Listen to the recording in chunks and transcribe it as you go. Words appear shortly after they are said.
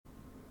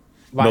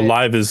The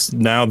live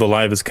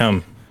has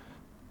come.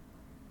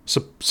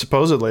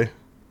 Supposedly.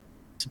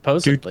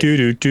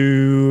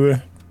 Do.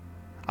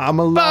 I'm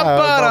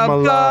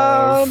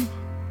alive.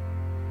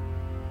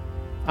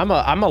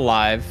 I'm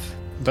alive,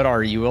 but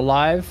are you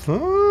alive?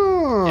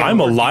 Oh. I'm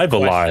alive.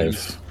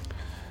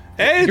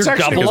 Hey, it's You're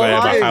actually double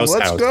alive. alive.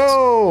 Let's House.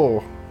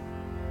 go.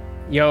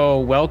 Yo,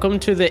 welcome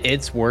to the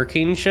It's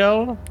Working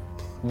show,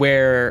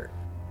 where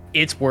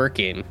it's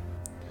working.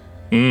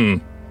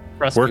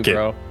 Trust Work me, it.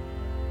 bro.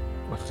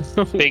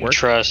 Big Work.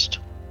 trust.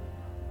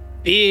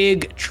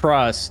 Big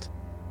trust.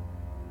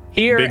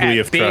 Here Bigly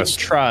at of Big trust.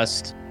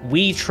 Trust,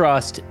 we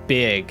trust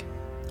big.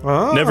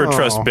 Oh. Never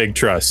trust big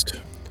trust.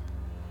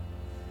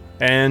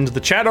 And the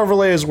chat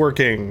overlay is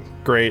working.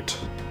 Great.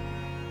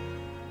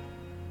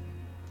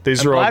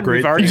 These are all glad we've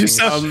great already things.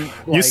 become,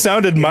 You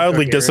sounded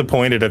mildly incoherent.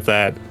 disappointed at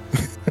that.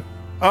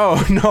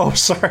 Oh, no,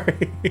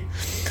 sorry.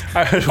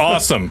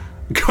 Awesome.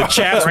 The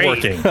chat's Great.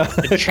 working.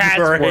 The chat's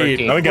Great.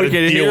 working. Now we gotta We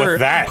can deal hear- with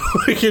that.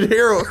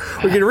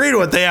 we can read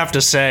what they have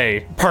to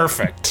say.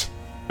 Perfect.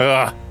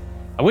 Ugh.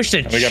 I wish the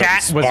we gotta chat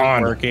wasn't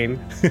respond. working.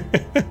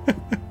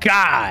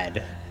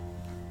 God.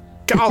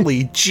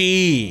 Golly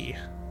gee.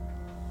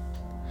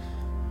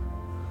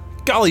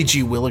 Golly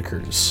gee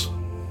willikers.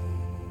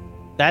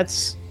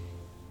 That's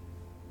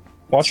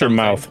Watch your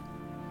mouth.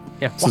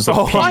 yeah. This is a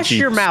Wash PG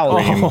your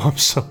mouth. Oh, I'm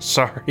so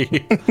sorry.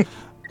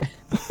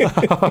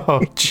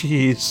 Oh,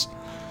 jeez.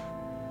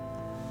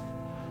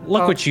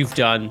 Look what you've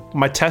done.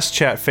 My test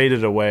chat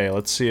faded away.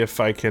 Let's see if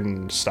I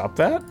can stop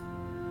that.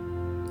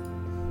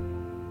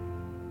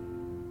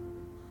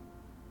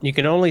 You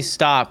can only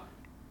stop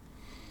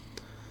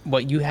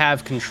what you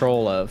have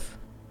control of.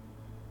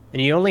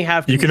 And you only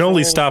have You can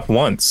only control stop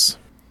once.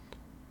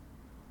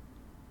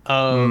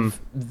 of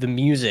the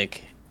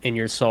music in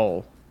your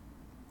soul.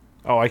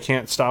 Oh, I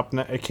can't stop.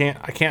 I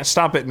can't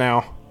stop it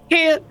now.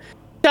 Can't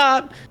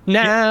stop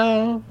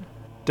now.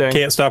 Dang.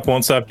 Can't stop,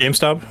 won't stop,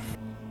 GameStop.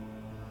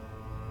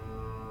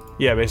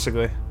 Yeah,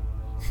 basically.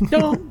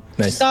 Don't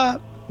Nice.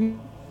 stop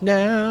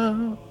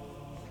now.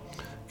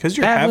 Because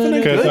you're having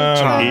a Good good time,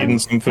 time. eating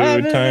some food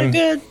Having a time.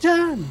 good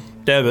time.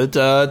 Dub,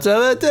 dub.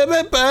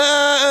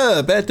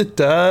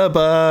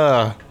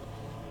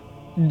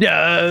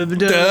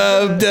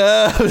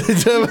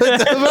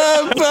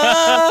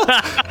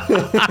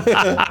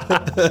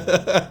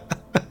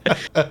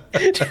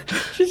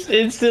 Just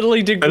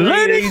instantly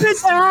degrading.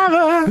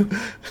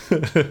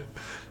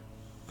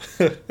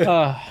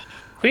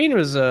 Queen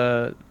was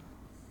a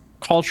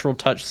cultural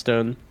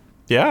touchstone.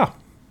 Yeah.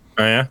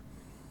 Oh, yeah?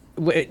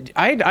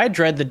 I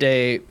dread the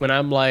day when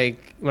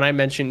I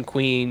mention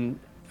Queen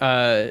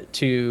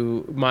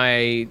to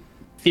my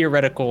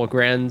theoretical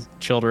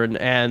grandchildren,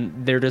 and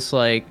they're just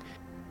like,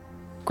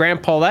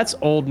 Grandpa, that's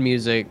old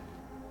music,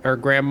 or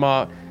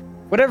Grandma,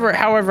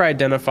 however I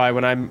identify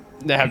when I'm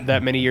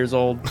that many years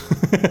old.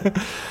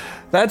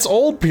 That's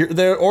old.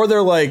 They're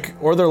like,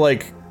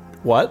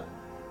 what?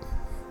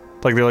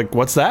 Like they're like,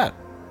 what's that?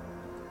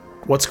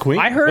 What's Queen?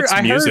 I heard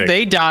music?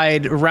 they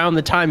died around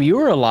the time you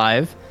were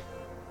alive.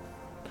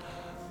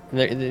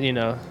 You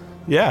know,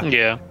 Yeah,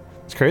 Yeah.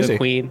 it's crazy. the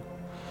Queen.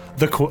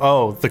 The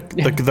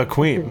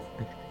Queen.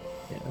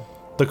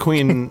 The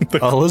Queen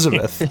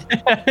Elizabeth.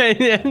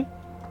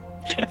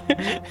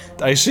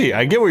 I see.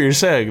 I get what you're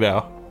saying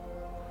now.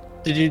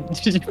 Did you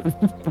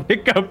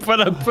pick up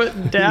what I'm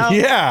putting down?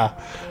 Yeah.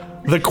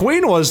 The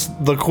Queen was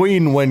the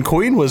Queen when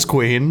Queen was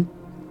Queen.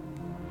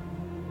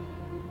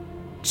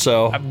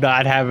 So I'm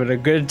not having a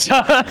good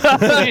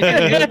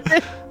time.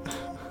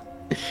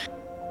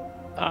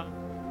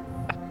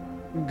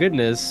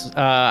 Goodness.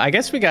 I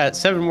guess we got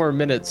 7 more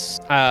minutes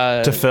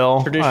to fill.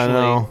 I traditionally.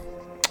 know.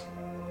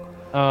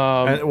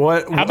 And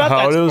what? How about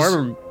how that it was-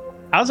 storm?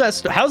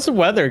 How's the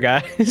weather,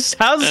 guys?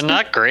 How's And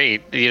not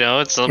great. You know,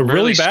 it's really,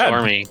 Really bad.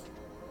 stormy.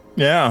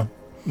 Yeah.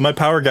 My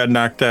power got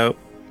knocked out.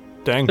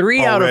 Dang.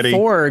 3 out of already.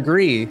 4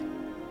 agree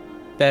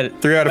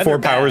that 3 out of 4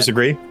 weather powers bad.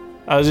 agree.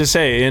 I was just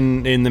say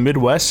in the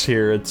Midwest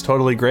here, it's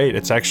totally great.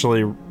 It's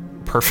actually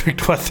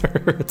perfect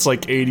weather. It's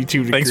like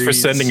 82 degrees. Thanks for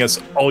sending us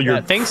all your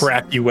Yeah, thanks.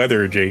 crappy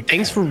weather, Jake.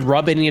 Thanks for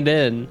rubbing it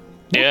in.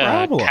 Yeah.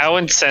 problem. How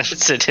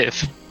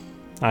insensitive.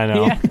 I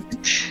know. Yeah.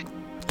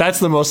 That's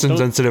the most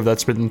insensitive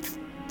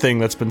thing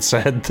that's been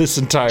said this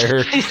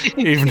entire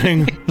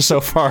evening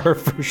so far,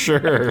 for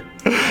sure.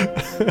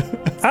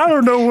 I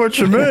don't know what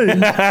you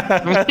mean.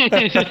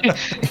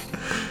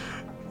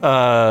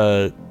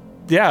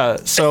 Yeah.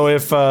 So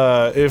if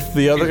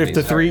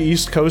the 3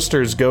 East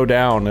Coasters go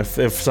down,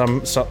 if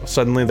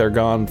suddenly they're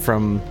gone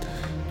from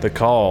the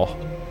call,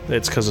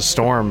 it's because a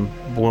storm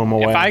blew them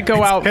away. If I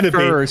go out Gonna be-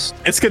 first,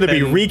 It's going to be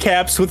then-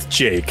 recaps with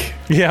Jake.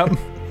 Yep.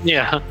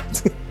 Yeah.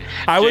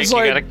 I Jake, was you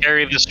like, gotta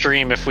carry the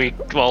stream if we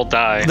all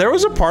die. there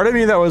was a part of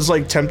me that was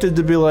like tempted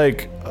to be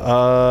like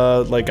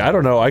I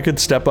don't know, I could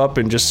step up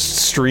and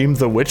just stream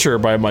The Witcher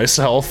by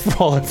myself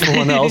while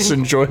everyone else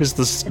enjoys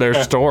their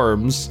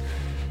storms.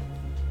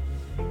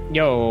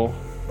 yo,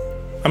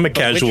 I'm a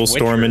casual which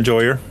storm Witcher?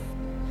 enjoyer.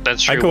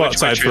 That's true. I go Which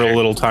outside Witcher for a there?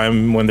 little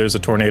time when there's a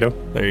tornado.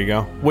 There you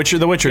go.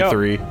 The Witcher Yo.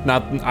 3.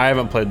 I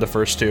haven't played the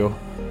first 2.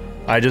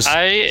 I just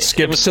I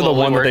skipped am to the slowly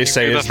one that they working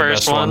say through is the the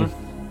first best one.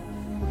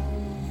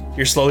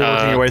 You're slowly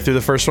working your way through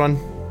the first one?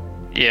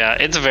 Yeah,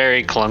 it's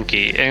very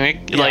clunky.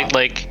 And it,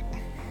 like,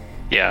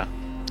 yeah.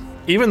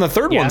 Even the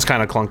third one's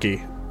kind of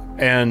clunky.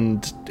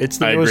 And it's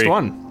the I newest agree.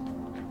 one.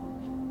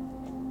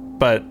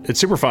 But it's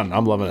super fun.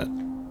 I'm loving it.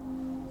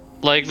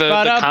 Like, the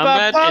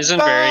combat isn't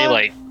very,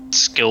 like,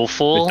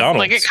 skillful. McDonald's.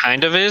 Like, it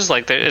kind of is.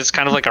 Like, it's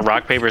kind of like a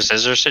rock, paper,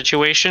 scissors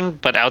situation.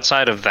 But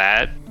outside of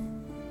that,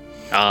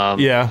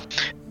 Yeah.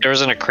 there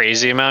wasn't a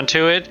crazy amount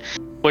to it.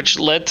 Which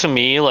led to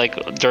me,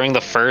 like, during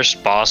the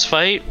first boss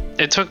fight,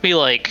 it took me,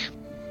 like,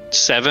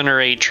 7 or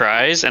 8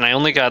 tries, and I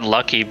only got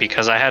lucky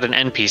because I had an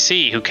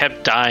NPC who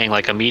kept dying,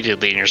 like,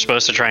 immediately, and you're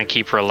supposed to try and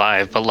keep her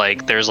alive, but,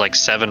 like, there's, like,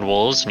 7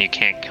 wolves, and you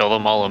can't kill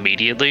them all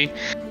immediately.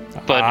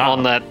 But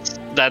on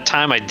that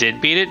time I did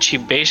beat it, she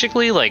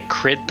basically, like,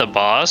 crit the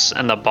boss,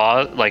 and the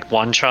boss, like,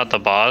 one-shot the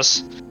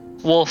boss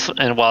wolf,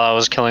 and while I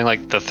was killing,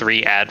 like, the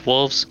 3 ad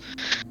wolves.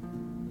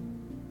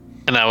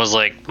 And that was,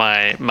 like,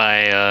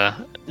 my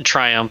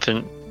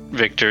triumphant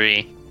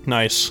victory.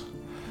 Nice.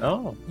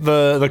 Oh.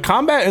 The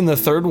combat in the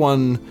third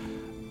one,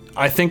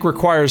 I think,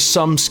 requires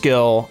some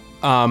skill,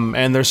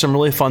 and there's some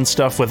really fun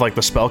stuff with like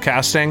the spell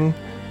casting,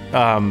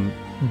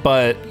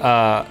 but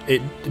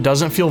it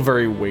doesn't feel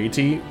very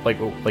weighty, like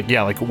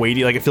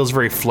weighty, like it feels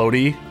very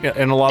floaty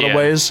in a lot of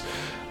ways,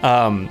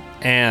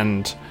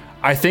 and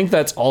I think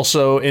that's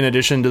also in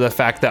addition to the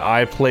fact that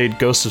I played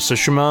Ghost of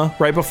Tsushima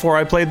right before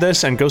I played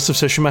this, and Ghost of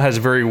Tsushima has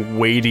very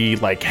weighty,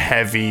 like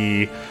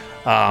heavy,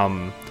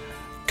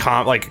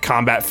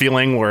 combat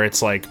feeling where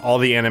it's like all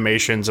the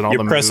animations and all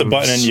the press moves. a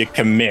button and you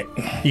commit.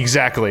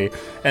 Exactly.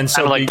 And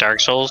so Kind of like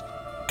Dark Souls.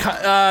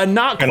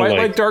 not quite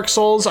like Dark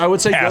Souls. I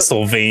would say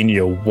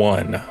Castlevania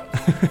 1.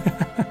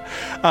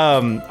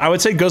 I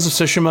would say Ghost of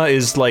Tsushima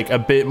is like a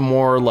bit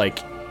more like,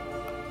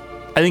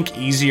 I think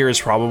easier is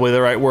probably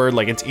the right word.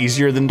 Like it's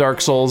easier than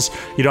Dark Souls.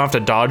 You don't have to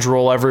dodge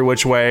roll every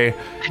which way.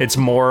 It's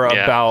more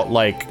about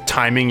like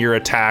timing your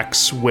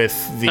attacks with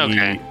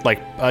the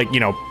like you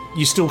know,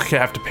 you still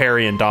have to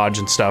parry and dodge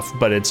and stuff,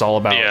 but it's all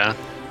about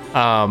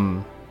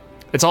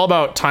it's all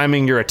about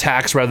timing your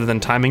attacks rather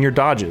than timing your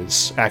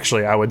dodges.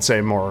 Actually, I would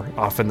say more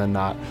often than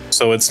not.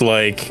 So it's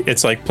like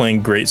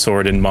playing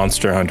Greatsword in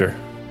Monster Hunter.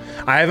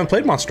 I haven't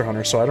played Monster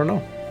Hunter, so I don't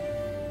know.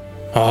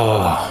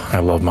 Oh, I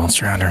love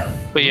Monster Hunter.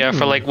 But yeah,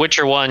 for like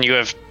Witcher 1, you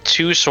have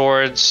 2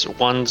 swords.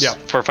 One's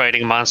for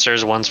fighting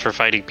monsters, one's for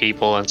fighting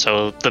people. And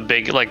so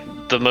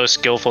the most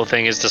skillful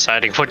thing is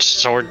deciding which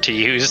sword to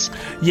use.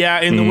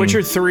 Yeah, in The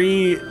Witcher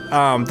 3,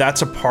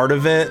 that's a part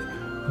of it.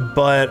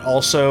 But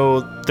also,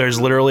 there's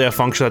literally a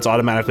function that's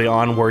automatically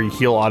on where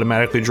he'll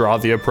automatically draw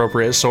the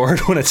appropriate sword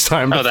when it's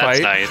time to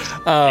fight. Nice.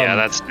 Yeah,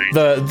 that's nice.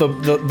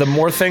 The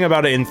more thing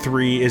about it in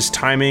 3 is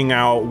timing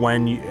out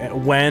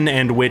when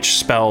and which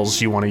spells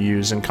you want to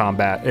use in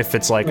combat. If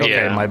it's like,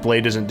 okay, my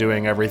blade isn't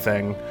doing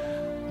everything.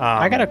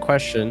 I got a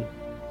question.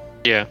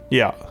 Yeah.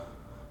 Yeah.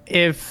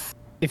 If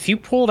you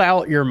pulled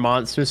out your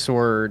monster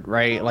sword,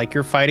 right? Like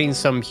you're fighting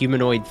some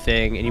humanoid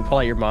thing and you pull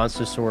out your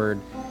monster sword,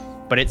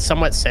 but it's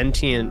somewhat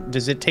sentient,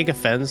 does it take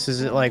offense?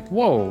 Is it like,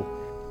 whoa,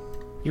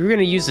 you were going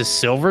to use a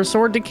silver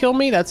sword to kill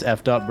me? That's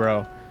effed up,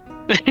 bro.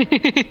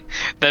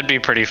 That'd be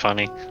pretty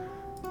funny.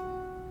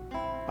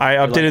 I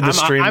updated the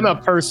stream. I'm a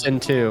person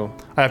too.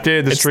 I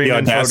updated the stream the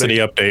info Audacity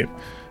update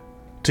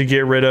to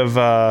get rid of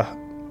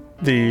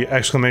the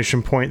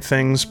exclamation point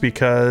things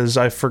because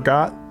I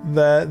forgot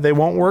that they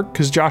won't work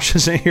because Josh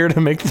isn't here to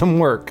make them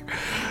work.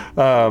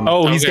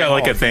 He's got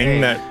like a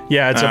thing that...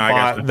 Yeah, it's a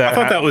bot that... I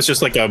thought that was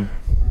just like a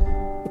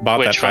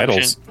bot that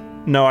titles.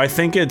 No, I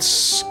think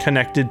it's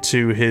connected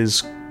to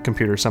his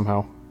computer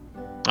somehow.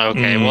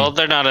 Okay, well,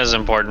 they're not as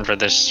important for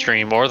this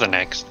stream or the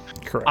next.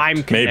 Correct.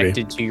 I'm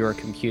connected to your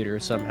computer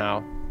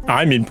somehow.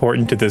 I'm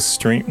important to this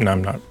stream. No,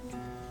 I'm not.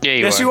 Yeah,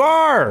 Yes, you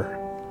are!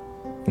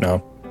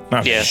 No.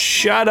 Not Yeah.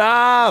 Shut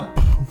up!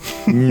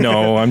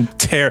 No, I'm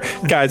terrible.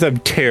 Guys, I'm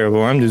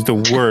terrible. I'm just the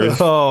worst.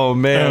 Oh,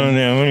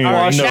 man.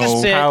 Alright, No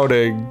that's it.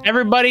 pouting.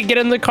 Everybody get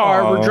in the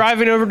car. We're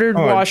driving over to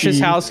Wash's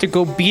geez. house to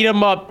go beat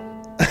him up.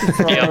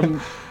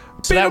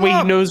 So that way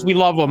he knows we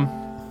love him.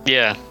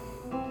 Yeah.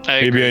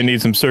 Maybe I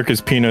need some circus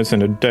peanuts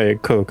and a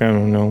Diet Coke. I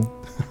don't know.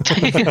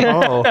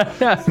 Oh,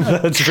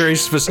 that's very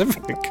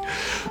specific.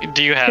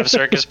 Do you have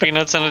circus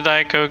peanuts and a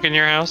Diet Coke in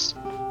your house?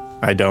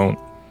 I don't.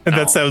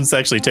 That sounds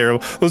actually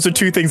terrible. Those are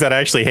 2 things that I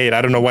actually hate.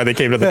 I don't know why they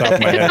came to the top of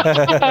my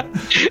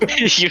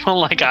head. You don't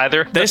like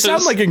either of They those?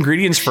 sound like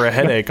ingredients for a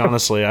headache,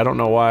 honestly. I don't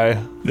know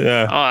why.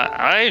 Yeah.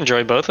 I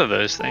enjoy both of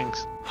those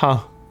things. Huh.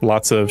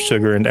 Lots of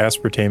sugar and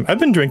aspartame. I've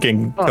been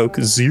drinking Coke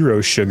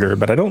Zero Sugar,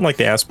 but I don't like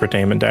the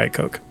aspartame in Diet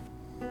Coke.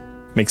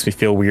 Makes me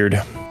feel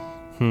weird.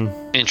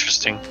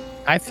 Interesting.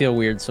 I feel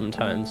weird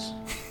sometimes.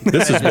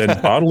 This has been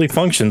Bodily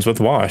Functions with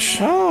Wash.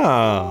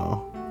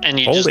 Oh. And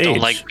you Old just don't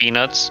age. like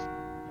peanuts?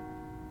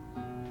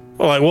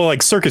 Well,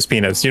 like circus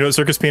peanuts. You know what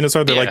circus peanuts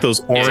are? They're like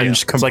those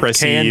orange It's like compressy.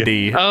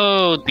 candy.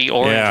 Oh, the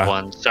orange Yeah.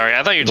 ones. Sorry,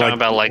 I thought you were talking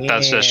about like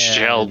that's just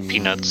shelled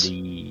peanuts.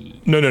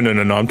 No.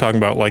 I'm talking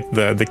about like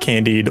the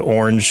candied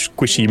orange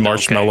squishy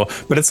marshmallow.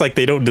 But it's like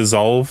they don't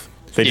dissolve.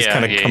 They just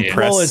kind of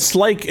compress. Well, it's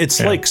like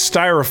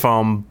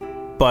styrofoam,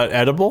 but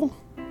edible.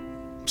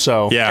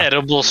 So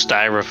edible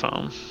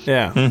styrofoam.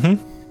 Yeah.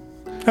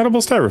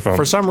 Edible styrofoam.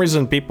 For some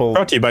reason, people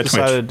Brought to you by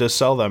decided to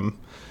sell them.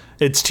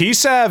 It's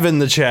T-Sav in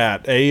the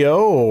chat.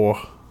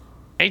 Ayo.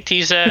 Hey,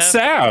 T-Sav.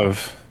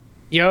 Sav.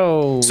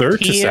 Yo, Sir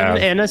T Sav.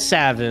 and a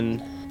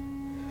Savin.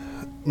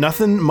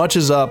 Nothing much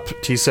is up,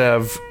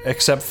 T-Sav,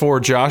 except for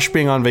Josh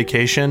being on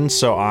vacation,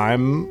 so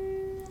I'm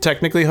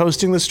technically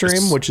hosting the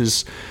stream, which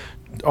is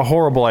a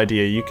horrible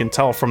idea. You can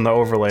tell from the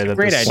overlay that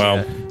Great this,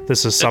 idea.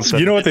 this is something.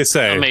 You know what they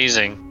say?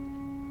 Amazing.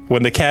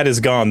 When the cat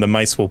is gone, the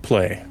mice will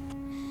play.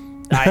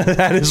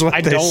 That is what I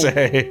they don't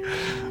say.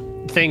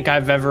 think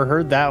I've ever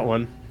heard that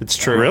one. It's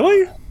true.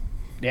 Really?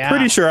 Yeah.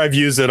 Pretty sure I've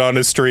used it on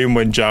a stream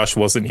when Josh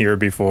wasn't here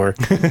before.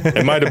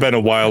 It might have been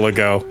a while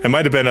ago. It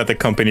might have been at the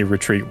company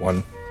retreat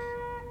one.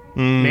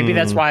 Maybe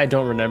that's why I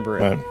don't remember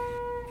it.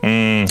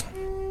 But,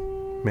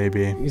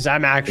 Maybe. Because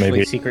I'm actually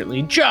Maybe.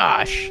 secretly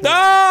Josh.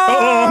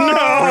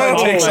 Oh, no!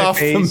 It takes my off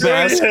the face.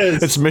 mask. There it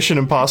is. It's Mission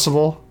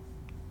Impossible.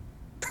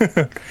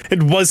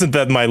 it wasn't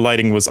that my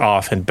lighting was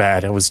off and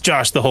bad. It was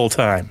Josh the whole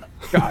time.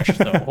 Josh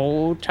the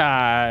whole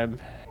time.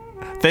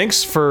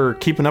 Thanks for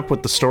keeping up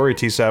with the story,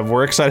 T-Sav.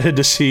 We're excited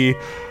to see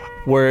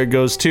where it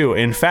goes to.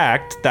 In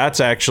fact, that's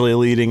actually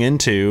leading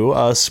into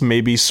us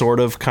maybe sort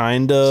of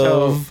kind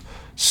of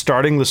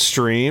starting the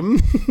stream.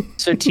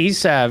 So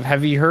T-Sav,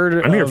 have you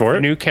heard I'm here of for a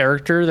it. new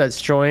character that's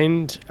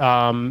joined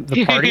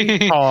the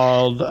party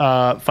called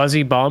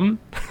Fuzzy Bum?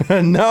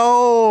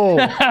 No!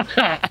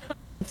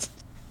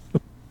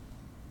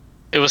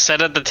 It was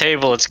said at the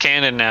table. It's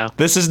canon now.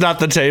 This is not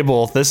the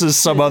table. This is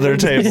some other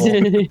table.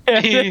 What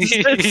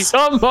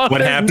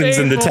happens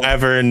in the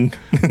tavern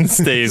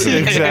stays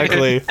in.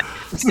 Exactly.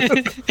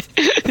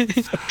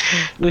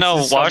 No,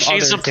 is some Wash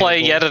needs to other play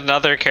table. yet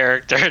another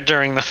character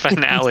during the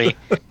finale.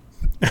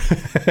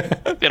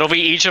 It'll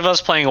be each of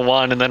us playing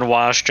one, and then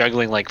Wash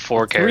juggling like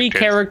 4 characters. 3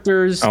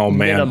 characters Oh,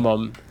 man.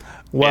 minimum.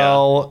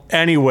 Well,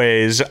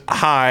 anyways,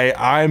 hi,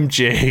 I'm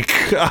Jake.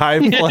 I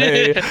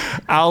play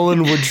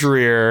Alan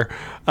Woodrear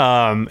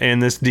in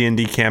this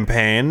D&D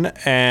campaign,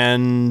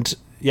 and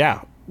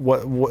yeah,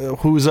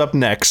 who's up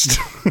next?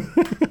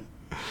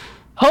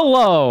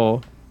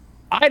 Hello.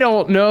 I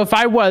don't know if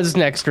I was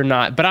next or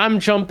not, but I'm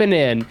jumping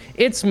in.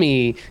 It's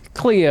me,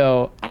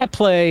 Cleo. I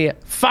play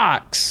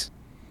Fox.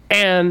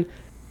 And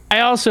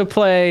I also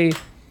play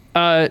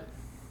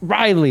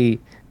Riley.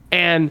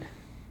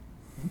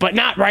 But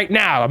not right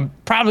now. I'm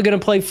probably going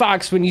to play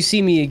Fox when you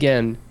see me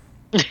again.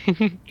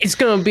 It's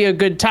going to be a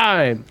good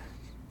time.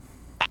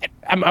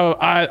 I'm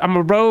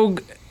a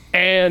rogue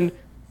and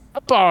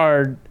a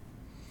bard.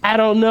 I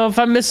don't know if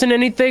I'm missing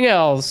anything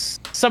else.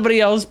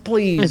 Somebody else,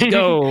 please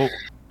go.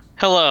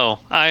 Hello,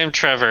 I am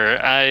Trevor.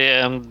 I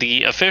am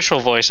the official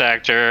voice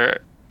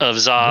actor of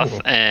Zoth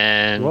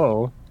and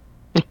Whoa.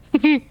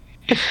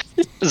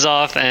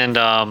 Zoth and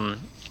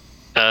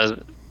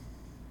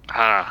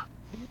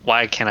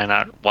why can I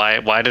not?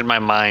 Why did my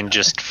mind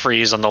just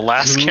freeze on the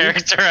last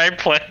character I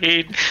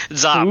played?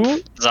 Zop. Who?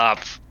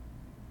 Zop.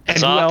 And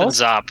Zop who and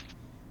else? Zop.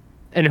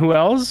 And who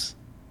else?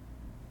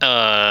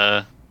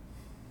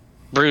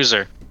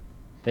 Bruiser.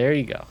 There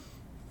you go.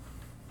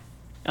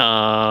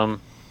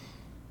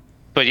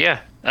 But yeah,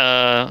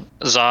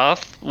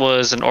 Zoth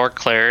was an orc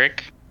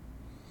cleric.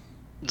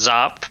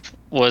 Zop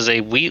was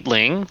a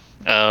wheatling,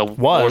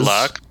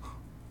 warlock.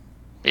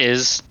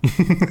 Is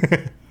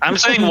I'm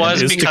saying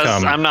was Is to because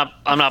come.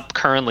 I'm not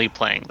currently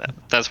playing them.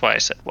 That's why I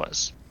said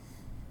was.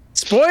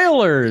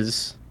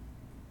 Spoilers.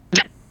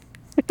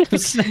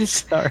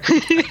 Sorry.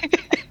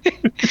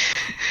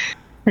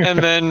 And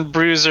then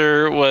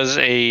Bruiser was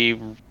a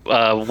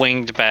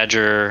winged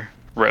badger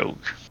rogue.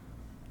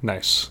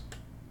 Nice.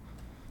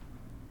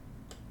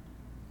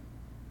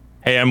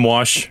 Hey, I'm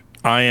Wash.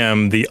 I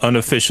am the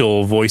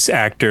unofficial voice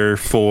actor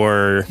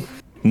for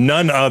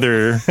none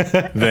other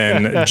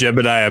than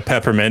Jebediah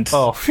Peppermint,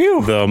 Oh,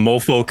 phew. the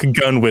Molefolk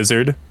gun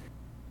wizard,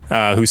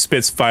 who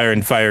spits fire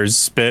and fires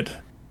spit.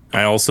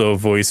 I also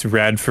voice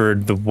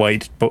Radford, the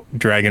white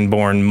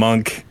dragonborn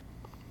monk.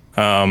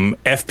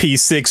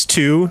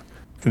 FP62,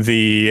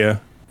 the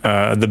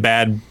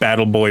bad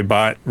battle boy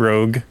bot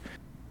rogue.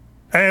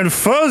 And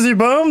Fuzzy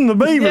Bum, the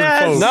beaver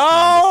folk.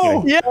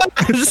 No!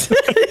 Yes.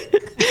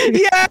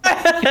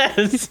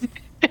 Yes.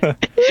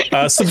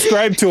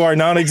 Subscribe to our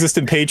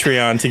non-existent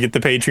Patreon to get the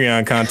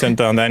Patreon content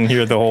on that and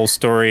hear the whole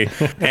story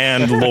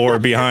and lore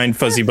behind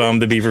Fuzzy Bum,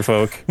 the beaver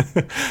folk.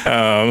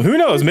 Who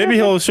knows? Maybe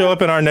he'll show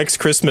up in our next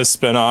Christmas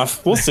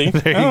spinoff. We'll see. I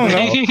don't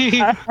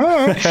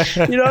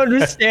know. You don't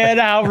understand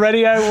how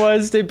ready I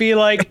was to be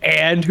like,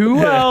 and who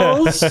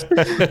else?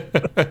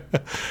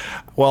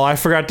 Well, I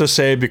forgot to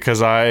say,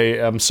 because I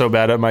am so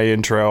bad at my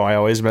intro, I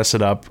always mess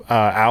it up.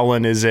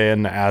 Alan is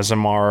an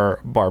Azamar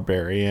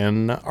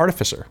barbarian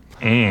artificer.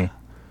 Nice.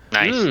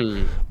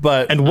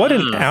 But And what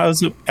an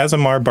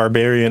Azamar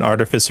barbarian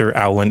artificer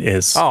Alan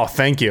is. oh,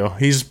 thank you.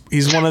 He's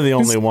one of the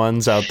only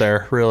ones out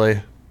there, really.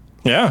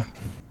 Yeah,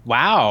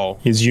 Wow.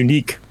 he's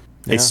unique.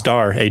 A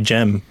star, a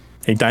gem,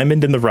 a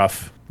diamond in the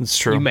rough. It's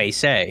true. You may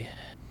say.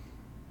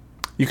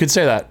 You could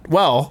say that.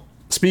 Well,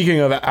 speaking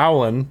of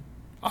Owlin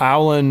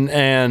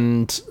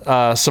and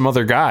some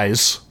other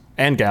guys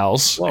and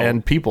gals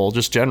and people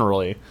just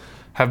generally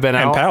have been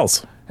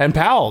out. And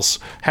pals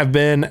have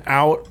been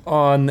out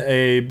on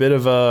a bit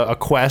of a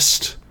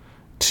quest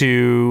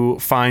to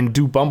find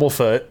Dew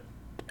Bumblefoot.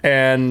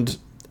 And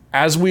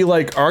as we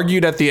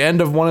argued at the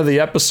end of one of the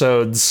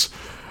episodes,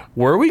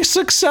 were we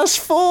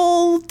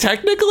successful?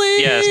 Technically?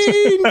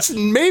 Yes.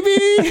 Maybe?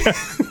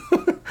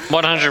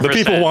 100%. The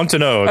people want to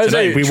know.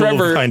 Tonight we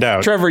will find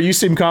out. Trevor, you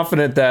seem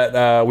confident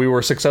that we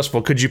were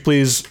successful. Could you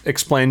please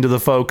explain to the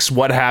folks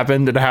what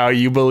happened and how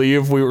you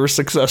believe we were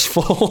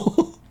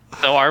successful?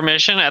 So our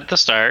mission at the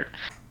start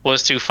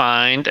was to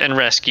find and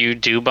rescue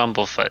Dew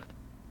Bumblefoot.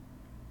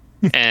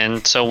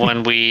 And so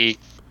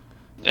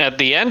at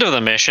the end of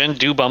the mission,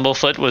 Dew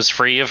Bumblefoot was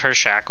free of her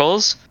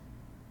shackles,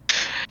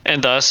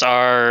 and thus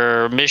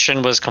our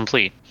mission was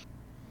complete.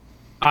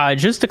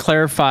 Just to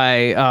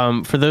clarify,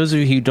 for those of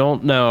you who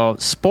don't know,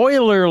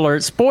 spoiler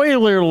alert, just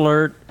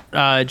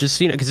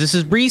so you know, because this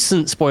is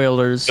recent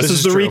spoilers. This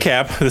is the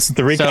recap. This is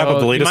the recap of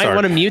the latest arc. You might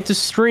want to arc. mute the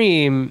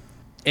stream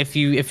if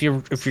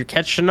you're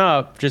catching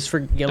up, just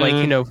for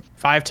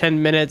 5-10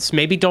 minutes.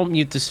 Maybe don't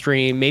mute the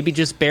stream. Maybe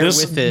just bear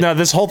with it. No,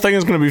 this whole thing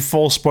is going to be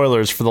full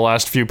spoilers for the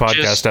last few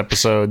podcast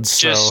episodes.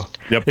 Just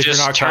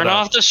turn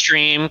off the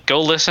stream,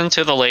 go listen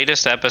to the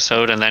latest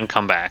episode, and then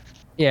come back.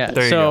 Yeah.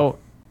 So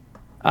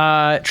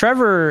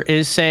Trevor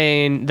is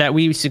saying that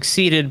we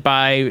succeeded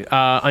by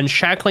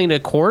unshackling a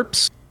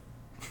corpse.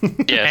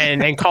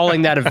 Yes. and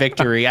calling that a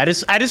victory. I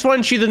just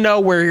want you to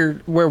know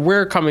where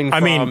we're coming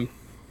from. I mean,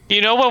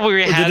 you know what,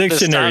 we had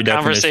this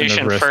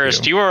conversation of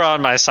first. You were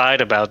on my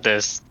side about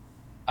this.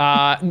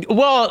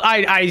 Well,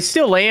 I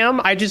still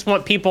am. I just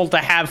want people to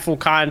have full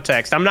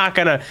context. I'm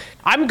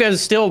gonna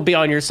still be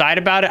on your side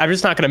about it. I'm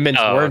just not gonna mince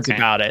words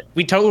about it.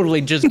 We totally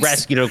just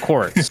rescued a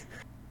corpse.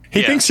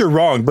 He thinks you're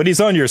wrong, but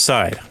he's on your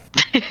side.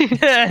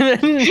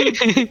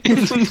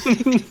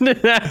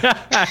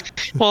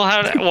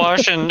 Well,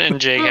 Wash and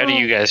Jake, how do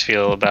you guys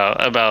feel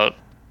about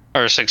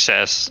our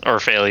success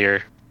or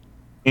failure?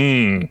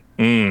 You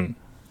know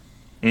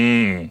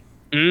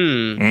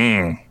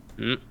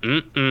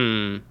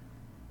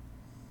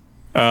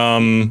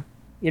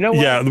what?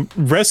 Yeah,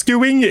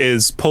 rescuing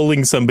is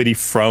pulling somebody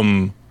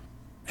from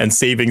and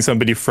saving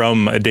somebody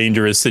from a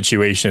dangerous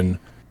situation,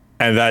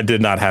 and that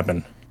did not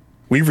happen.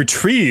 We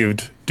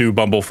retrieved Dew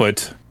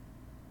Bumblefoot.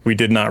 We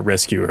did not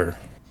rescue her,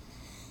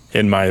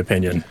 in my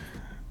opinion.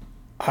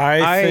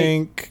 I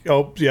think...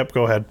 Oh, yep,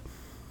 go ahead.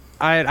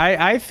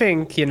 I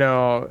think,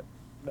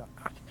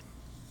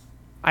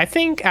 I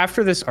think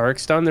after this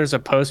arc's done, there's a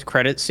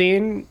post-credit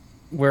scene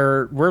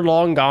where we're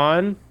long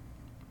gone,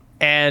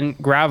 and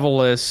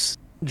Gravelous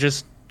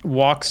just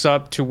walks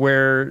up to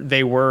where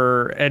they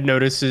were and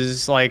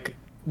notices,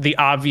 the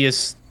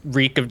obvious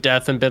reek of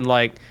death and been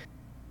like,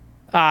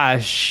 ah,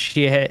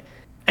 shit.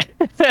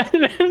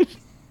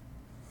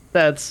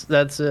 That's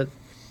it.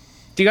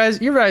 Do you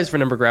guys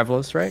remember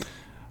Gravelous, right?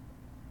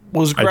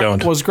 I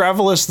don't. Was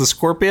Gravelous the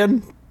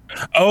scorpion?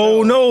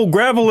 Oh no,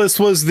 Gravelous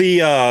was the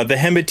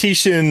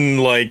Hemetician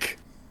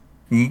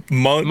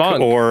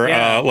monk or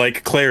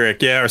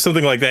cleric, or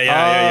something like that.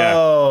 Yeah.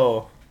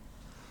 Oh.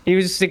 He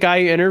was the guy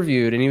you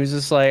interviewed, and he was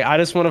just like, I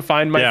just want to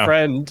find my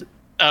friend.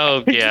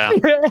 Oh yeah.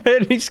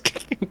 And he's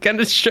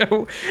gonna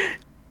show.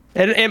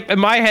 And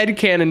my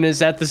headcanon is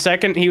that the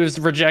second he was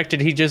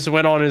rejected, he just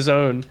went on his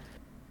own.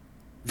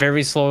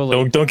 Very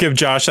slowly. Don't give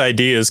Josh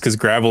ideas, because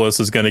Gravelous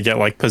is going to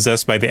get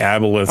possessed by the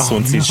aboleths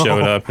once he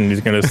showed up, and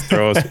he's going to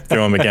throw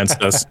him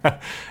against us.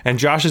 And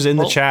Josh is in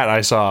the chat, I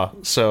saw.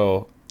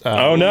 So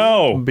oh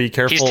no, be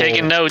careful. He's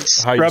taking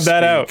notes. Rub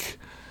that out.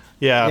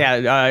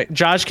 Yeah.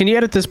 Josh, can you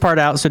edit this part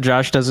out so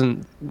Josh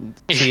doesn't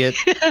see it?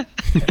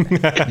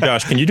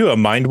 Josh, can you do a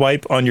mind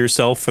wipe on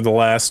yourself for the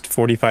last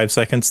 45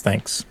 seconds?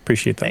 Thanks.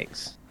 Appreciate that.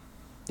 Thanks.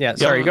 Yeah.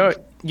 Sorry. Go.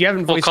 You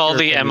haven't. We'll call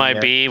the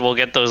MIB. Yet. We'll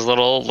get those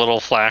little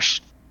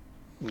flash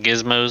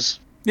gizmos.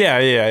 Yeah.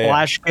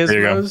 Flash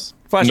gizmos.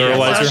 Flash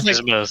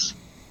gizmos.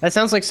 That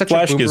sounds like such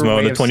flash a gizmo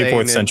in the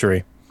 24th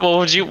century.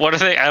 What are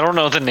they? I don't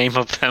know the name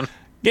of them.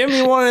 Give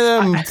me one of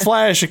them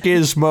flash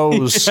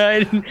gizmos. It's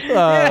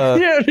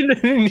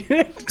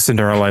a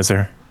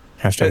neuralizer.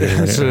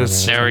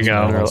 Hashtag. There we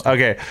go.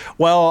 Okay.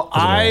 Well,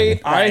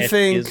 I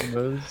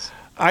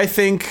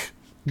think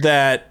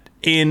that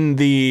in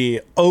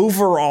the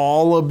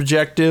overall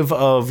objective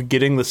of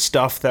getting the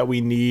stuff that we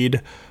need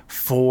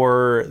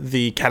for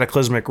the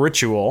cataclysmic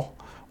ritual,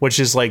 which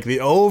is the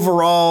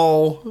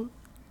overall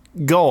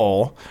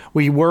goal,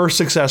 we were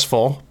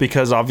successful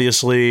because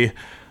obviously,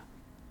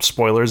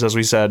 spoilers, as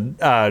we said,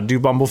 Dew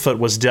Bumblefoot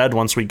was dead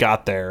once we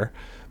got there,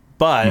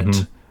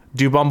 but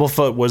Dew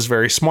Bumblefoot was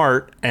very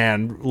smart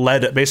and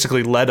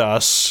basically led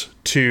us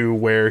to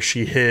where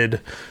she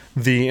hid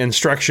the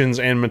instructions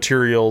and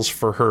materials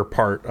for her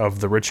part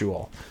of the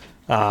ritual.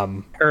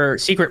 Her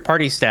secret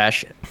party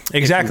stash.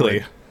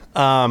 Exactly.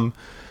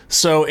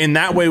 So in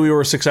that way we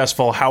were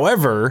successful.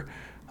 However,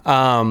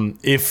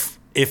 if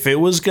if it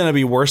was going to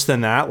be worse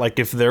than that, like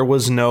if there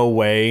was no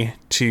way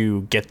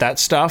to get that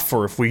stuff,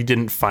 or if we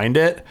didn't find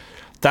it,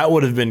 that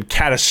would have been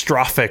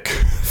catastrophic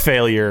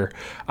failure,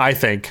 I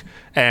think.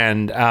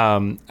 And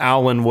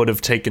Alan would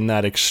have taken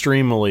that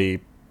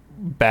extremely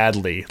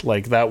badly.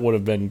 Like that would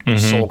have been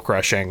soul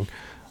crushing.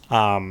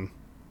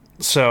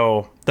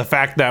 So the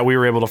fact that we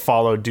were able to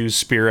follow Dew's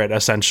spirit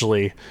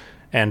essentially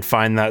and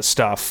find that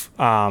stuff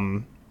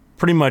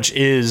pretty much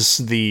is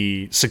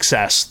the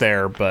success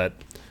there. But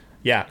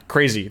yeah,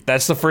 crazy.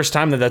 That's the first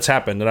time that that's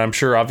happened. And I'm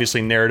sure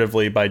obviously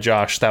narratively by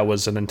Josh, that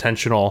was an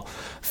intentional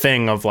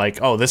thing of like,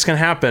 oh, this can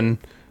happen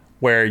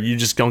where you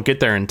just don't get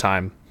there in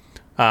time.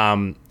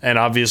 And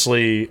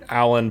obviously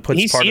Alan puts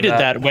He part of seeded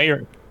that way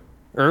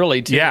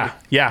early too. Yeah.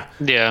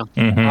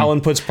 Mm-hmm.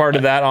 Alan puts part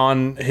of that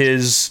on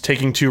his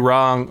taking too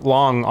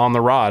long on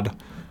the rod,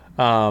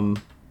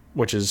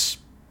 which is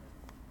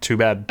too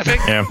bad. I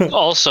think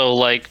also,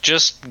 like,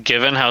 just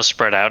given how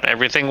spread out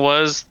everything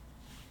was,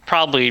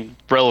 probably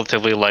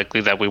relatively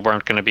likely that we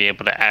weren't going to be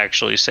able to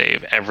actually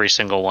save every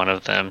single one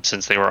of them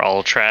since they were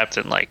all trapped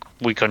and, like,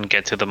 we couldn't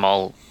get to them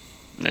all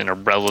in a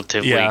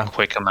relatively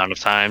quick amount of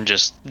time.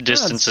 Just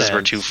distances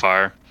were too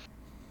far.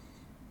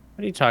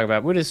 What are you talking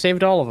about? We'd have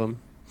saved all of them.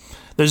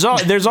 There's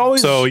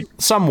always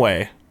some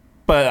way,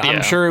 but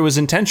I'm sure it was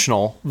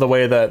intentional the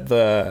way that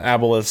the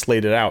aboleths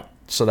laid it out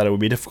so that it would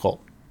be difficult.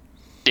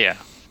 Yeah.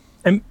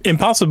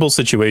 Impossible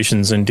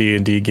situations in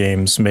D&D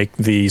games make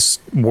the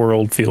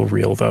world feel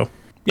real, though.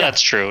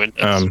 That's true. It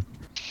does.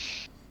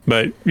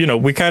 But, you know,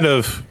 we kind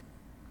of...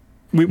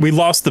 We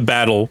lost the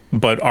battle,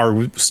 but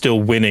are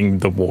still winning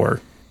the war,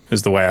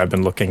 is the way I've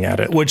been looking at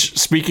it. Which,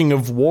 speaking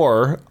of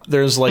war,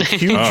 there's like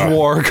huge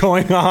war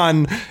going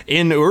on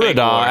in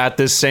Urada at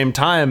this same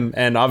time.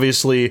 And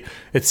obviously,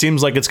 it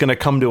seems like it's going to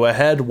come to a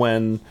head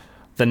when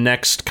the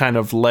next kind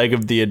of leg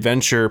of the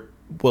adventure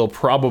will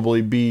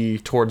probably be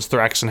towards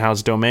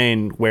Thraxenhaus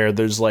domain, where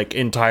there's like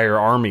entire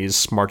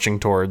armies marching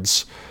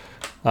towards,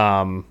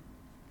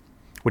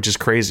 which is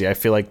crazy. I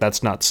feel like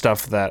that's not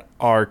stuff that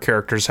our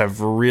characters have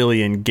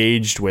really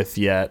engaged with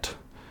yet,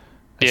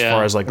 as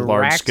far as like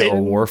large scale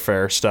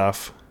warfare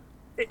stuff.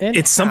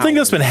 It's something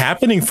that's been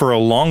happening for a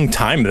long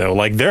time, though.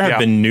 Like there have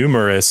been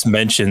numerous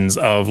mentions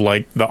of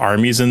like the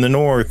armies in the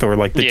north or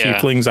like the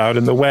tieflings out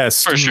in the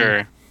west. For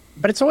sure.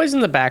 But it's always in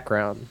the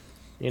background.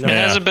 You know? It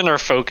hasn't been our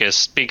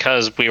focus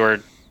because we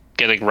were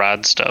getting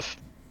rod stuff.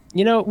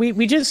 You know,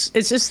 we just,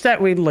 it's just that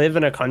we live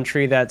in a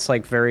country that's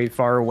like very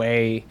far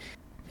away,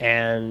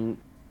 and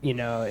you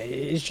know,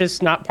 it's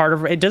just not part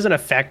of, it doesn't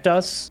affect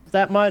us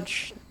that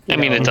much. I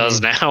mean, it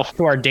does now.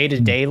 To our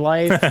day-to-day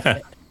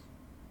life.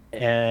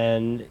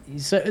 And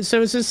so it's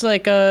just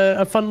like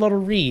a fun little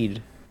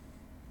read.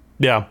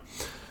 Yeah.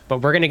 But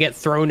we're going to get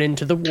thrown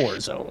into the war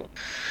zone.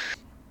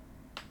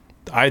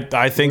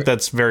 I think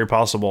that's very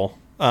possible.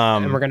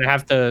 And we're going to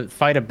have to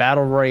fight a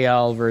battle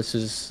royale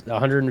versus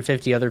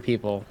 150 other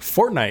people.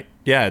 Fortnite.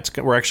 Yeah,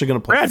 we're actually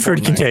going to play Radford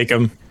Fortnite. can take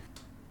them.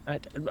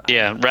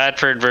 Yeah,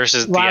 Radford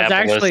versus well, I was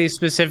Diabolus. actually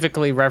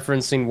specifically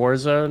referencing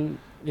Warzone.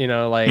 You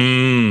know, like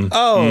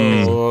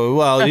oh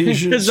well, you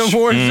should. it's a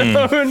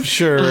Warzone.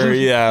 Sure,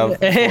 yeah.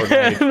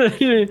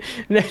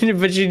 Fortnite.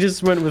 But you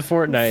just went with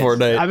Fortnite.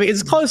 Fortnite. I mean,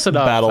 it's close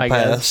enough. Battle I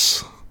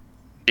Pass.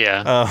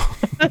 Yeah.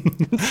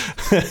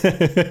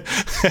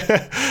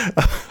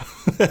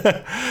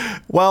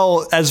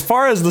 Well, as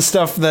far as the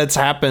stuff that's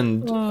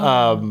happened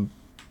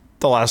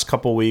the last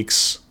couple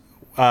weeks,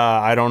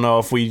 I don't know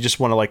if we just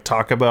want to like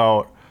talk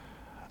about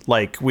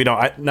like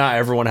not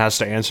everyone has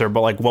to answer,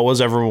 but like what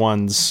was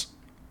everyone's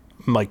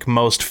like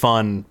most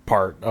fun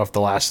part of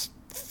the last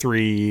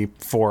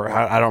 3-4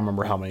 I don't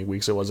remember how many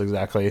weeks it was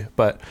exactly,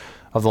 but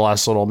of the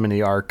last little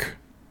mini arc.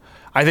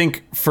 I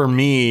think for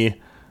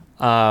me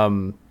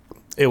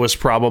it was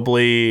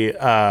probably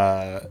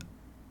now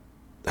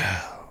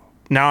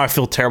I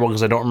feel terrible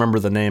because I don't remember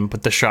the name,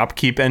 but the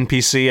shopkeep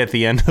NPC at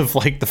the end of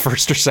like the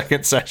first or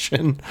second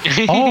session.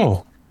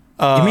 Oh,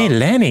 you mean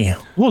Lenny?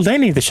 Well,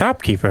 Lenny, the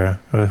shopkeeper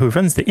who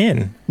runs the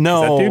inn.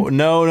 No. Talking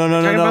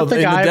about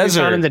the guy we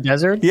found in the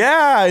desert?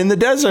 Yeah, in the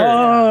desert.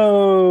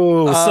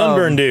 Oh,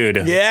 sunburn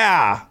dude.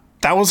 Yeah,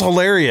 that was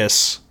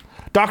hilarious.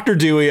 Dr.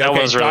 Dewey. That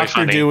was really Dr.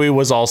 funny. Dewey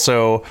was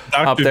also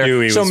up there.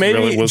 Dewey so was maybe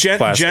really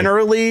classic.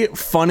 Generally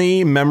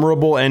funny,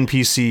 memorable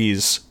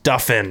NPCs.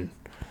 Duffin.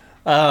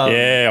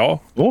 Yeah,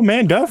 old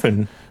man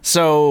Duffin.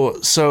 So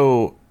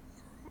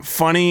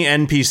funny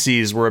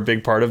NPCs were a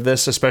big part of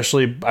this,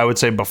 especially I would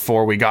say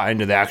before we got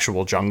into the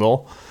actual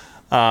jungle.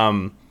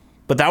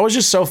 But that was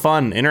just so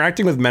fun.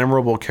 Interacting with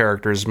memorable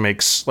characters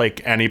makes like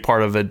any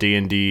part of a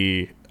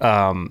D&D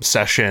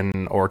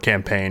session or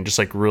campaign just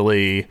like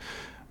really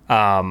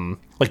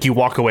like you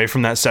walk away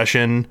from that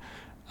session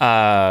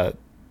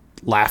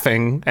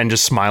laughing and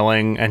just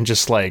smiling and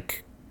just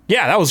like,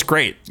 yeah, that was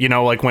great. You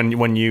know, like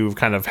when you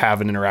kind of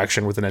have an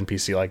interaction with an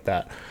NPC like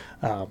that.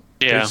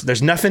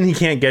 There's nothing he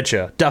can't get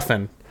you.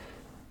 Duffin.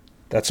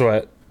 That's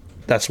what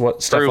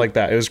stuff True. like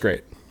that. It was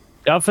great.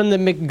 Duffin the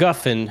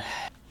McGuffin.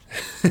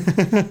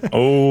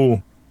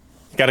 Oh,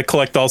 got to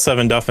collect all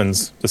 7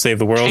 Duffins to save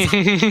the world.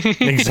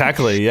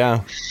 Exactly.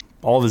 Yeah.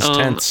 All of his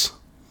tents.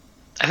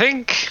 I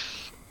think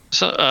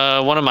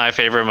so. One of my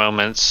favorite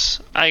moments.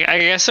 I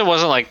guess it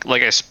wasn't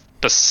like a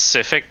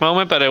specific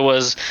moment, but it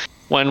was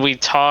when we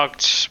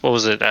talked. What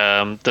was it?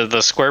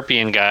 The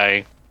Scorpion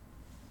guy.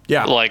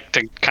 Yeah. Like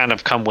to kind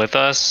of come with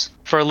us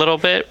for a little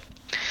bit.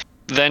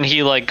 Then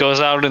he like goes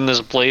out in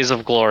this blaze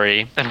of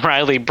glory, and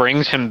Riley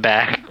brings him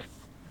back.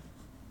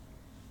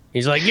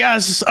 He's like,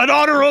 yes, an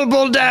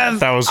honorable death.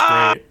 That was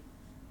great.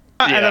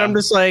 And then I'm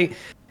just like,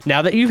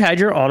 now that you've had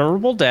your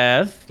honorable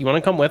death, you want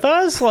to come with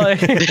us? Like,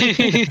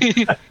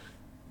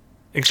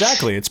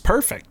 Exactly. It's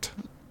perfect.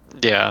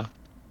 Yeah.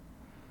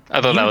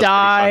 I thought that you was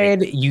died,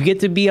 pretty funny. you get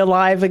to be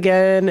alive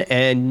again,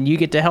 and you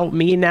get to help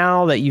me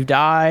now that you've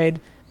died.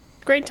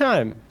 Great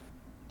time.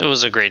 It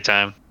was a great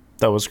time.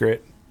 That was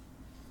great.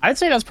 I'd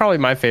say that's probably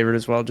my favorite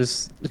as well.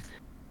 Just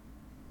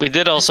We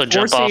did also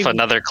jump off forcing-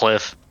 another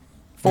cliff.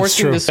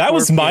 forcing true. the That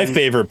was my Scorpion-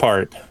 favorite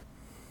part.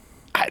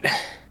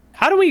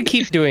 How do we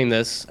keep doing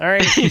this? All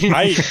right.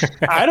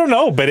 I don't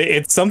know, but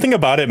it's something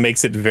about it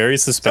makes it very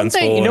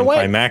suspenseful you know and what?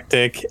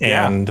 climactic,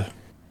 and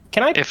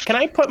Can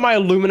I put my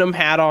aluminum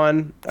hat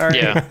on? All right.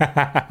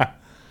 Yeah.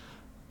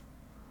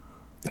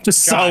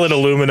 just solid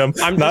aluminum,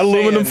 I'm not just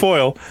aluminum saying.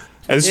 foil.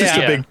 It's just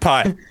Yeah. a big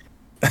pot.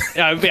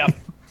 Yeah.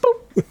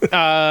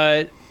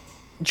 Boop.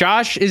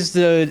 Josh is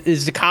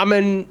the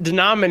common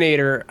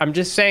denominator. I'm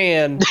just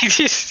saying.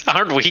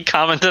 Aren't we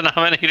common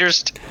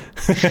denominators?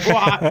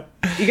 Well,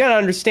 you gotta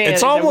understand.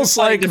 It's that we're almost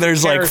playing like different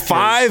there's like characters.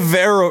 5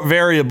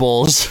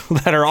 variables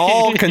that are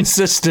all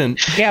consistent.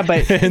 Yeah,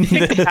 but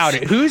think about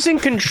it. Who's in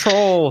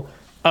control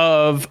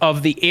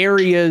of the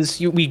areas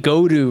we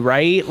go to?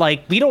 Right?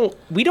 Like we don't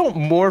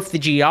morph the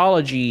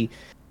geology.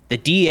 The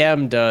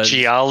DM does.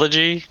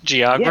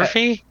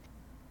 Geography?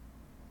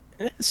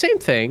 Same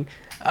thing.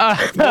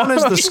 One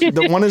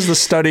is the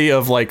study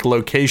of like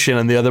location,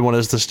 and the other one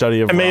is the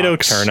study of Tomato,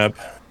 rocks. turnip.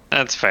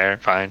 That's fair.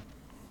 Fine.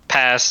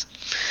 Pass.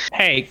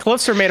 Hey,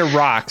 cliffs are made of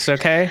rocks.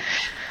 Okay,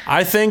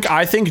 I think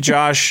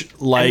Josh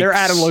likes. and they're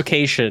at a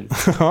location.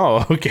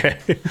 Oh, okay.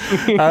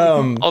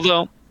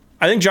 Although,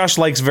 I think Josh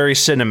likes very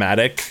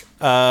cinematic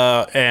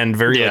and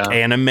very like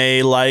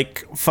anime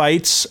like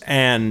fights,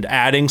 and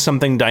adding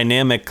something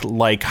dynamic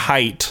like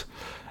height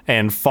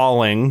and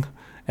falling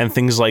and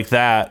things like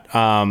that.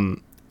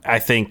 I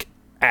think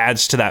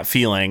adds to that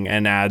feeling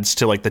and adds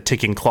to like the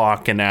ticking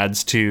clock and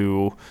adds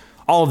to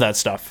all of that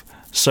stuff.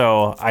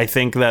 So I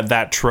think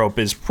that trope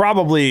is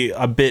probably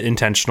a bit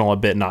intentional, a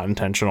bit not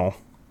intentional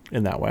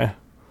in that way.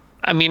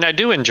 I mean, I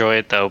do enjoy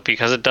it though,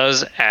 because it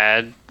does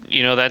add,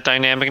 that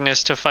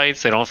dynamicness to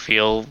fights. They don't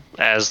feel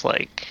as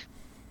like,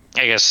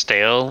 I guess,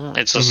 stale.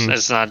 It's just,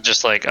 it's not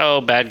just like, oh,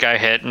 bad guy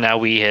hit, now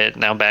we hit,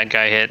 now bad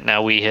guy hit,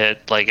 now we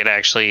hit. Like it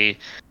actually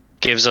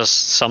gives us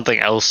something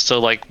else to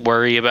like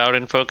worry about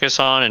and focus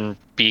on and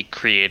be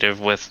creative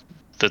with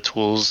the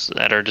tools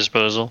at our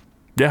disposal.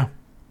 Yeah.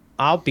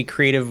 I'll be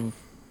creative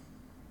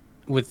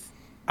with.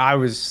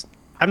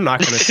 I'm not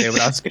going to say what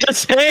I was going to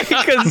say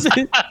because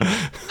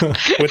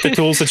With the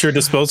tools at your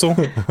disposal,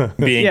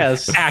 being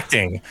Yes.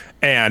 acting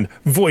and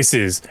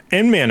voices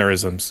and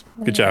mannerisms.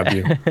 Good job,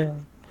 you.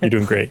 You're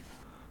doing great.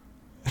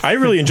 I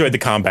really enjoyed the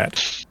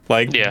combat.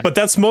 But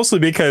that's mostly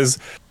because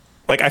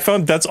I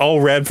found that's all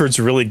Radford's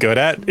really good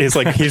at is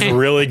he's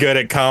really good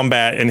at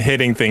combat and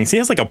hitting things. He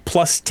has a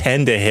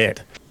 +10 to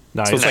hit.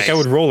 Nice. So it's I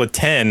would roll a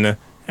 10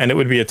 and it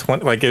would be a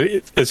 20.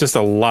 It's just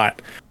a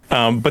lot.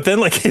 But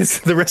then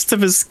the rest of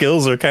his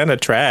skills are kind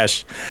of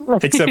trash,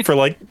 except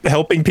for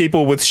helping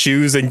people with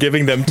shoes and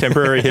giving them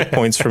temporary hit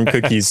points from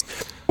cookies,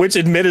 which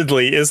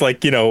admittedly is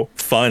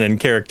fun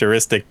and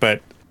characteristic,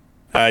 but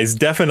he's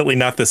definitely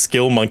not the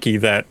skill monkey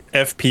that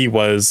FP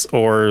was,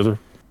 or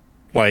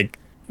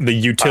the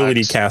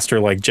utility caster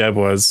like Jeb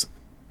was.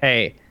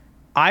 hey,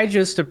 I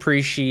just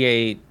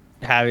appreciate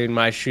having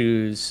my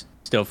shoes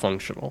still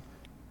functional.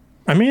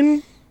 I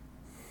mean,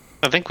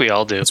 I think we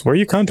all do. it's where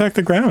you contact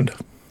the ground.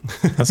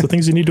 That's the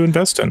things you need to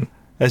invest in.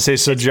 I say,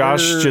 so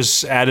Josh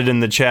just added in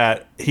the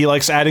chat, he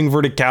likes adding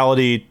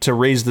verticality to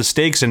raise the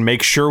stakes and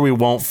make sure we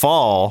won't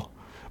fall.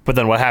 But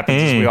then what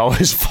happens is we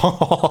always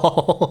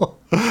fall.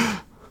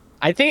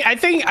 I think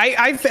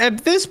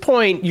at this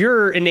point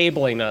you're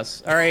enabling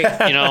us. All right.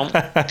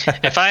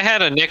 If I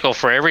had a nickel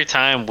for every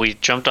time we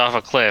jumped off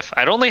a cliff,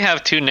 I'd only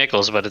have 2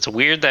 nickels, but it's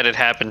weird that it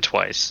happened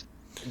twice.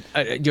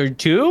 You're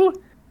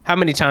 2? How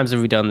many times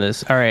have we done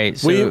this? All right.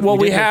 So did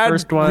the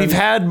first one. we've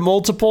had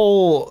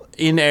multiple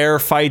in-air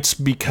fights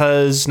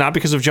not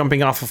because of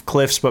jumping off of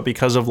cliffs, but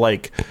because of the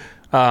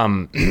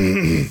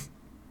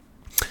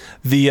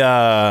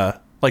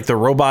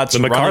robots, The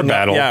Makar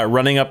battle.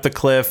 running up the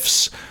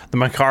cliffs. The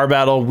Makar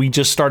battle. We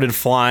just started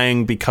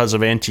flying because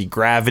of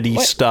anti-gravity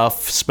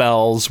stuff,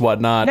 spells,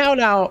 whatnot.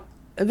 Now,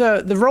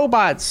 the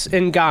robots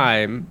in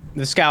Gaim,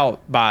 the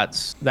scout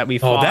bots that we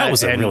fought. Oh, that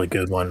was a really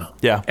good one.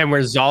 Yeah. And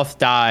where Zoth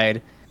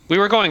died. We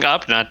were going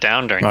up, not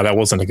down during. No, that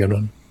wasn't a good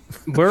one.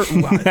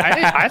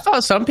 I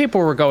thought some people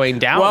were going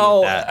down. Well,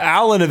 with that.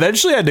 Alan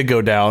eventually had to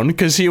go down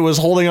because he was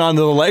holding on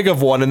to the leg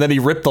of one, and then he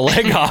ripped the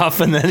leg off,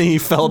 and then he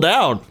fell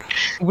down.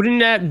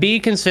 Wouldn't that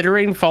be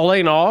considering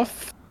falling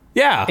off?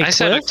 Yeah. I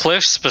said a cliff?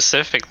 cliff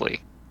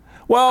specifically.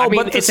 Well, I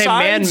mean, but the it's a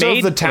sides of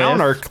man-made the town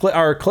cliff.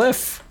 are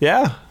cliff.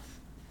 Yeah.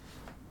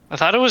 I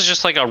thought it was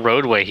just like a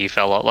roadway he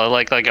fell on,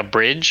 like a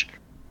bridge.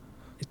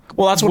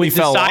 Well, that's what Would he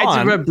fell the sides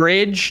on. of a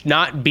bridge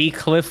not be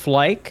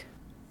cliff-like?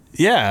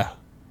 Yeah.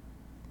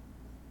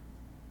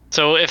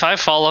 So if I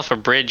fall off a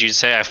bridge, you'd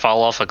say I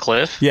fall off a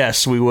cliff?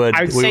 Yes, we would.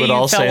 I would We say would you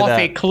all fell say off that.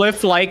 a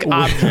cliff-like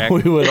object.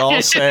 We would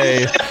all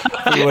say.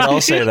 We would all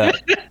say that.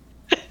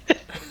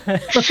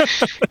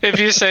 If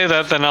you say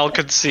that, then I'll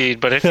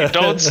concede. But if you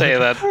don't say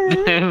that,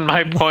 then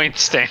my point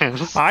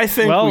stands. I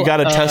think Well, we got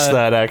to test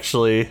that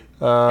actually.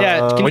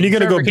 Yeah, When are you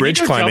gonna go Trevor, can bridge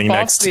jump climbing off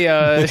next?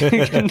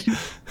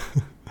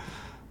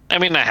 I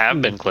mean, I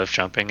have been cliff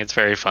jumping. It's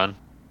very fun.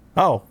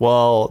 Oh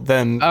well,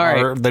 then. All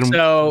right. Then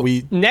so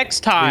we.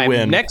 next time,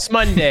 win. next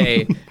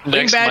Monday, Wing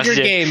Next Badger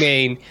Monday.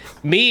 Gaming,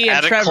 me and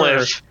At a Trevor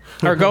cliff.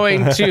 are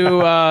going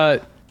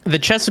to the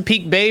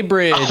Chesapeake Bay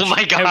Bridge. Oh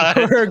my God.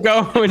 And we're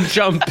going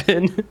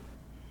jumping.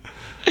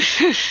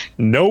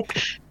 Nope.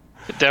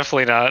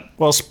 Definitely not.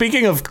 Well,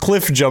 speaking of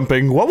cliff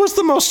jumping, what was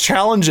the most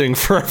challenging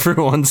for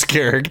everyone's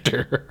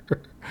character?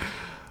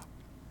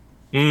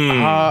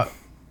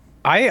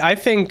 I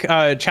think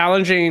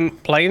challenging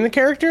playing the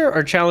character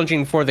or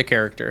challenging for the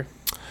character.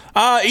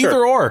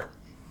 Either or.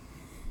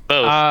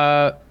 Both.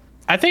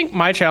 I think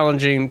my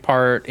challenging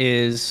part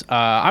is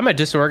I'm a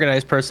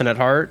disorganized person at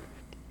heart,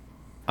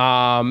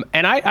 and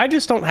I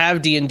just don't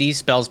have D&D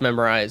spells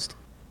memorized.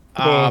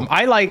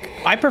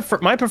 My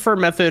preferred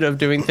method of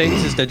doing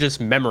things is to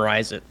just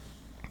memorize it.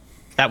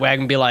 That way I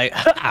can be like,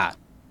 ha!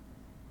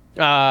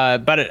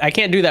 But I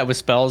can't do that with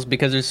spells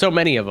because there's so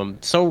many of them,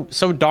 so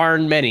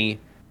darn many,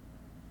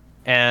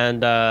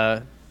 and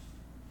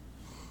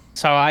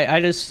so I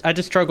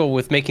just struggle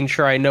with making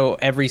sure I know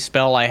every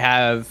spell I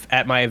have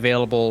at my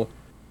available,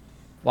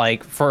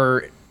 like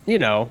for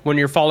when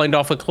you're falling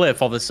off a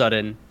cliff all of a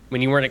sudden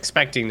when you weren't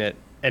expecting it,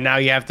 and now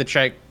you have to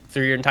check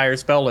through your entire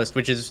spell list,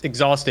 which is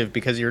exhaustive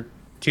because you're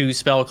 2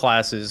 spell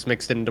classes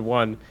mixed into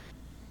one.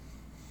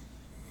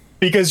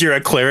 Because you're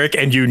a cleric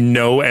and you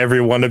know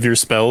every one of your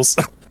spells.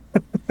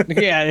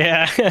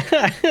 Yeah.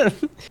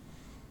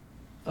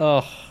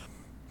 Oh,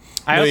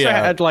 I also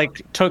had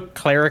took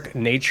cleric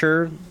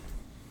nature,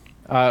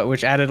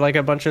 which added like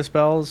a bunch of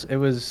spells. It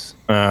was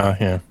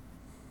Yeah.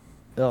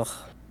 ugh.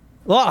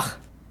 Ah!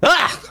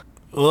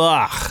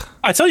 Ugh.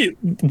 I tell you,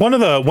 one of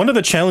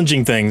the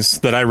challenging things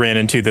that I ran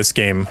into this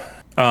game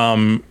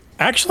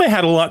actually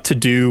had a lot to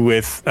do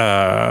with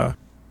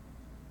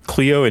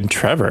Cleo and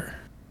Trevor.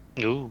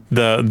 Ooh.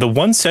 The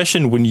one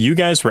session when you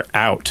guys were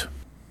out,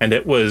 and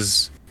it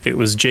was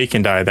Jake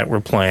and I that were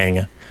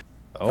playing.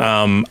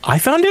 I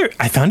found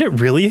it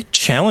really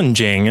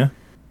challenging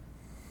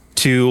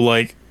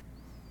to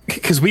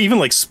because we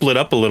even split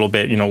up a little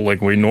bit,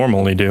 like we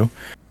normally do.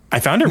 I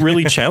found it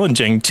really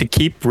challenging to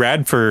keep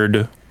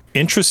Radford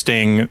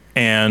interesting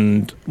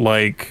and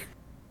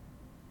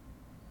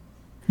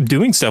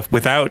doing stuff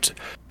without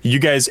you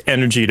guys'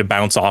 energy to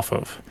bounce off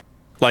of.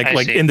 Like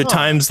see. in the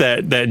times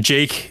that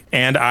Jake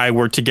and I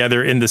were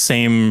together in the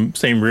same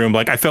room,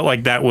 I felt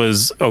like that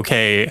was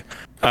okay.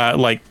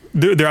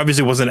 There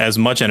obviously wasn't as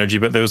much energy,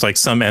 but there was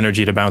some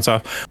energy to bounce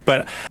off.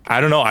 But I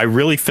don't know. I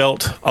really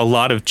felt a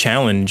lot of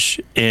challenge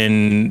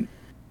in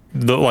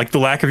the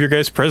lack of your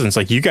guys' presence.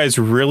 You guys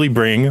really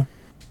bring,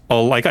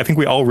 I think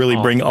we all really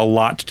bring a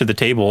lot to the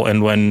table.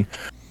 And when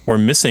we're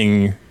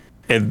missing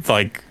it,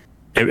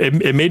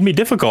 it made me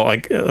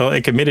difficult.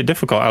 It made it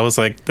difficult. I was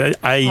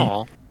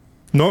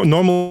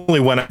normally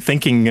when I'm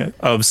thinking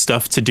of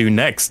stuff to do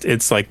next,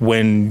 it's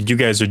when you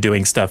guys are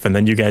doing stuff and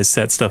then you guys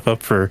set stuff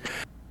up for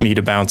me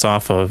to bounce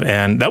off of,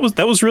 and that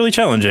was really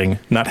challenging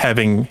not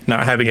having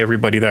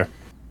everybody there.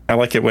 I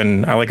like it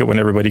when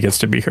everybody gets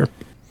to be here.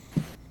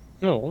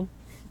 No.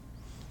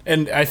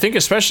 And I think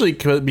especially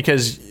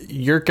because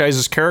your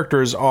guys'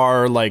 characters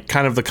are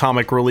kind of the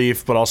comic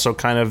relief, but also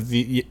kind of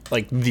the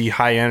the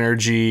high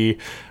energy,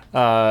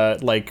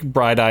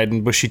 bright-eyed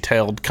and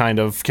bushy-tailed kind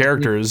of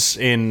characters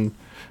in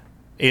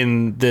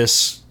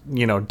this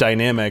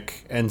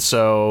dynamic. And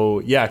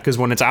so because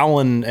when it's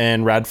Alan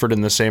and Radford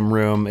in the same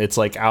room, it's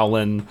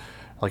Alan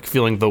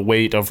feeling the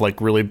weight of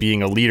really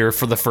being a leader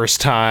for the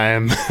first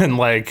time and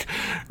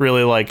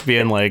really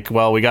being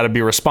well, we got to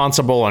be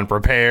responsible and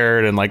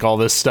prepared and all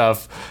this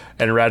stuff,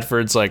 and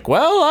Radford's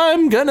well,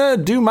 I'm gonna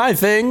do my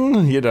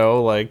thing,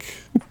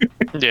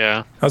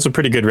 Yeah. That's a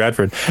pretty good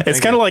Radford. It's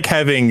kind of like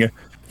having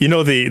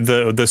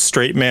the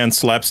straight man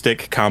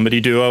slapstick comedy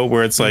duo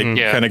where it's kind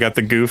of got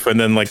the goof and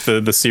then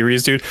the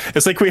serious dude.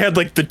 It's we had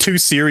the 2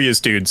 serious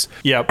dudes.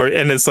 Yep.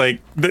 And it's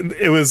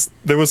there was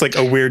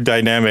a weird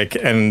dynamic,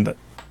 and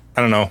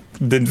I don't know,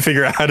 didn't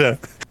figure out how to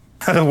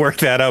work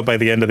that out by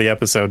the end of the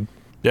episode.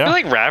 Yeah. I feel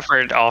like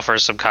Radford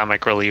offers some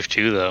comic relief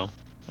too, though.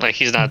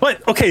 He's not.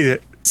 But okay,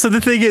 so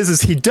the thing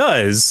is he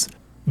does,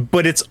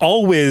 but it's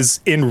always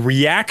in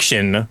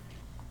reaction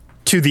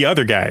to the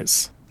other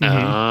guys.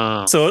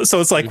 So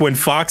it's when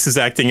Fox is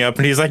acting up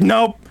and he's like,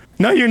 nope,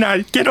 no, you're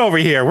not. Get over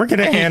here. We're going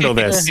to handle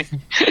this.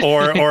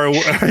 or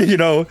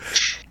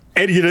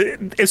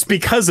And it's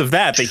because of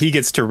that he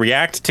gets to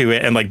react to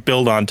it and like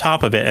build on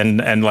top of it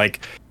and like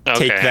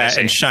take that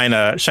and shine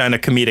a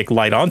comedic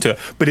light onto it.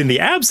 But in the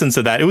absence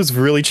of that, it was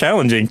really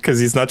challenging because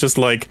he's not just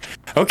like,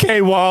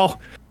 okay,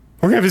 well,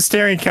 we're gonna have a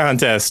staring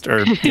contest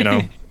or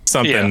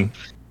something.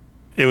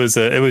 It was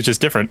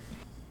just different.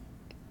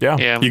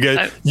 Yeah.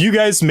 You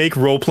guys make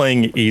role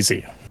playing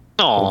easy.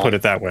 We'll put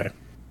it that way.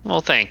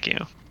 Well, thank you.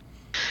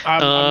 I'm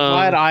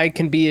glad I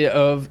can be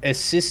of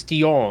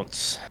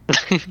assistance.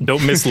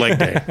 Don't miss leg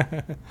day.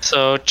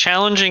 So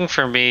challenging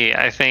for me,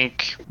 I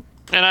think,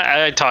 and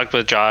I talked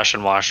with Josh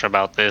and Wash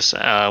about this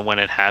when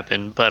it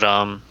happened, but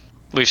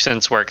we've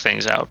since worked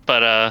things out.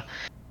 But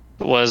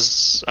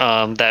was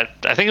that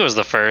I think it was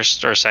the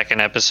first or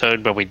second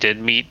episode, but we did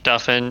meet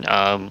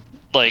Duffin.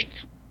 Like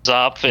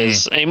Zop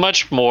is a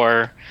much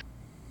more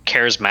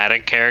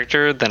charismatic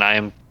character than I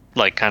am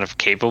like kind of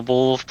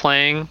capable of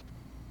playing.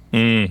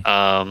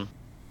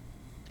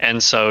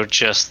 And so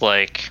just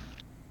like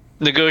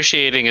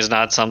negotiating is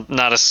not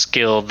a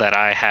skill that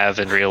I have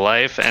in real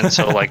life, and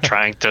so like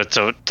trying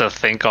to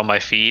think on my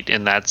feet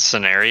in that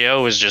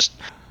scenario is just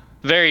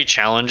very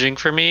challenging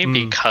for me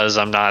because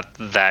I'm not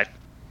that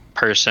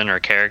person or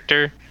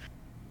character.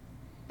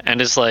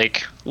 And it's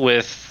like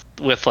with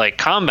like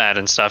combat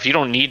and stuff, you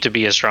don't need to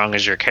be as strong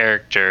as your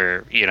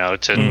character,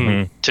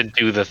 to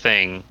do the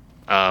thing,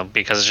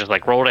 because it's just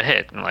like roll to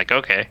hit and like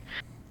okay.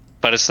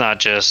 But it's not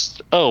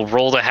just,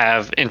 roll to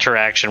have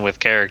interaction with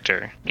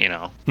character,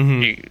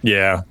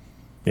 Yeah.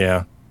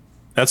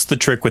 That's the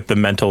trick with the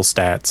mental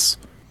stats,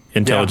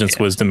 intelligence,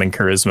 wisdom, and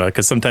charisma.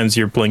 Because sometimes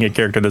you're playing a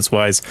character that's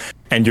wise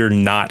and you're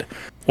not,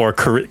 or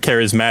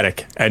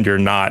charismatic and you're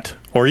not,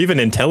 or even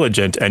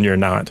intelligent and you're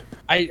not.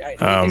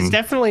 It's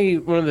definitely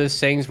one of those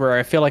things where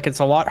I feel like it's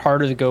a lot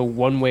harder to go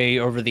one way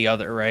over the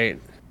other, right?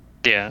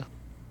 Yeah.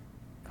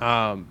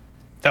 Though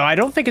I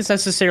don't think it's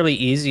necessarily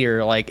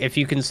easier, like if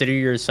you consider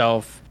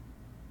yourself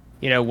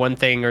one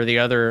thing or the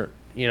other,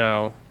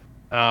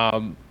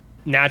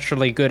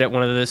 naturally good at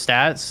one of the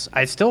stats,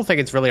 I still think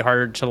it's really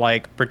hard to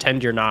like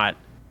pretend you're not.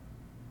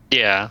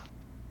 Yeah.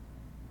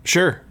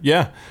 Sure.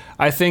 Yeah.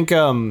 I think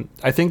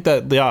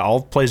that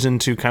all plays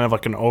into kind of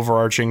like an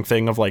overarching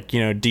thing of like,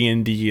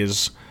 D&D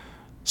is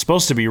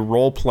supposed to be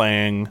role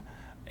playing,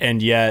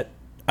 and yet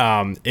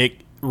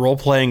role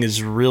playing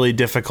is really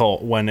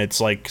difficult when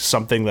it's like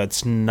something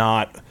that's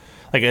not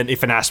like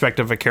if an aspect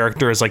of a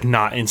character is like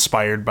not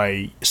inspired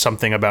by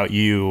something about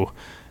you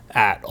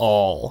at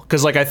all.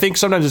 Because like I think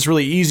sometimes it's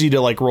really easy to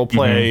like role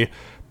play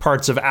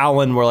parts of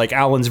Alan where like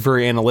Alan's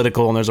very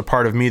analytical and there's a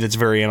part of me that's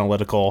very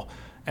analytical,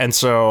 and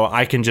so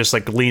I can just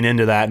like lean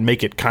into that and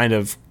make it kind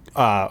of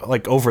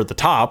like over the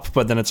top.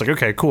 But then it's like,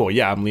 okay, cool,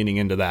 yeah, I'm leaning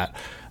into that.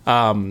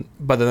 But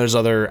then there's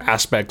other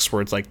aspects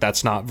where it's like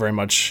that's not very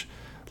much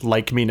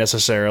like me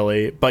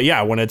necessarily. But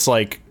yeah, when it's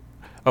like,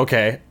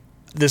 okay,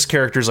 this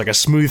character's like a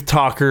smooth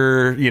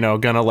talker,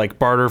 gonna like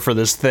barter for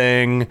this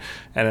thing,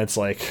 and it's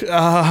like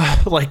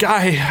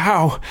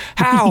how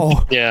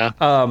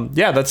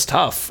yeah that's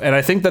tough. And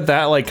I think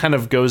that like kind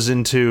of goes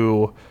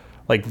into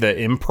like the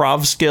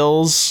improv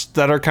skills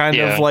that are kind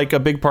of like a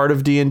big part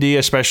of D&D,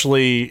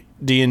 especially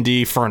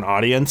D&D for an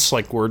audience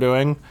like we're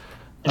doing.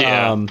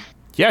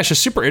 It's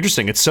just super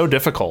interesting. It's so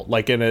difficult,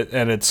 like and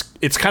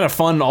it's kind of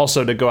fun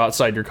also to go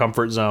outside your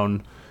comfort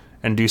zone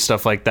and do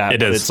stuff like that.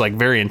 It's like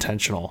very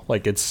intentional.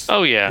 Like it's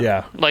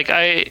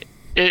like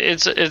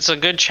it's a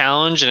good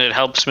challenge, and it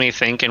helps me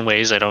think in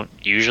ways I don't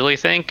usually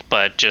think,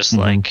 but just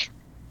like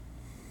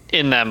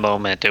in that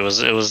moment it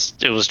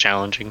was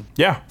challenging.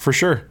 Yeah, for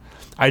sure.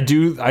 I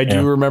do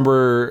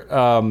remember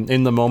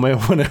in the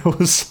moment when it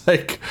was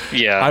like,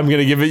 I'm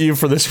gonna give it you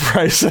for this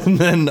price, and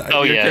then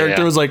your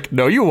character was like,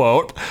 no you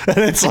won't, and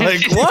it's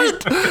like what?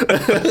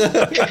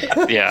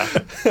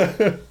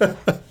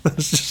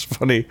 That's just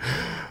funny.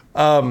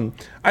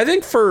 I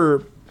think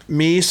for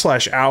me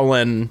 /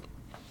 Owlin,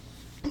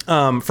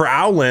 for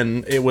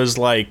Owlin, it was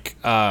like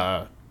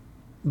the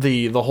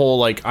whole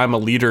like I'm a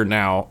leader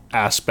now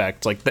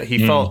aspect, like that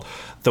he felt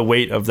the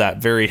weight of that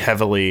very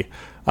heavily,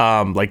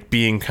 like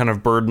being kind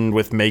of burdened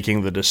with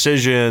making the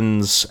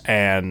decisions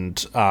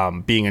and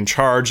being in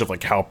charge of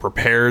like how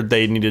prepared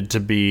they needed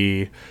to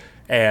be,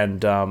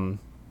 and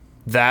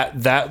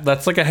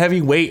that's like a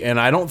heavy weight. And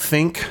I don't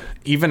think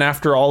even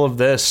after all of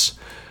this,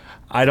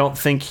 I don't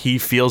think he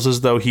feels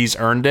as though he's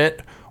earned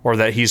it or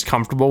that he's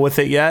comfortable with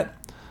it yet.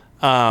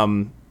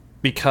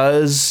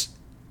 Because,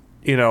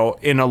 in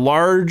a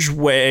large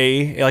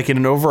way, like in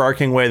an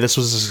overarching way, this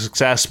was a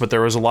success, but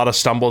there was a lot of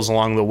stumbles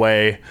along the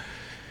way.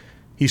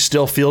 He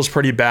still feels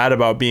pretty bad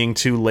about being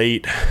too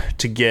late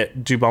to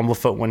get Dew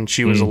Bumblefoot when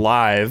she was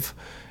alive.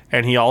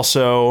 And he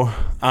also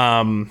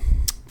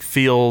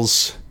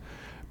feels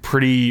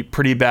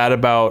pretty bad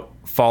about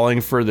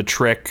falling for the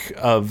trick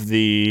of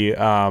the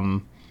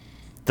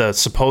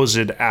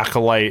supposed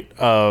acolyte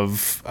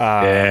of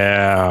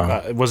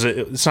was it?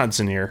 It's not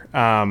Zinir.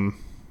 Zinir.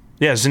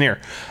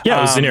 Yeah,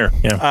 it was Zinir.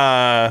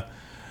 Yeah.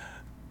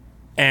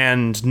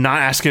 And not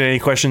asking any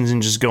questions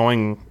and just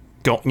going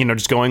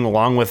just going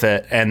along with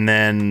it, and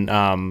then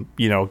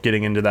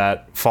getting into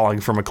that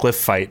falling from a cliff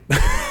fight.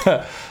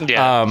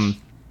 Yeah.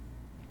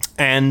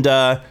 And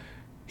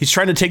he's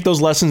trying to take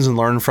those lessons and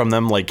learn from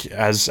them, like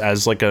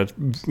as like a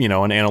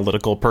an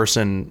analytical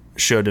person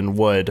should and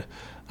would.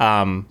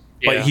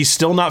 But he's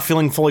still not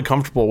feeling fully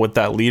comfortable with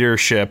that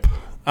leadership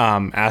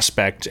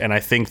aspect, and I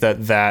think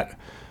that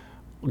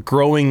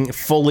growing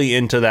fully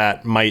into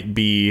that might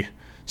be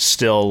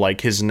still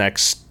like his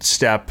next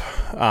step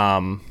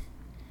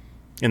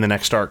in the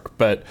next arc.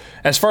 But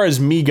as far as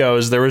me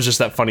goes, there was just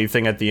that funny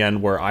thing at the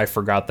end where I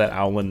forgot that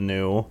Owlin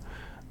knew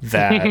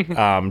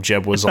that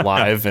Jeb was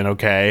alive and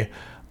okay.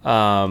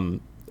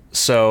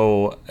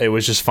 So it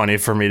was just funny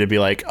for me to be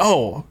like,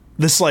 oh,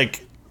 this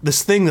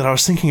thing that I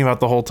was thinking about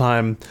the whole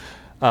time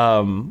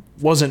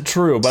wasn't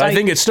true. But I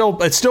think it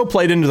still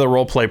played into the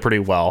role play pretty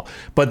well.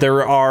 But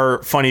there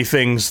are funny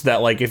things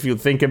that, like, if you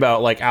think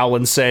about like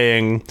Alan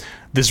saying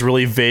this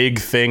really vague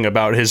thing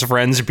about his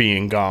friends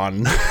being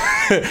gone,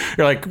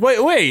 you're like,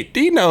 wait,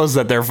 he knows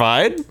that they're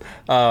fine.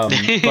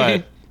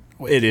 But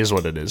it is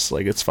what it is.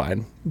 Like, it's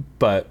fine.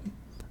 But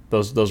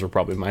those were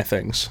probably my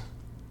things.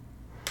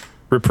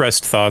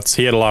 Repressed thoughts.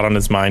 He had a lot on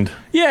his mind.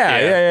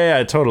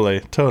 Yeah.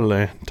 Totally.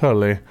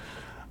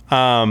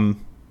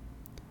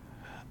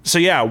 So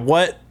yeah,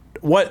 what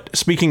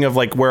speaking of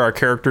like where our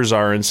characters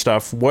are and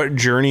stuff, what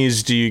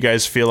journeys do you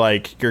guys feel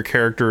like your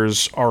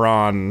characters are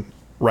on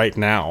right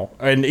now?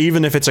 And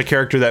even if it's a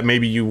character that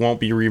maybe you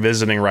won't be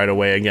revisiting right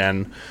away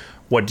again,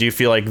 what do you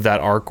feel like that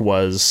arc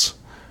was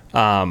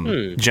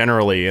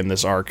generally in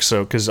this arc?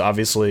 So, because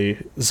obviously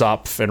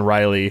Zopf and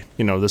Riley,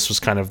 this was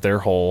kind of their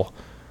whole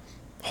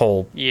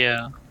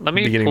yeah. Let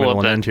me beginning, pull middle,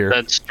 up and end here.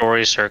 that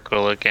story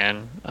circle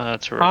again to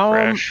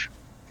refresh.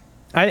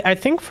 I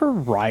think for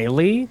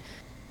Riley,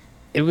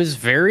 it was a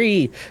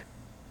very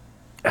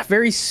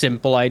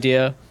simple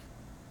idea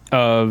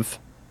of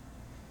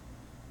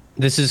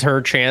this is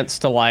her chance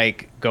to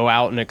like go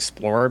out and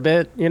explore a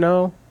bit,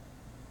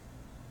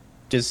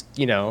 just,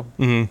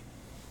 Mm-hmm.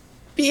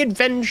 be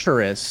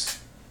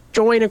adventurous,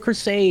 join a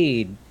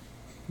crusade.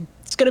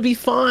 It's going to be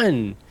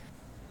fun.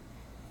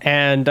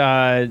 And,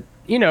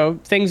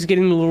 things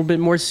getting a little bit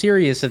more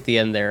serious at the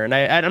end there. And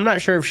I'm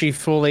not sure if she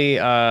fully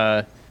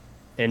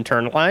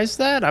internalized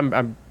that.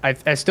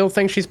 I still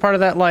think she's part of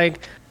that,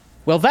 like,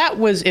 well, that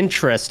was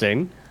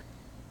interesting,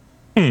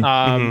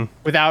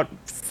 without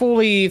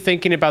fully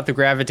thinking about the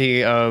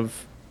gravity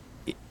of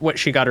what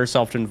she got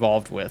herself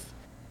involved with.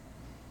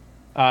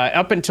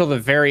 Up until the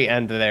very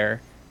end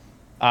there,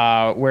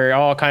 where it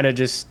all kind of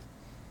just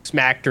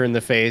smacked her in the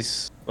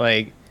face,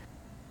 like,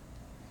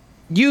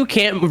 you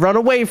can't run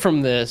away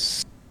from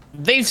this.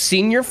 They've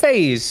seen your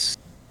face.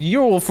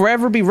 You will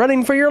forever be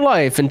running for your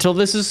life until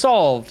this is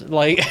solved.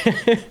 Like,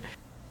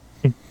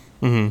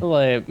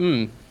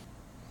 David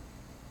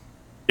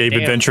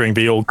venturing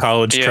the old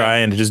college try,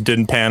 and it just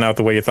didn't pan out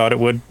the way you thought it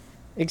would.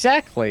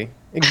 Exactly.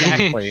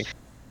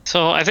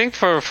 So I think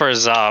for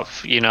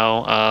Zopf,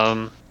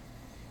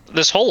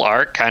 this whole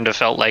arc kind of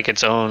felt like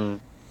its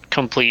own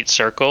complete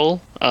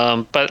circle.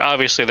 But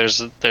obviously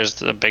there's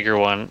a bigger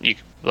one. You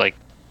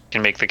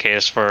can make the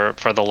case for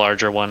the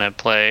larger one at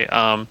play.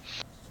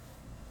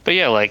 But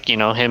yeah,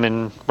 him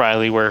and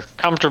Riley were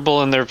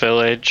comfortable in their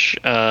village.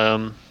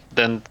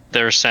 Then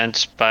they're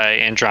sent by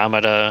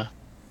Andromeda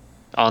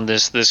on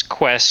this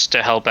quest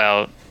to help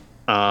out.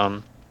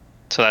 So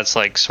that's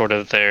like sort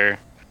of their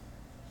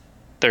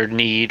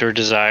need or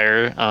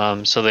desire.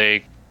 So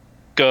they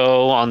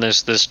go on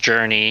this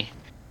journey,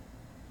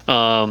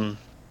 and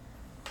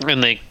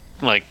they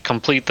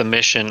complete the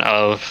mission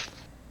of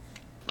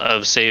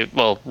saving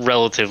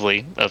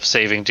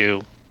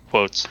Dew,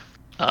 quotes,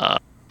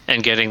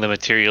 and getting the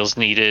materials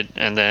needed,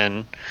 and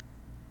then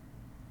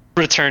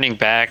returning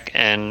back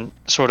and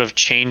sort of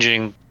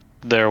changing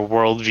their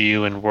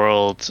worldview and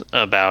world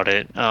about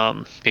it,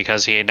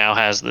 because he now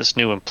has this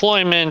new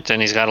employment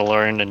and he's got to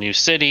learn a new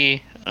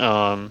city,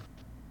 and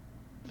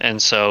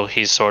so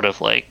he's sort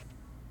of like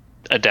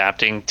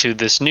adapting to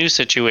this new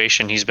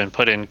situation he's been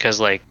put in,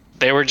 because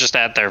they were just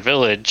at their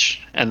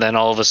village and then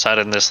all of a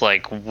sudden this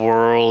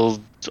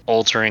world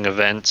altering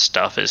event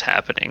stuff is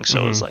happening,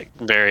 so it's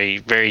very,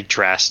 very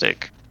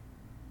drastic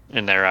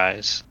in their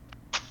eyes.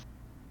 I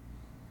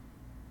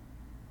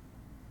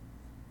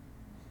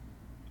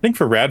think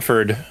for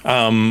Radford,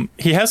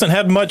 he hasn't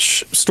had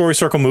much story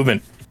circle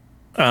movement,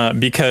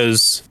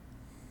 because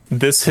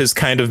this has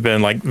kind of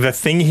been like the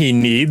thing he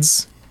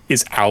needs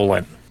is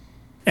Owlin,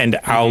 and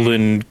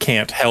Owlin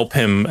can't help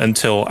him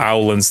until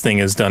Owlin's thing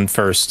is done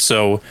first.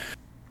 So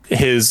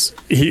he's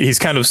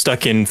kind of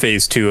stuck in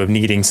phase 2 of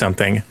needing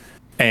something,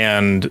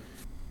 and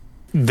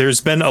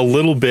there's been a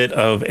little bit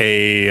of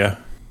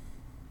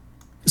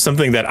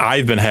something that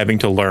I've been having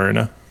to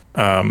learn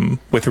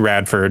with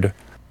Radford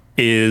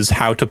is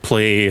how to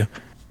play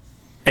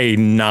a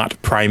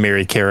not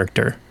primary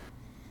character.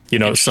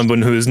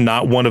 Someone who is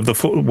not one of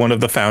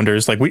the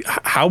founders. Like,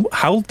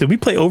 how did we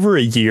play over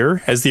a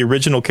year as the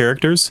original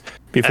characters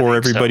before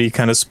everybody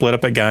kind of split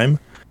up at Gaim?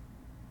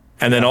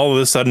 And then all of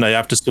a sudden I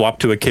have to swap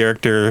to a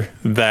character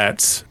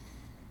that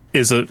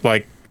is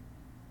like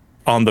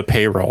on the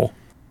payroll,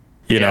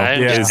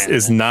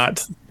 is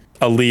not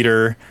a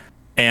leader.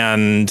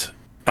 And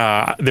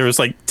there was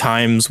like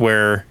times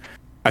where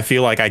I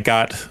feel like I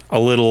got a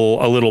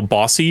little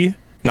bossy,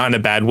 not in a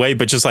bad way,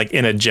 but just like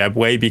in a Jeb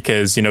way,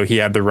 because, he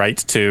had the right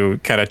to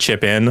kind of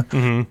chip in.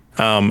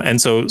 Mm-hmm.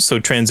 And so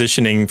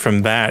transitioning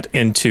from that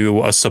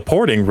into a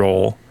supporting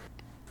role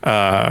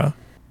was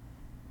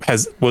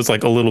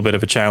like a little bit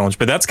of a challenge.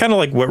 But that's kind of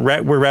like where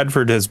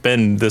Radford has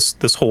been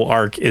this whole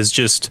arc, is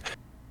just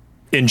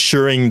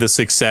ensuring the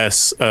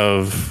success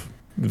of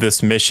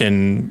this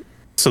mission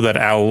so that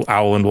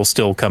Owlin will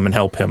still come and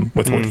help him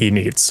with what he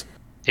needs.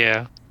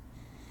 Yeah.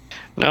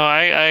 No,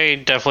 I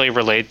definitely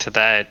relate to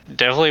that.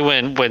 Definitely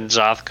when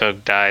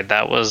Zothkug died,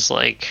 that was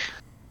like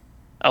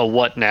a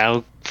what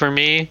now for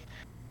me.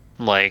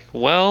 Like,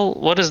 well,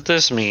 what does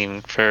this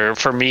mean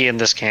for me in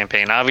this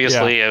campaign?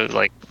 Obviously,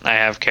 I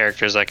have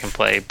characters I can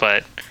play,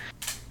 but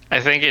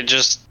I think it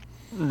just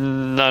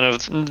no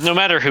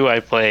matter who I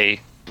play,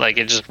 like,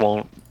 it just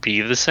won't be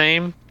the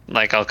same.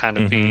 Like, I'll kind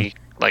of be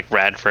like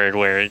Radford,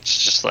 where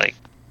it's just like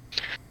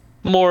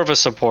more of a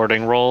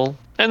supporting role.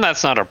 And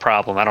that's not a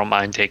problem. I don't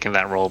mind taking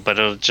that role, but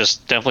it'll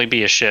just definitely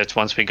be a shift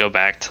once we go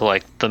back to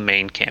like the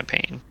main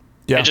campaign.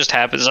 Yeah. It just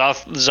happened.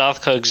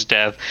 Zothkug's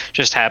death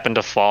just happened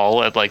to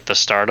fall at like the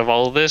start of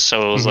all of this,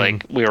 so it was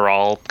like we were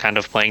all kind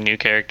of playing new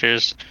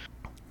characters.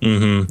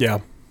 Yeah.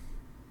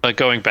 But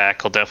going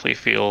back will definitely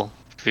feel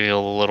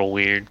a little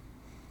weird.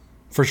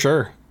 For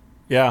sure.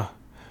 Yeah.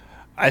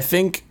 I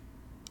think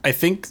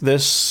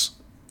this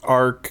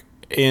arc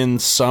in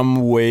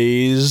some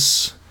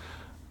ways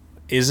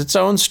is its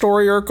own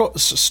story Urkel.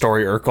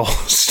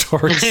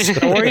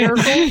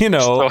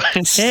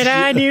 Did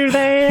I do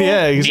that?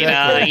 Yeah,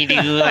 exactly. Did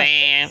I do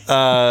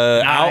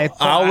that?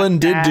 Owlin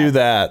did do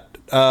that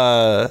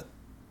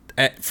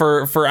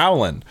for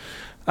Owlin,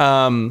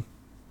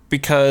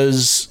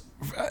 because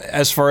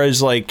as far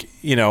as like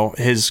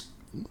his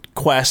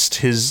quest,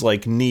 his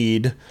like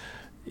need,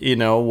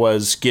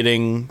 was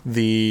getting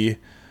the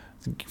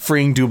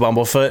freeing Dew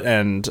Bumblefoot,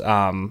 and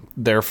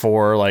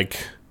therefore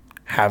like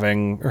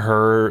having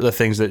her the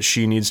things that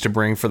she needs to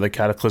bring for the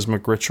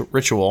cataclysmic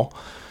ritual,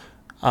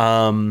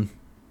 but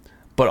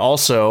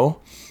also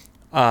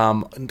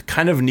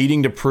kind of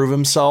needing to prove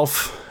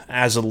himself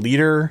as a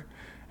leader,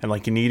 and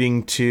like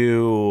needing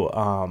to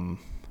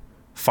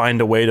find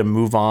a way to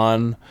move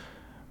on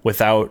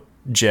without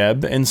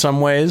Jeb in some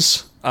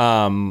ways,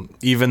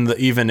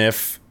 even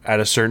if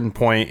at a certain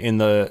point in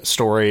the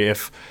story,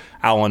 if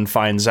Alan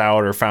found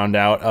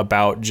out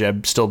about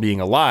Jeb still being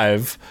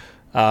alive,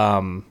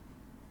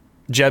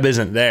 Jeb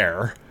isn't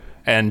there,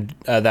 and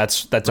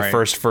that's right. A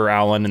first for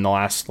Alan in the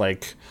last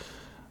like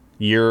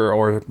year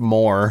or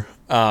more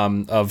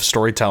of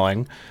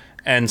storytelling.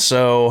 And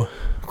so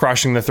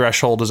crossing the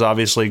threshold is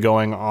obviously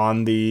going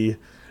on the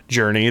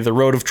journey, the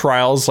road of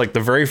trials, like the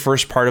very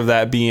first part of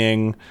that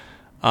being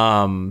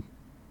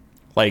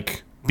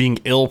like being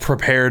ill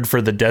prepared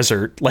for the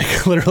desert,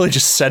 like literally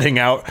just setting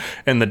out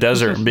in the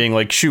desert and being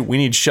like, shoot, we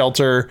need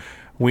shelter,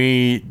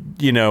 we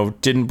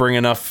didn't bring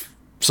enough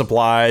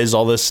supplies,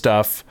 all this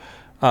stuff.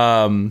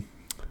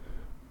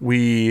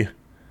 We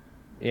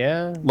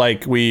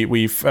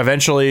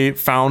eventually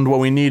found what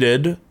we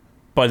needed,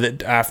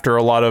 but after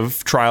a lot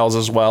of trials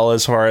as well,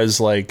 as far as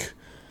like,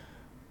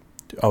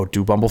 oh,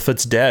 Dew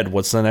Bumblefoot's dead,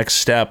 what's the next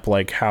step?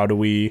 Like, how do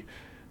we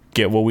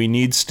get what we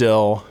need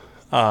still?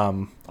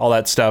 All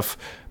that stuff,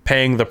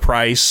 paying the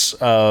price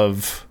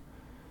of,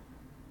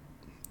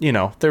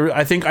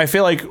 I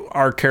feel like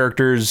our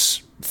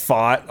characters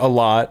fought a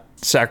lot,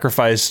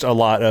 sacrificed a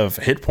lot of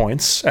hit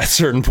points at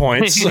certain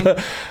points.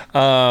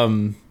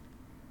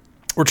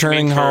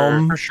 Returning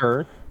home for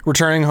sure.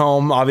 Returning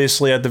home,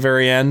 obviously, at the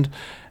very end,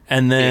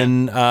 and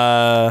then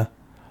the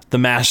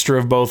master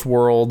of both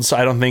worlds.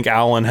 I don't think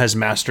Alan has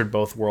mastered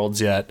both worlds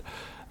yet,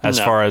 as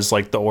far as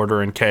like the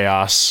order and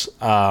chaos.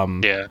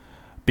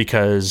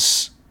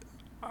 Because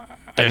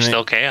there's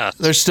still chaos.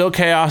 There's still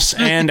chaos,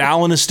 and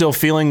Alan is still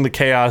feeling the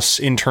chaos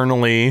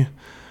internally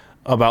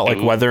about like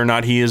whether or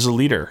not he is a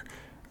leader.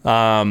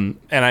 And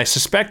I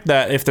suspect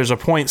that if there's a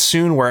point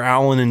soon where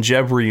Alan and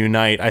Jeb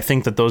reunite, I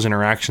think that those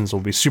interactions will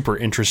be super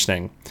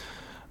interesting.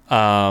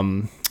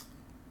 As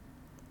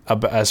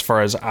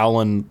far as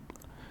Alan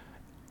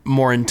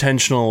more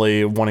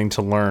intentionally wanting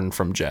to learn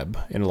from Jeb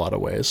in a lot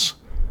of ways.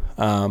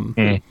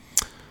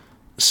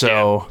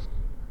 So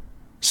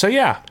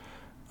yeah.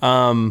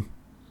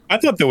 I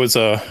thought there was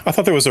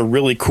a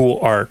really cool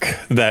arc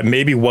that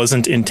maybe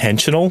wasn't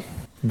intentional,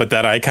 but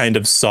that I kind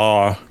of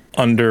saw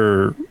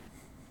under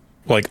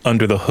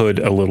the hood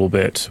a little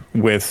bit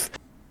with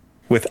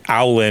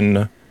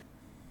Owlin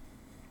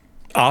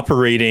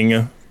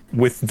operating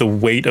with the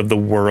weight of the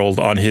world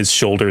on his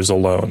shoulders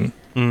alone.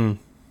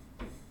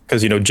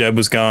 Because Jeb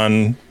was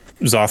gone,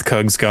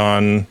 Zothkug's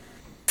gone,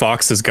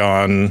 Fox is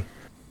gone.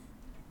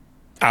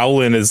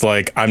 Owlin is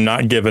like, I'm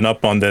not giving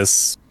up on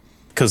this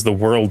because the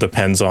world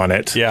depends on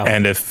it. Yeah.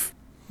 And if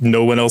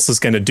no one else is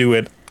going to do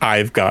it,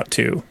 I've got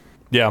to.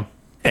 Yeah.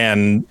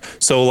 And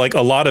so like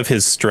a lot of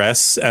his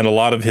stress and a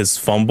lot of his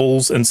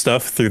fumbles and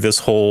stuff through this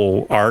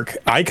whole arc,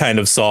 I kind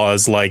of saw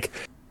as like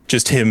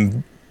just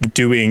him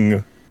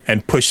doing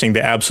and pushing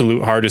the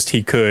absolute hardest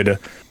he could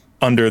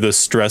under the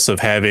stress of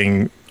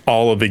having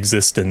all of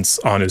existence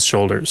on his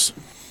shoulders.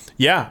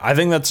 Yeah, I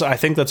think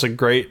that's a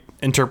great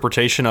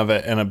interpretation of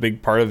it and a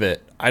big part of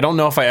it. I don't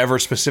know if I ever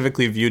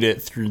specifically viewed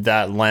it through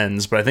that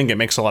lens, but I think it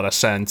makes a lot of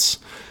sense.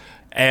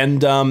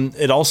 And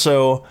it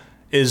also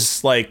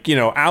is like, you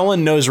know,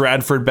 Alan knows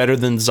Radford better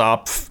than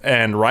Zopf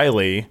and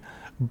Riley,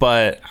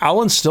 but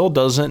Alan still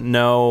doesn't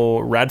know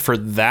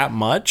Radford that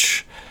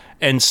much.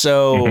 And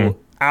so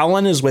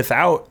Alan is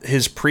without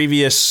his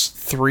previous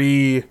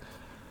 3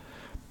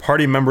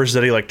 party members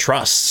that he like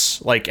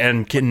trusts, like,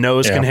 and can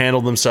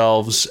handle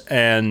themselves.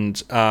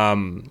 And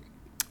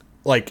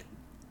like,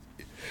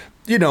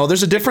 you know,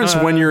 there's a difference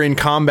when you're in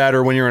combat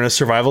or when you're in a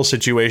survival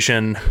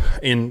situation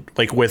in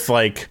like with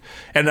like,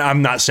 and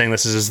I'm not saying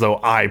this is as though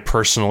I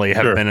personally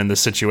have been in this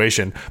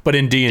situation, but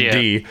in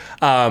D&D,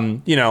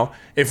 you know,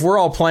 if we're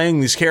all playing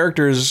these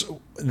characters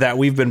that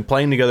we've been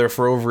playing together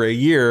for over a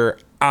year,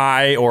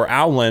 I or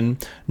Alan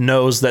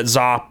knows that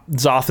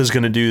Zoth is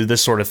going to do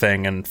this sort of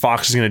thing, and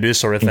Fox is going to do this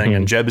sort of thing,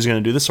 and Jeb is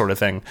going to do this sort of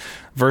thing,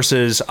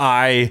 versus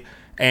I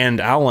and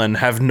Alan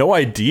have no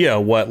idea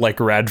what like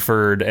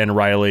Radford and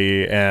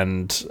Riley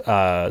and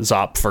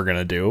Zopf are going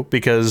to do,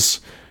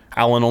 because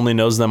Alan only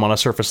knows them on a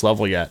surface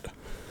level yet.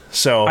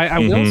 So I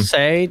will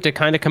say, to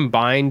kind of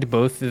combine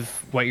both of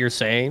what you're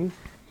saying,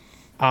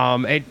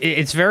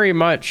 it's very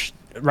much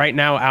right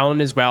now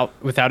Alan is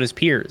without his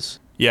peers.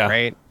 Yeah.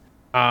 Right.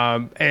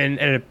 And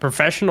in a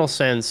professional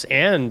sense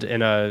and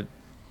in a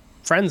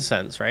friend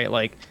sense, right?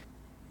 Like,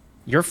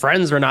 your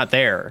friends are not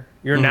there.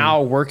 You're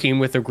now working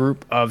with a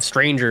group of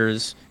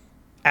strangers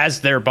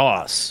as their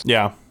boss.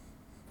 Yeah.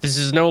 This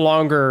is no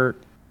longer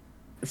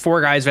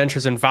 4 guys,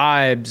 ventures, and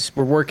vibes.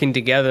 We're working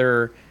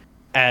together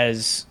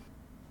as,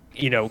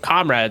 you know,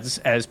 comrades,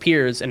 as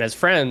peers, and as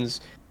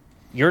friends.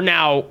 You're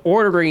now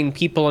ordering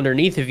people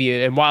underneath of you,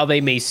 and while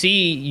they may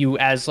see you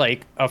as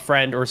like a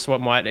friend or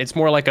somewhat, it's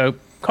more like a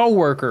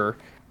coworker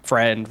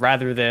friend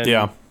rather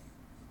than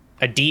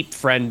a deep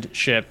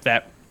friendship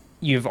that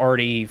you've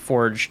already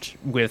forged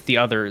with the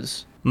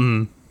others.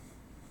 Sorry,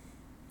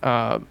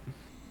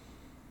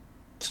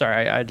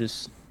 I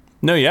just...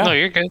 No,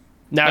 you're good.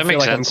 Now that I feel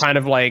like sense. I'm kind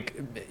of like,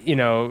 you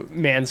know,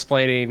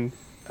 mansplaining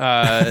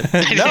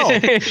No.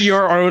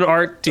 your own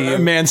art to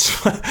you.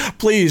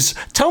 Please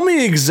tell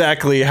me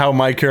exactly how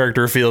my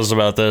character feels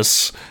about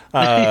this.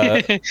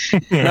 I think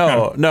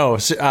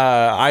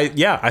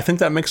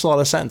that makes a lot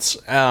of sense.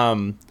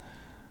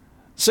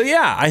 So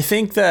yeah, I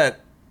think that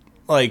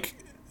like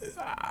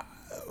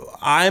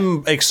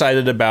I'm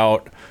excited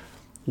about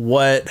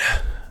what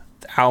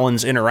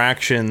Alan's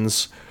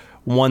interactions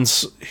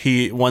once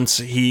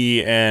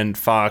he and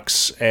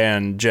Fox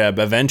and Jeb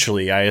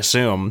eventually, I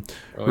assume,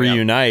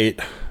 reunite.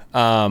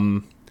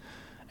 And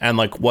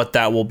like what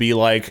that will be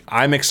like.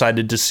 I'm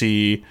excited to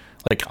see,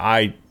 like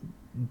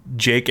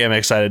Jake am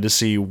excited to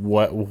see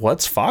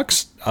what's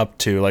Fox up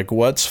to. Like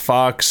where's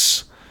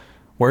Fox's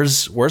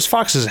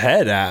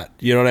head at?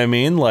 You know what I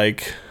mean?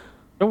 Like,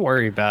 don't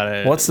worry about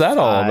it. What's that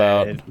all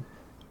about?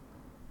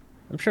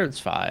 I'm sure it's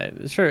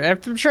fine.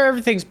 I'm sure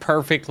everything's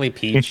perfectly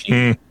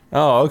peachy.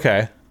 Oh,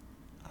 okay.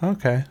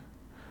 Okay.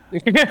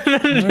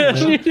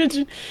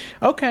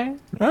 Okay.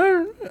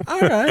 All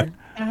right.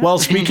 Well,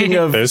 speaking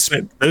of, There's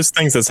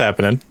things that's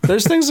happening.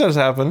 there's things that's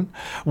happening.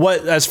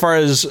 What, as far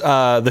as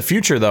the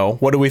future though,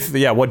 what do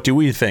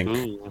we think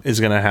is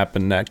going to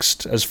happen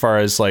next? As far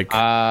as like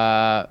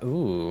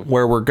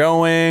where we're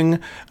going,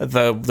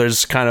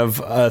 there's kind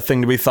of a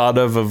thing to be thought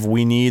of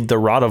we need the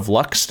Rod of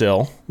Luck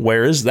still.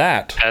 Where is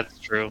that? That's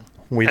true.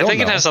 We I don't think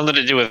know. it has something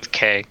to do with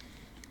K.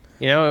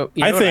 You know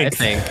I what I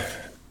think- think?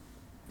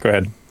 Go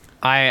ahead.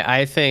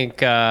 I think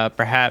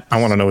perhaps... I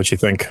want to know what you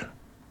think.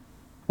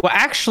 Well,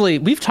 actually,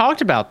 we've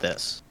talked about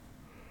this.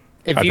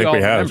 If I you think all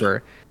we have.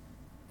 remember.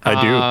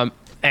 I do.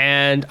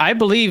 And I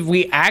believe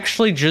we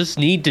actually just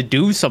need to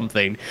do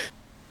something.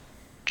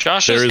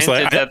 Josh There has is,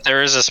 hinted like, that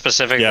there is a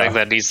specific thing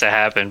that needs to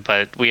happen,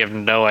 but we have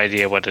no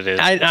idea what it is.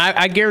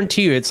 I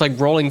guarantee you, it's like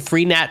rolling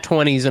 3 nat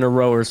 20s in a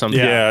row or something.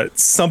 Yeah,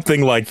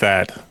 something like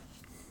that.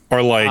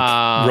 Or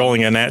like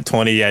rolling a nat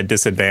 20 at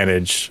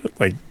disadvantage,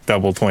 like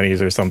double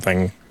 20s or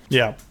something.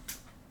 Yeah.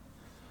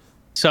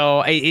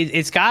 So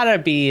it's got to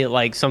be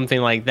like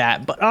something like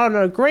that, but on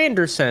a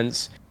grander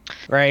sense,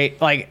 right?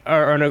 Like,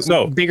 or on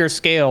a bigger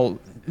scale,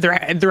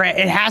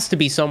 it has to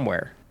be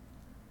somewhere,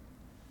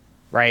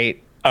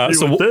 right?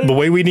 So the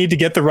way we need to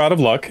get the Rod of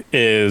Luck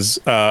is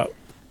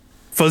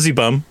Fuzzy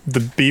Bum, the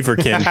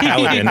Beaverkin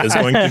Paladin, is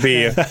going to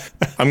be...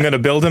 I'm going to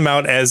build him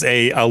out as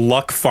a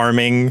luck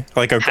farming,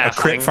 like a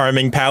crit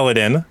farming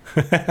Paladin,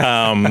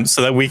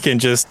 so that we can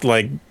just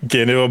like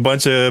get into a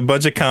bunch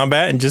of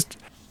combat and just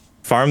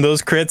farm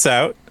those crits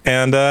out,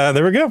 and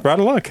there we go, Rod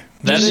of Luck.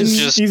 That is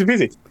just easy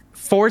peasy.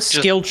 4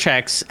 skill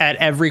checks at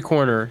every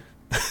corner.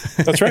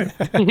 That's right.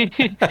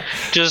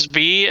 Just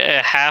be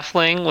a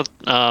halfling with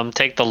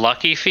take the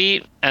lucky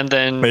feat, and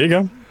then There you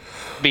go.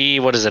 be,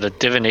 what is it, a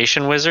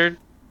divination wizard?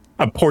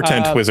 A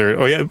portent wizard.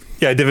 Oh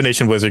yeah,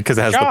 divination wizard because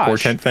it has the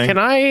portent thing. Can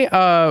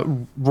I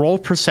roll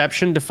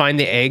perception to find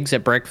the eggs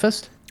at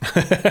breakfast?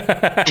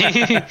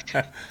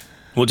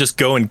 We'll just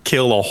go and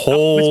kill a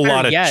whole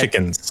lot of yet,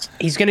 chickens.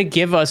 He's gonna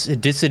give us a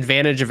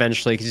disadvantage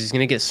eventually because he's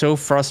gonna get so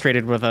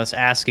frustrated with us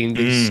asking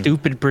these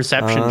stupid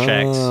perception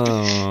checks.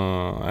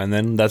 And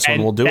then that's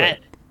when we'll do it.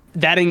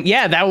 That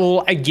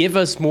will give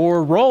us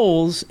more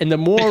rolls, and the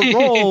more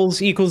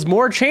rolls equals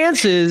more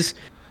chances.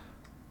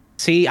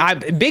 See,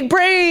 big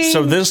brain.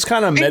 So this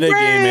kind of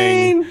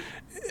metagaming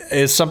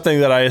is something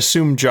that I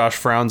assume Josh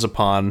frowns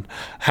upon.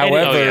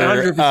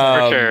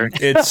 However,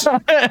 it's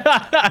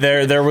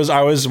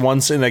I was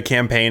once in a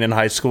campaign in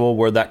high school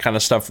where that kind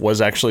of stuff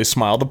was actually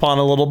smiled upon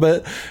a little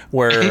bit,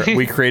 where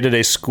we created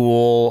a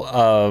school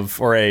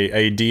or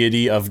a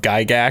deity of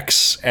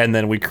Gygax, and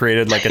then we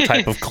created like a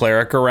type of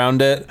cleric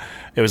around it.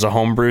 It was a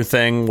homebrew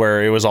thing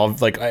where it was all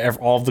like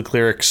all of the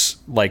clerics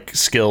like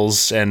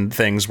skills and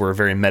things were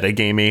very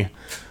metagamey.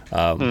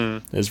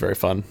 It was very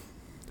fun.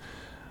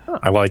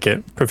 I like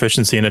it.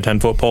 Proficiency in a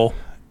 10-foot pole.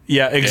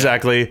 Yeah,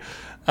 exactly.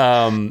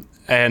 And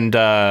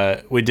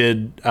we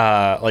did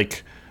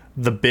like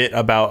the bit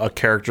about a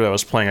character that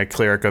was playing a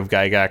cleric of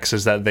Gygax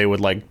is that they would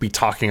like be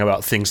talking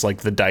about things like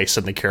the dice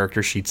and the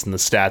character sheets and the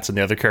stats, and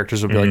the other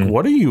characters would be like,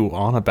 "What are you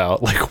on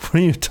about? Like, what are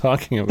you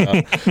talking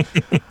about?"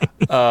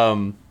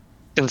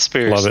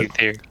 Conspiracy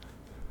theory.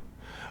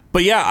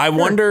 But yeah, I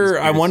wonder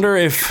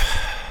if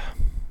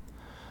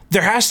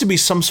there has to be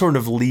some sort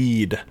of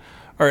lead,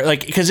 or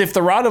like, because if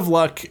the Rod of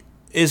Luck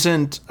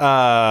isn't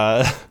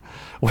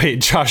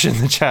wait, Josh in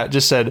the chat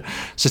just said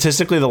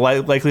statistically the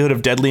likelihood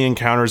of deadly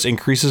encounters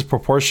increases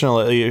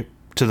proportionally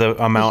to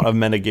the amount of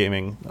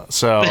metagaming.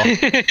 So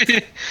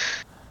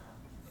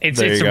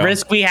it's a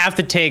risk we have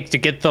to take to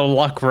get the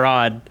luck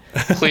rod.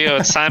 Cleo,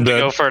 it's time to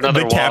go for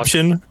another walk.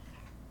 Caption.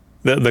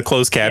 The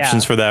closed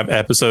captions for that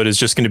episode is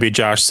just going to be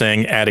Josh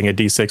saying, adding a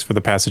D6 for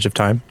the passage of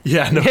time.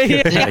 Yeah, no.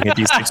 Adding a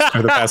D6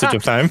 for the passage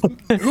of time.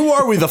 Who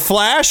are we, the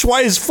Flash?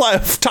 Why is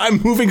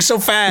time moving so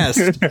fast?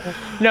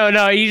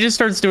 No, he just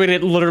starts doing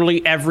it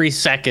literally every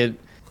second.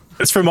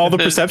 It's from all the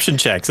perception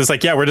checks. It's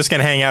like, we're just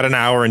going to hang out an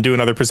hour and do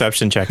another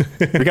perception check.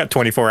 We got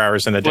 24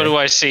 hours in a day. What do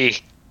I see?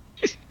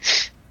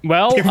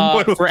 Well,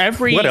 for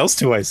every what else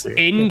do I see?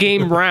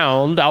 In-game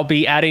round, I'll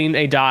be adding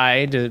a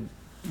die to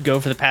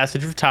go for the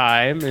passage of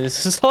time. And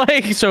it's just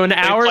like, so an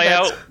hour,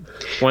 that's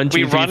 1,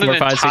 2, 3, 4,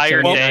 5, 6,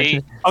 7, 8, 9,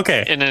 10.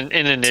 Okay. In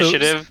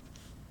initiative.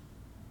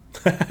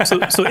 So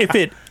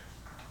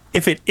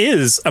if it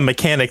is a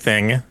mechanic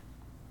thing,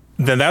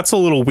 then that's a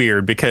little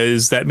weird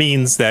because that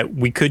means that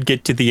we could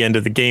get to the end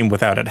of the game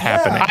without it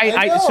happening.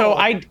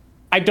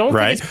 I don't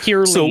think it's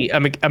purely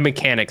a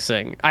mechanics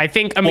thing. I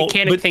think a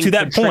mechanic thing to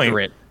that could point, trigger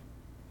it.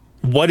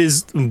 What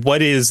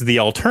is the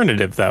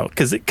alternative though?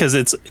 Because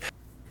it's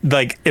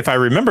like, if I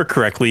remember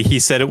correctly, he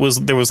said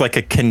there was like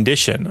a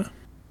condition,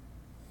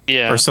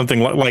 or something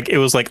like it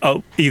was like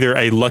either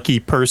a lucky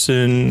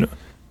person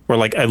or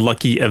like a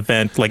lucky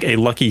event, like a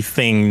lucky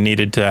thing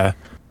needed to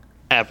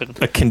happen.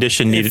 A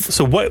condition needed.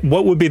 So what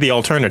would be the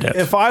alternative?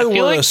 If I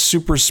were a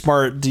super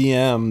smart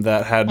DM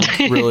that had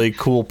really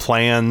cool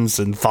plans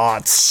and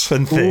thoughts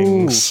and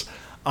things,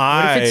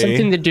 what if it's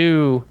something to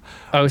do?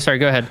 Oh, sorry.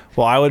 Go ahead.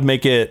 Well, I would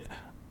make it.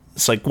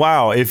 It's like,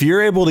 wow, if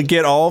you're able to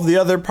get all of the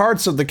other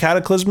parts of the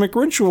cataclysmic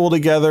ritual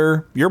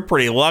together, you're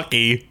pretty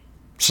lucky.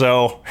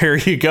 So here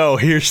you go.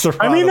 Here's the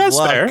rod of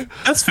luck. Fair.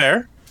 That's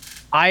fair.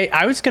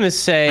 I was gonna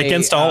say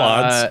against all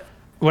odds.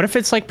 What if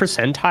it's like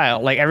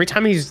percentile? Like every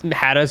time he's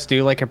had us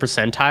do like a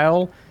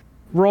percentile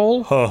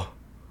roll.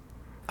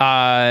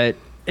 Not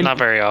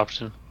very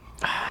often.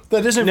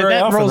 That isn't very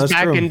often. Rolls That's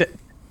back true.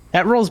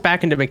 that rolls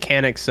back into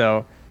mechanics,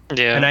 though.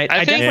 Yeah, and I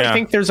definitely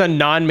think there's a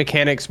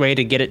non-mechanics way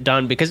to get it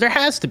done because there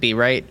has to be,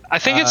 right? I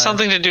think it's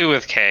something to do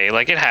with K.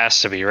 Like it has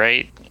to be,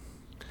 right?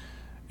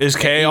 Is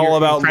K all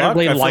about luck?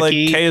 I feel like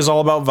K is all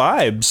about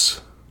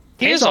vibes.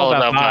 He is all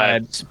about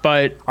vibes,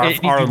 but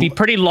you'd be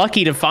pretty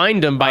lucky to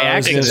find him by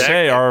accident. I was gonna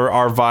say,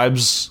 are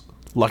vibes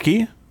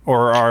lucky?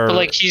 Or are but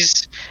like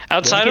he's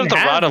outside of the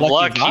Rod of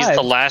Luck, he's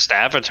the last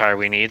avatar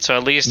we need. So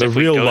at least the if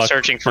we real go luck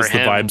searching for is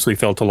him, the vibes we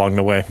felt along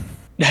the way.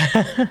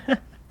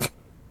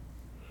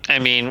 I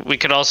mean, we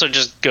could also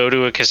just go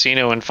to a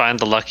casino and find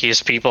the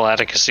luckiest people at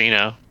a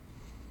casino.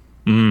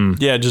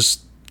 Yeah,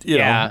 just you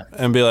know,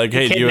 and be like,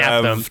 hey, do you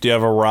have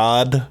a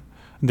rod?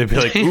 And they'd be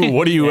like, ooh,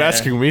 what are you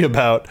asking me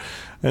about?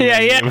 And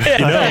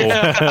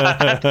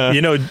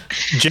you know,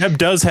 Jeb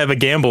does have a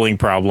gambling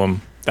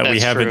problem that we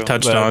haven't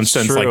touched on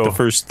since like the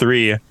first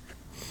three,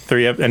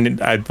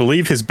 and I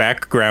believe his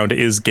background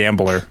is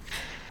gambler.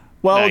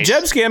 Well,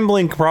 Jeb's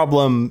gambling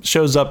problem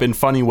shows up in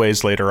funny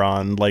ways later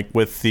on, like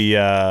with the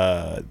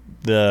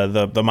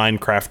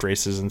Minecraft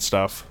races and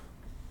stuff.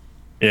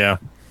 Yeah,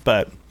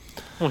 but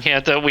we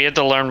had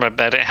to learn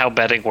how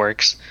betting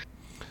works.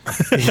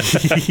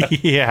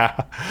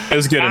 Yeah, it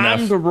was good enough.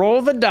 Time to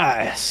roll the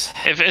dice.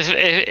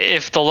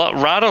 If the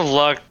Rod of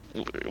Luck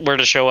were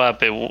to show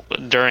up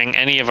during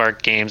any of our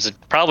games, it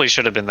probably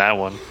should have been that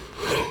one.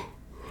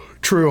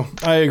 True.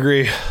 I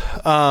agree.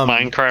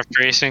 Minecraft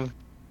racing.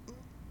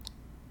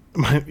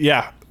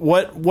 Yeah.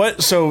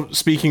 What so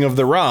speaking of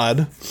the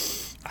rod,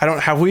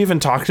 have we even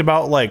talked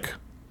about like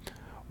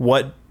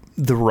what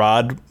the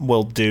rod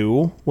will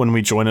do when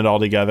we join it all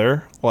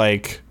together?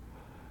 Like,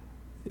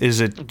 is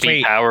it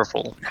Be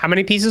powerful. How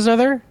many pieces are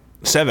there?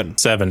 7?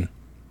 7.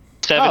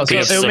 7 Oh, so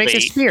pieces it'll of make a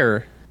 8.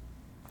 sphere.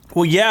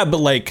 Well, yeah, but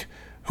like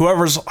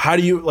how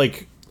do you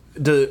like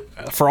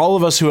for all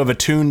of us who have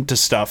attuned to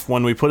stuff,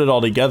 when we put it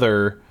all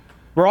together,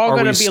 We're all are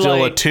gonna we be still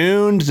like,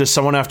 attuned? Does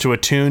someone have to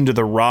attune to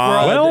the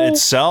rod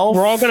itself?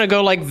 we're all gonna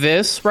go like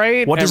this,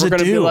 right? What does we're it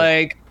gonna do? Be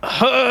like,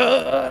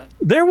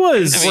 There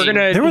was. we're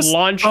gonna there was,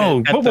 launch it.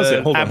 Oh, at what was the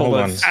it? Hold on.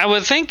 aboleth. I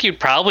would think you'd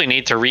probably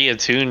need to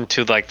reattune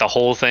to like the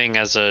whole thing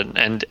as an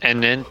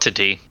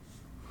entity.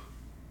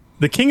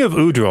 The King of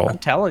Udril I'm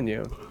telling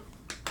you.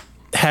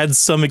 had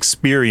some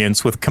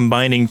experience with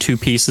combining 2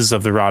 pieces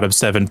of the Rod of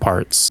 7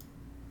 parts.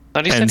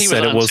 But he And said he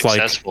said was it was,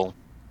 like, unsuccessful.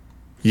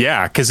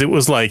 Yeah, because it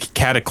was like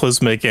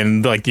cataclysmic,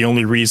 and like the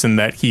only reason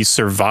that he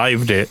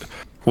survived it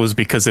was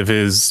because of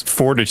his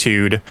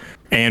fortitude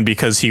and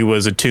because he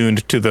was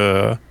attuned to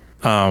the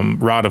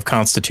Rod of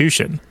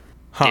Constitution.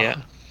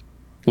 Yeah.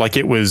 Like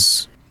it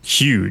was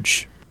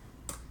huge.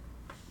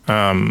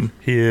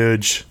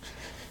 Huge.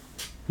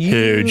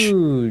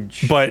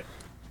 Huge. But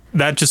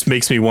that just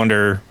makes me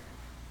wonder,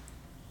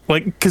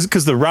 like,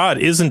 because the rod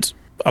isn't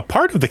a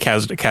part of the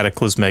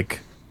cataclysmic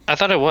I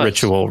thought it was.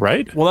 ritual,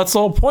 right? Well, that's the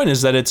whole point,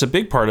 is that it's a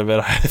big part of it,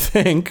 I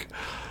think.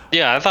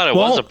 Yeah, I thought it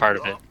was a part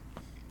of it.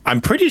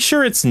 I'm pretty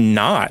sure it's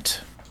not.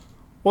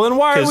 Well, then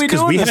why are we 'Cause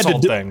doing we this had to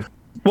whole thing?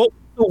 Well,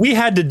 we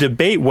had to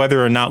debate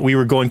whether or not we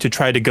were going to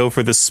try to go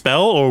for the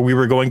spell or we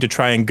were going to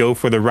try and go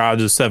for the Rod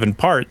of 7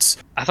 parts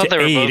I thought to they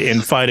were aid both-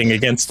 in fighting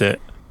against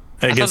it.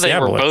 I thought Against they the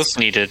were aboleths. both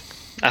needed.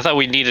 I thought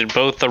we needed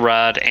both the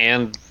rod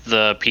and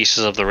the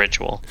pieces of the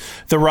ritual.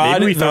 The rod,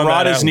 Maybe we the found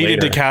rod that is out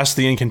needed later. to cast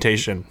the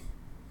incantation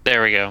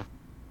There we go.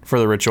 for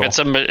the ritual.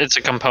 It's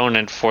a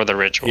component for the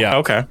ritual. Yeah.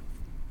 Okay.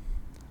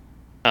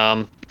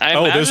 I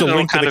There's a imagine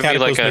link to it'll the kind of be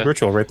like cataclysmic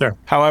ritual right there.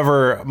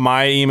 However,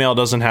 my email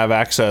doesn't have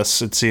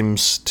access, it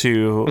seems,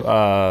 to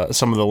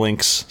some of the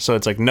links. So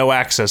it's like no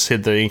access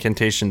hid the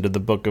incantation to the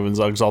Book of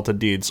Exalted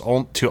Deeds.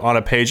 On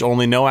a page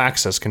only no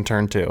access can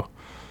turn to.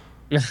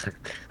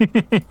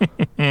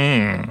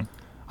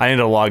 I need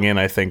to log in,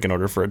 I think, in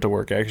order for it to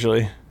work,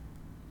 actually.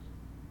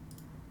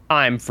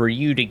 Time for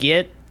you to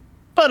get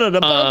but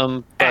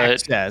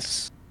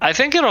access. I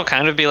think it'll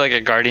kind of be like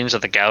a Guardians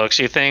of the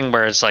Galaxy thing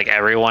where it's like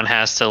everyone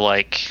has to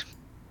like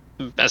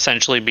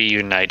essentially be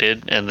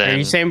united, and then Are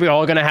you saying we're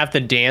all gonna have to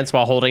dance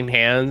while holding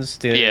hands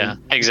to Yeah, kill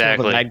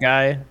exactly. the bad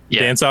guy?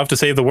 yeah. Dance off to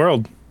save the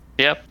world.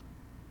 Yep.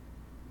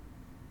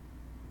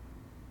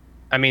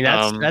 I mean,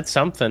 that's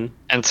something.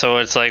 And so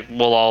it's like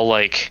we'll all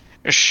like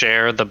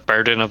share the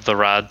burden of the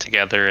rod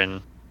together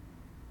and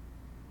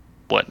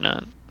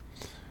whatnot.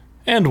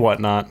 And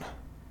whatnot.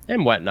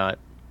 And whatnot.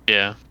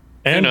 Yeah.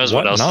 And Who knows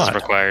what else is whatnot.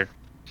 required?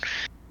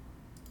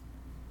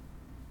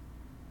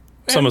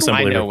 Some I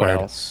assembly know what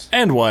required. else.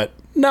 And what?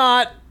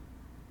 Not.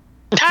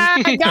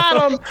 I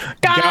got him!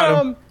 Got Got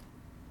 'em. him!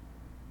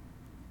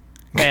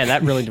 Man,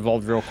 that really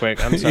devolved real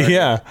quick. I'm sorry.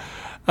 Yeah.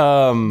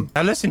 Now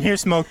listen here,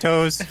 Smoke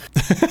Toes.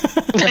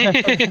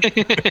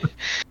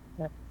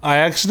 I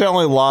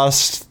accidentally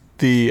lost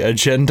the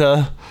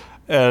agenda,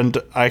 and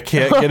I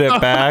can't get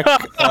it back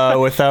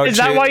without. Is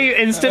that why you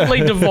instantly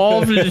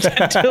devolved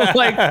to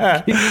like?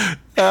 You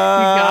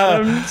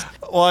got him.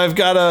 Well, I've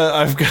got.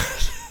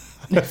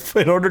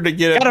 In order to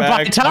get it Gotta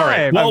buy back,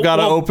 time. I've got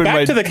to open back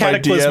my to the my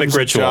cataclysmic DMs with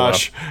ritual,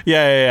 Josh.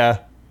 Yeah.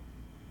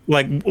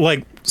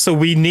 Like, so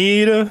we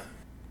need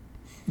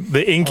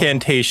the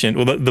incantation.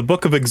 Well, the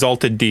Book of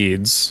Exalted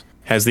Deeds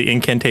has the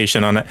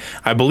incantation on it.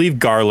 I believe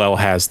Garlel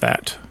has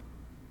that.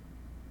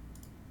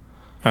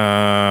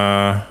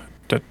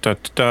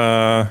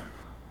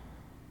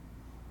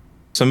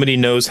 Somebody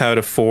knows how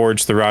to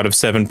forge the Rod of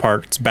 7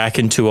 parts back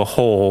into a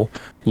hole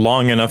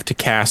long enough to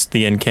cast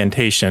the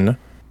incantation.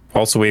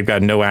 Also, we've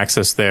got no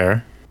access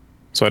there,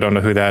 so I don't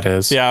know who that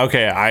is. Yeah.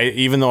 Okay.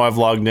 Even though I've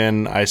logged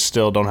in, I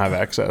still don't have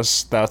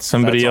access.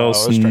 Somebody that's all I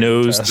else was trying to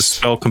knows the test.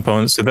 spell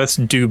components. So that's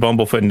Dew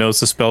Bumblefoot knows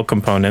the spell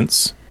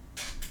components.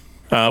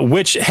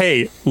 Which,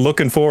 hey,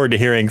 looking forward to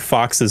hearing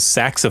Fox's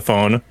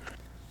saxophone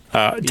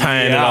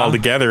tying it Yeah. all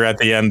together at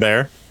the end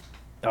there.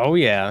 Oh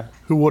yeah.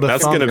 Who would have?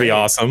 That's going to be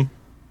awesome.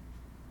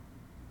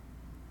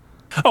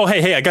 Oh,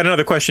 hey, I got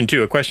another question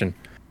too. A question.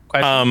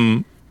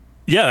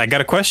 Yeah, I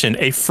got a question.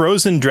 A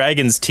frozen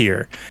dragon's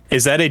tear.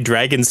 Is that a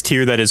dragon's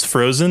tear that is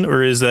frozen,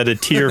 or is that a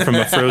tear from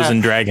a frozen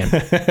dragon?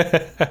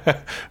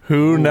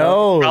 Who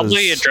knows?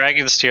 Probably a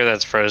dragon's tear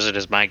that's frozen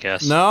is my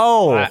guess.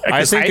 No,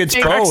 I think it's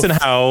both.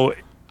 Traxenhow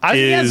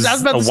is I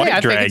was about a to say, white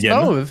I think it's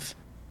dragon. both.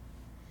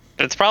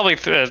 It's probably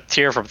a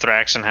tear from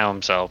Thraxenhow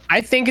himself.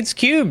 I think it's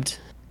cubed.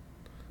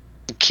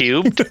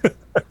 Cubed?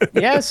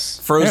 Yes.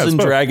 Frozen it's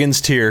both. dragon's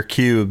tear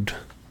cubed.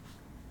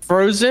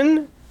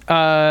 Frozen.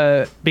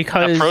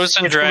 Because A frozen it's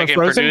from dragon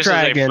frozen produces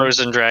dragon. a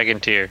frozen dragon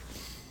tear.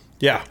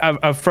 Yeah.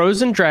 A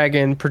frozen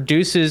dragon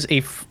produces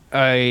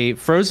a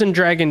frozen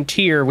dragon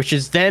tear, which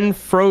is then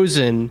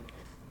frozen.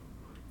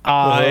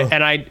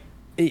 And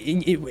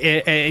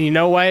you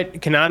know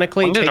what?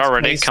 Canonically, Wouldn't it takes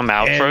already place come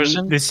out in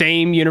frozen? the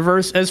same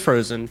universe as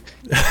Frozen.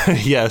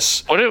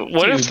 Yes. What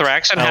if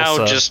Thraxenhow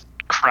Elsa. just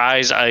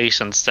cries ice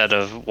instead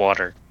of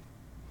water?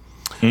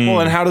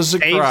 Well, and how does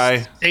it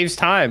cry? Saves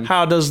time.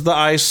 How does the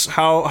ice?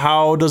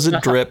 How does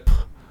it drip?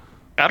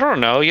 I don't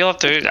know. You'll have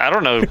to. I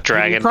don't know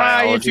dragon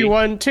Cry biology. if you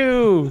want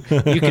to.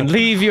 You can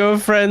leave your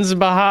friends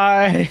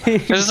behind.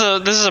 This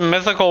is a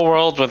mythical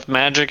world with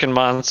magic and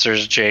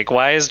monsters, Jake.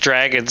 Why is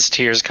dragon's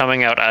tears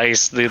coming out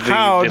ice?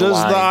 How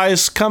does the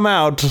ice come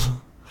out?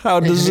 How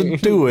does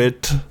it do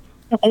it?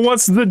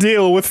 What's the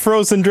deal with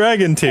frozen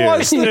dragon tears?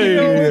 What's the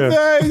deal with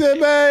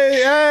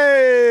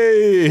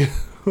hey?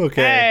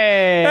 Okay.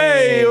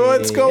 Hey,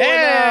 what's going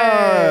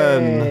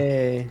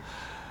on?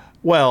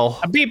 Well,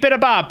 A beep and a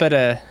bop and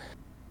a.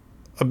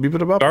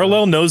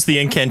 Garlel knows the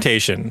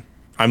incantation.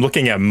 I'm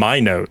looking at my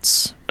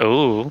notes.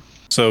 Ooh.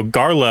 So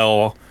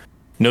Garlel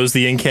knows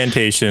the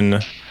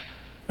incantation.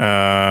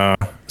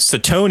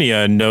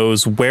 Satonia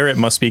knows where it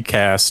must be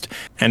cast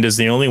and is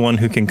the only one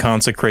who can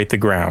consecrate the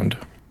ground.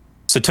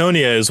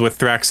 Satonia is with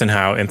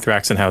Thraxenhow in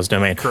Thraxenhow's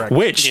domain. Correct.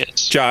 Which,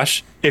 Yes.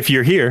 Josh, if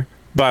you're here,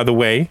 by the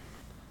way,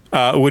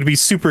 would be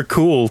super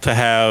cool to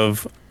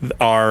have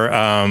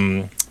our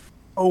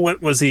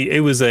what was he? It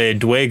was a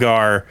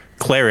Dwagar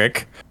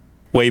cleric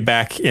way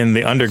back in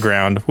the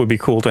underground. Would be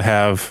cool to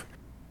have.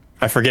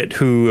 I forget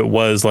who it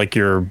was, like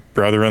your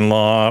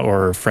brother-in-law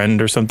or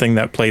friend or something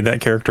that played that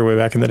character way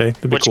back in the day.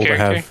 It'd be Which cool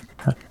character?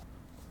 to have.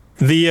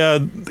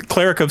 The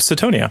cleric of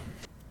Satonia.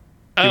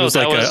 He was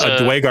like a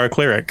Dwagar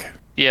cleric.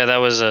 Yeah, that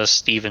was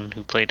Steven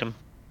who played him.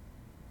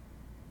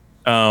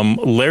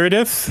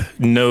 Laredith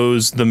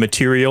knows the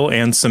material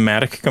and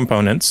somatic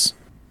components,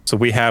 so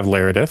we have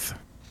Laredith.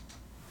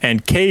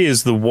 And Kay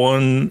is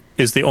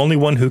the only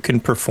one who can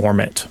perform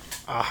it.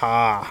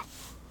 Aha.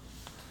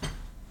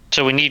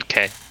 So we need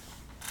K.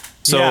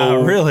 So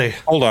Yeah, really.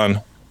 Hold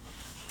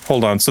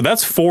on. So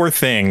that's 4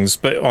 things,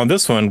 but on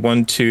this one,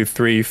 1, 2,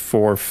 3,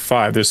 4,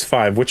 5. There's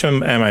 5. Which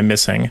one am I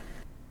missing?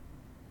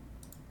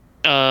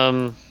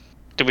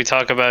 Did we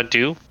talk about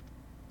Dew?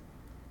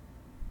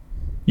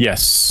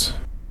 Yes.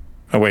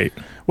 Oh wait.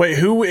 Wait,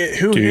 who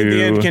hid the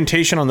Do-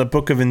 incantation on the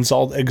Book of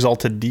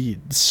Exalted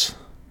Deeds?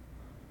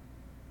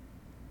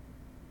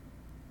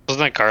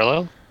 Wasn't that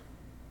Carlo?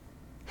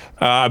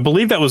 I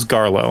believe that was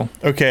Garlo.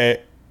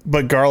 Okay,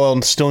 but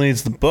Garland still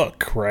needs the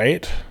book,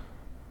 right?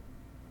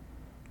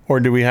 Or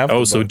do we have?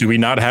 Oh, the so book? do we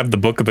not have the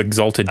Book of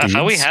Exalted I Deeds?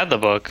 thought we had the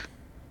book.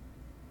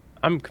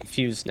 I'm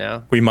confused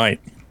now. We might.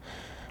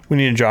 We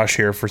need Josh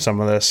here for some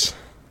of this.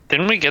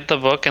 Didn't we get the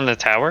book in the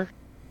tower?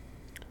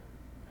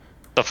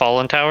 The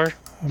Fallen Tower?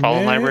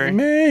 Fallen Library?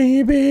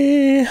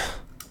 Maybe.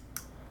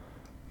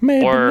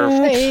 Or-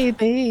 not.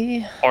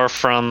 Baby. Or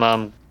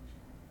from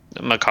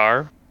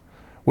Makar?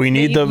 We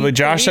need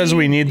Josh says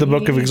we need the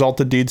Book of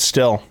Exalted Deeds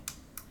still.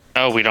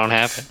 Oh, we don't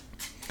have it.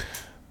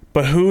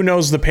 But who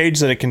knows the page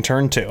that it can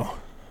turn to?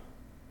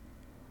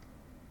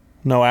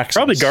 No access.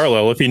 Probably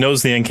Garlo if he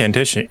knows the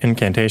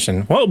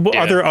incantation. Well,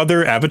 Yeah. are there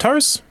other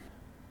avatars?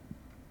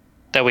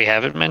 That we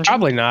haven't mentioned?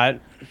 Probably not.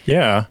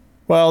 Yeah.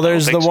 Well,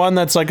 there's the think so. one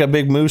that's like a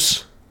big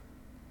moose.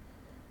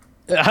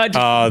 Isn't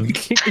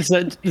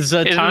it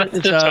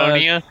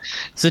Zatonia?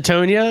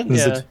 Zatonia? Yeah.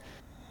 Zat-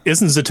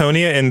 Isn't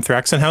Zatonia in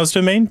Thraxenhow's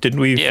domain? Didn't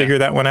we Yeah. figure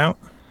that one out?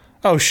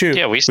 Oh shoot!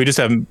 Yeah, We just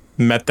haven't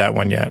met that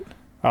one yet.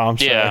 Oh, I'm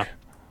sorry. Yeah.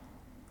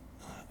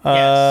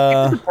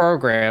 Yes, skip the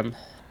program.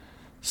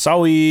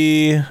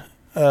 Sorry.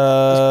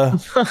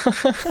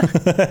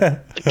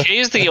 K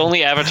is the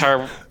only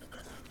avatar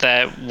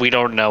that we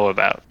don't know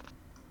about.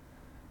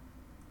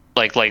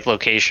 Like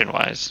location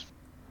wise.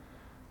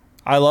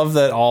 I love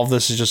that all of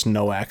this is just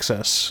no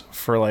access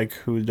for like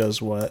who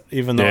does what,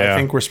 even though I Yeah.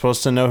 think we're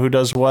supposed to know who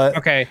does what.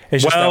 Okay.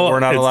 It's just Well, that we're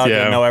not it's- allowed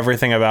yeah. to know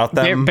everything about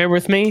them. Bear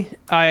with me.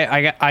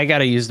 I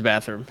gotta use the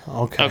bathroom.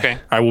 Okay. Okay.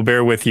 I will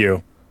bear with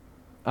you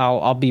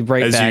I'll be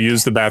right as back. you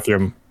use the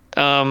bathroom.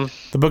 The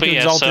Book But of yeah,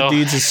 Exalted so-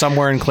 Deeds is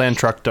somewhere in Clan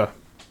Tructa.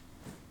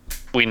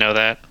 We know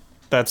that.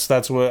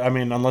 That's what I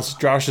mean. Unless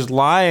Josh is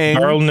lying.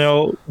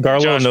 Garlo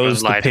Josh knows wouldn't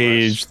the lie to us.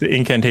 page the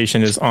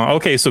incantation is on.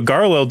 Okay, so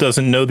Garlo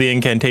doesn't know the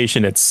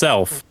incantation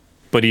itself,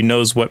 but he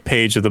knows what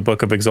page of the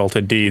Book of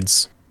Exalted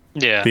Deeds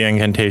Yeah. the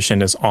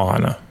incantation is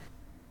on.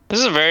 This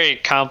is a very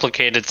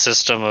complicated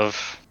system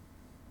of.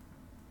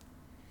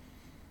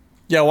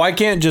 Yeah. Why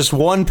can't just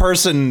one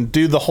person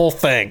do the whole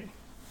thing?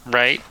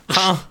 Right?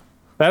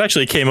 That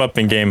actually came up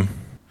in game.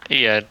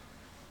 Yeah.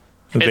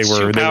 They It's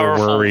were too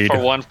powerful worried. for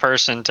one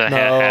person to Oh,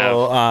 have.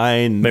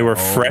 I know. They were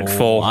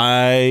fretful.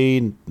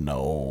 I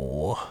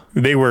know.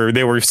 They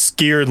were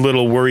scared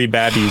little worry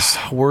babbies.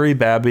 Worry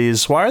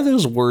babbies. Why are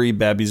those worry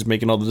babbies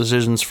making all the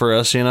decisions for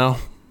us? You know,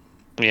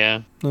 Yeah.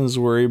 those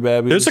worry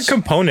babbies. There's a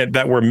component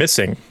that we're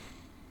missing.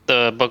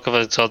 The Book of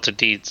Exalted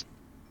Deeds.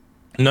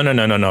 No.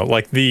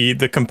 Like the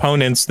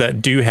components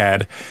that Dew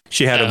had.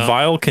 She had a Oh.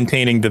 vial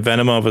containing the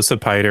venom of a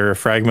sapiter, a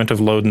fragment of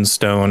Loden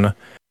stone,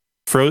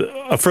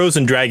 a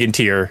frozen dragon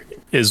tear,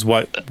 is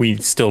what we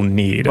still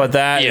need. But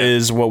that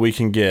is what we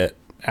can get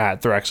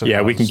at Thraxenhaus.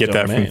 Yeah, we can get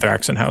that domain. from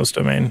Thraxenhaus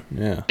domain.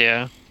 Yeah.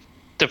 Yeah.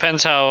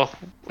 Depends how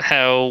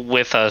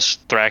with us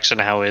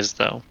Thraxenhaus is,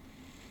 though.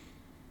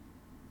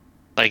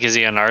 Like, is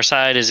he on our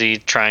side? Is he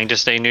trying to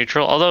stay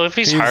neutral? Although, if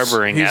he's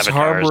harboring he's avatars...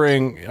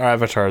 harboring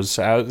avatars.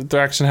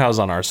 Thraxenhaus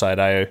on our side.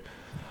 I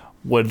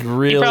would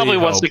really He probably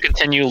wants hope. to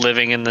continue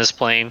living in this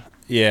plane.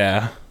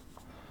 Yeah.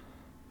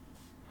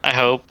 I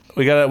hope.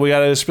 We gotta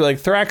just be like,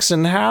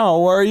 Thraxen,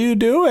 how are you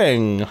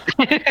doing?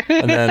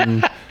 And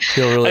then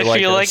he'll really I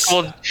feel us.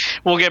 like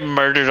we'll get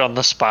murdered on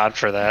the spot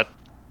for that.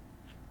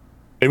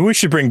 Maybe we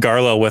should bring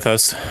Garlo with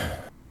us.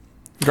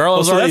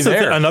 Garlo's already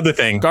there. Another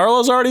thing.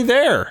 Garlo's already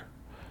there.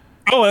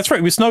 Oh, that's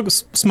right. We smuggled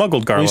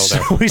Garlo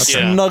there. We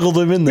snuggled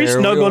him in there.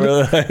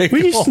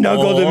 We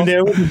snuggled him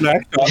there with the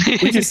black dog.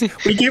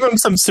 We gave him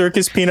some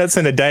circus peanuts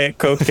and a Diet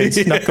Coke and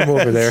snuck him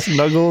over there.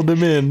 Snuggled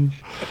him in.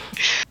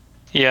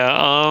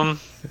 Yeah,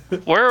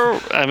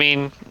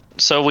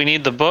 so we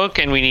need the book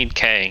and we need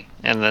K,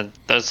 and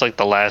that's like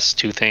the last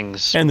two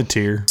things. And the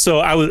tier. So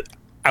I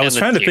was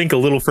trying to think a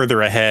little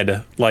further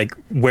ahead, like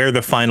where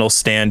the final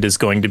stand is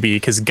going to be,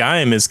 because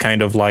Gaim is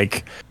kind of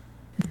like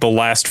the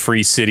last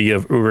free city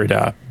of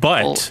Urida,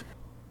 but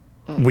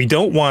we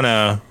don't want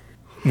to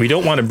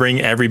bring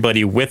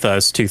everybody with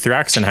us to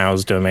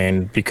Thraxenhaus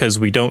domain because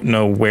we don't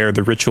know where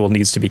the ritual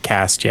needs to be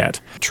cast yet.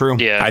 True.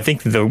 Yeah. I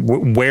think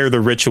where the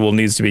ritual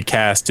needs to be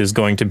cast is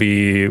going to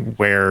be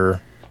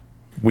where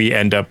we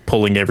end up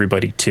pulling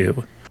everybody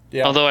to.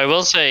 Yeah. Although I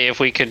will say,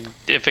 if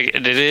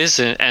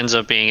it ends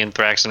up being in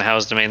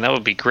Thraxenhaus domain, that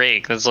would be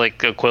great. That's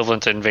like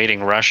equivalent to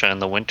invading Russia in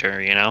the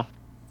winter, you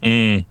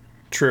know?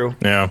 True.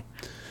 Yeah.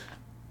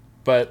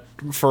 But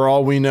for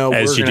all we know,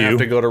 As we're you going to do. have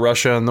to go to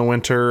Russia in the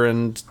winter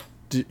and,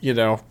 be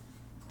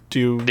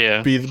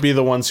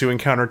the ones who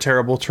encounter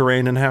terrible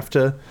terrain and have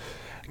to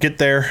get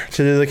there to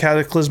do the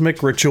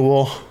cataclysmic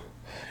ritual.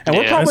 And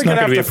we're Yeah. probably That's going not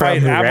to have gonna be to a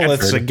fight problem with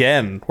aboliths Radford.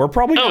 again. We're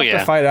probably going to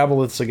have to fight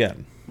aboliths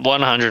again.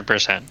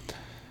 100%.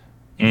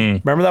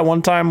 Remember that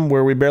one time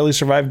where we barely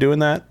survived doing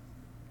that?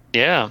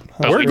 Yeah.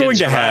 but We're we going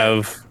did to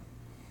survive.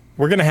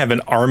 have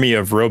an army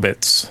of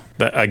robots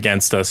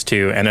against us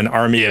too, and an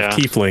army of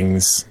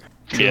tieflings.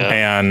 Yeah.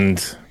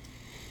 And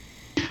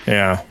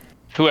yeah.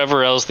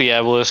 Whoever else the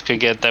Aboleth could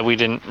get that we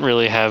didn't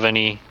really have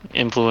any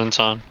influence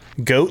on.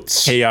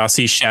 Goats?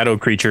 Chaosy shadow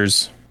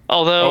creatures.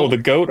 Although, Oh, the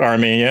goat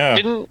army, yeah.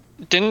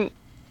 didn't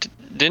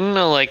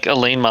like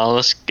Elaine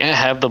Mollusk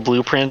have the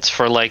blueprints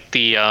for like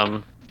the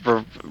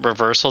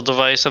reversal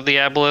device of the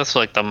Aboleth,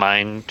 like the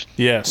mind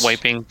Yes.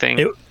 wiping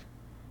thing?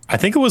 I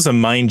think it was a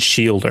mind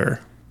shielder.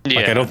 Yeah.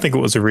 Like, I don't think it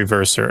was a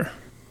reverser.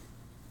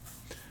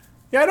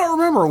 Yeah, I don't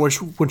remember which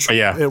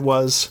yeah. it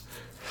was.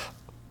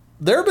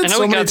 There have been I know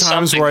so we many got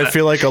times something where I that-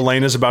 feel like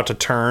Elaine is about to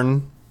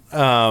turn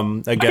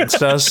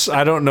against us.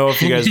 I don't know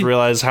if you guys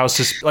realize how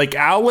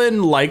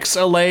Alan likes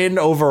Elaine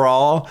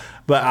overall,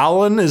 but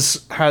Alan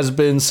has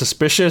been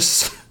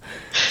suspicious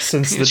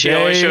since the She day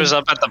always shows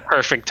up at the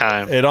perfect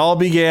time. it all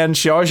began.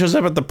 She always shows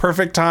up at the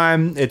perfect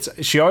time.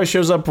 She always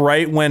shows up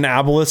right when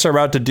aboliths are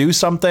about to do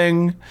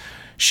something.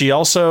 She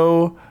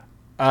also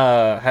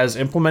has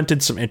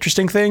implemented some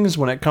interesting things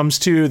when it comes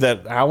to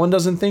that Alan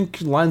doesn't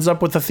think lines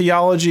up with the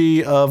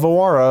theology of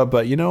Awara,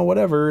 but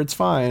whatever, it's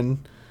fine.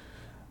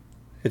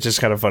 It's just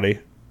kind of funny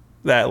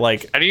that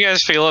How do you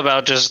guys feel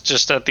about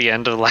just at the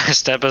end of the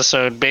last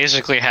episode,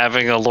 basically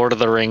having a Lord of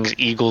the Rings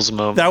Eagles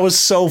moment? that was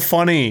so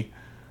funny.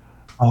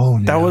 Oh,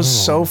 no. That was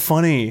so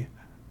funny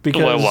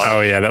because What?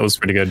 Oh, yeah, that was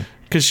pretty good.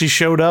 she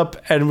showed up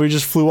and we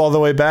just flew all the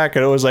way back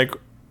and it was like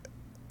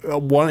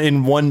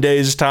in 1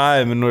 day's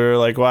time and we were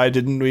like, why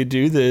didn't we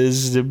do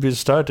this to be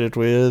started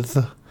with?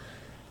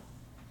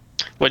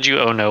 What'd you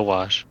no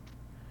wash?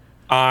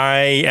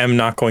 I am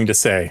not going to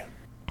say.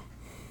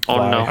 Oh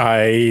Why? no.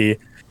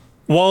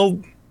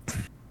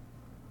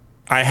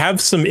 I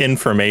have some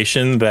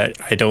information that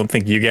I don't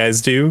think you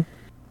guys do.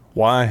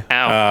 Why?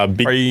 Ow.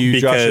 Are you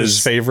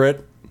Josh's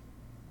favorite?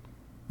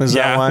 Is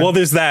that why? Well,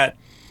 there's that.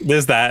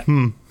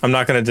 I'm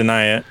not going to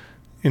deny it.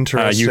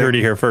 Interesting. You heard it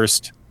here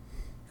first.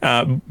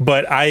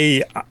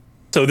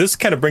 So this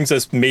kind of brings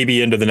us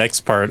maybe into the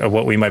next part of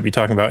what we might be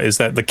talking about, is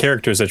that the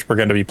characters that we're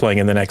going to be playing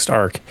in the next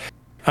arc.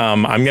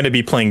 I'm going to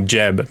be playing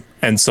Jeb,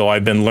 and so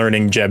I've been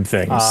learning Jeb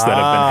things that have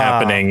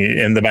been happening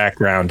in the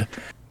background.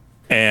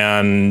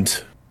 And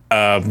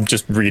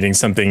just reading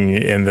something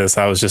in this,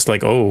 I was just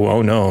like,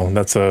 oh no,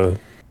 that's a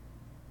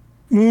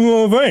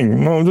little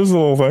thing. No, just a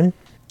little thing.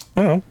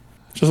 I don't know.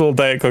 Just a little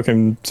Diet Coke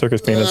and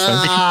circus peanuts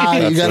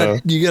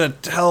thing. You gotta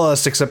tell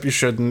us, except you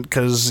shouldn't,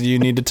 because you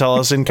need to tell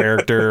us in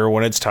character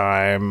when it's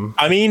time.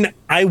 I mean,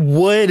 I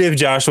would if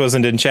Josh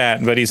wasn't in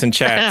chat, but he's in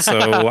chat, so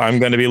I'm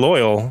going to be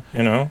loyal,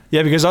 Yeah,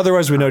 because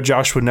otherwise we know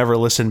Josh would never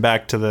listen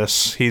back to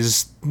this.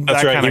 He's that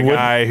right, kind of he wouldn't.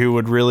 guy who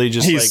would really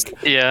just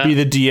Yeah. be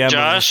the DM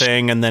Josh- of the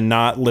thing and then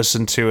not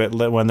listen to it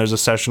when there's a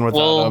session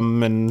without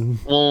him. And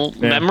We'll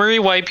memory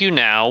wipe you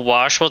now.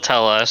 Wash will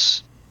tell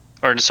us.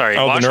 Or, sorry,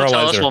 Oh, the Wash will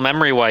tell us neuralizer. we'll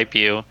memory wipe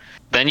you.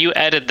 Then you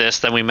edit this,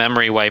 then we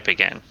memory wipe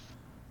again.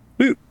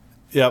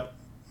 yep,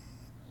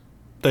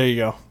 there you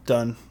go,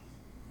 done.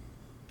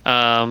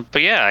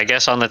 But yeah, I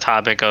guess on the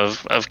topic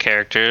of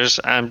characters,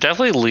 I'm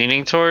definitely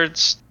leaning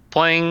towards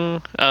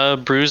playing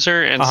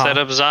Bruiser instead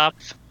of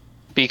Zoth,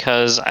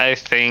 because I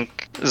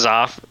think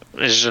Zoth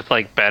is just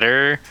like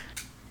better.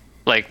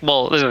 Like,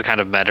 well, this is a kind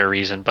of meta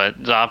reason,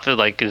 but Zoth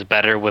like is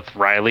better with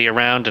Riley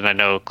around, and I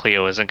know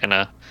Cleo isn't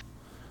gonna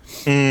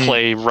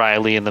play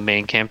Riley in the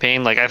main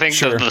campaign. Like, I think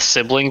the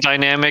sibling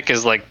dynamic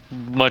is like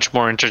much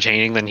more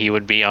entertaining than he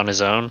would be on his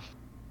own.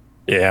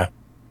 Yeah.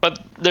 But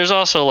there's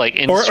also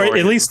like or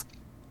at least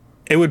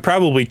it would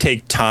probably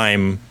take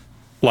time,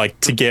 like,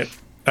 to get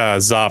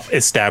Zoth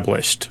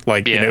established.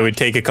 Like, you know, it would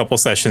take a couple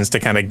sessions to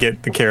kind of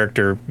get the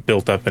character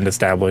built up and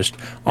established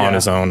on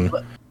his own.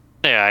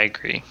 Yeah, I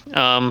agree.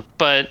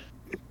 But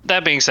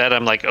that being said,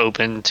 I'm like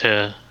open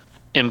to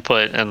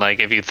input, and like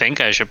if you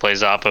think I should play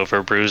Zoth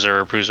over Bruiser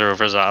or Bruiser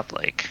over Zoth,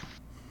 like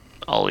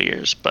all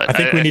ears. But I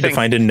think we need to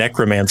find a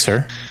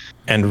necromancer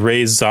and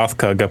raise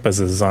Zothkug up as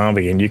a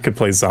zombie, and you could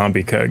play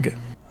Zombie Kug.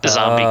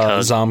 Zombie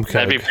Kug.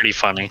 That'd be pretty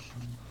funny.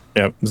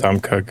 Yep,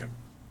 Zombkug.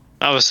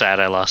 I was sad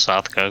I lost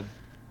Zothkug.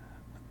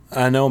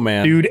 I know,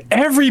 man. Dude,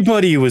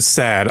 everybody was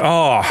sad.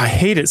 Oh, I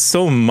hate it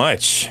so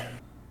much.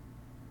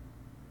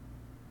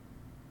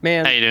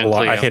 Man, How you doing,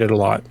 I hate it a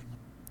lot.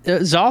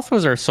 Zoth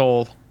was our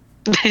soul.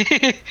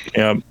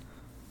 Yep.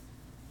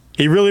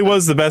 He really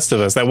was the best of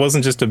us. That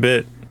wasn't just a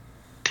bit.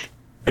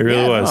 It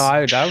really was.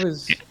 No, I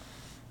was.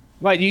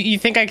 What, you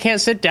think I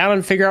can't sit down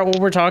and figure out what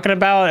we're talking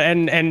about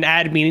and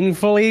add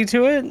meaningfully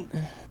to it?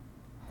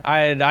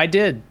 I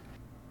did.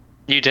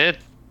 You did?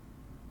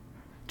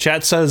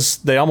 Chat says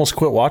they almost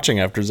quit watching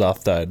after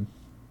Zoth died.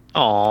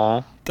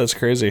 Aw. That's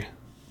crazy.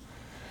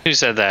 Who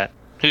said that?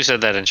 Who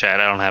said that in chat?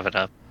 I don't have it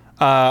up.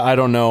 I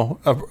don't know.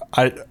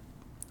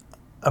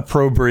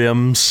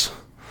 Opprobriums.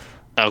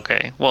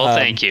 Okay. Well,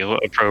 thank you,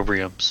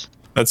 Opprobriums.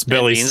 That's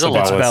Belly. means a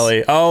lot. It's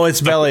Belly. Oh,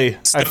 it's Belly.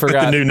 I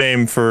forgot. The new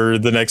name for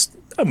the next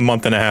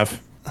month and a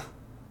half.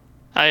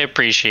 I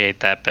appreciate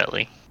that,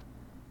 Belly.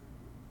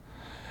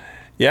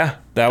 Yeah,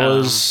 that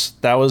was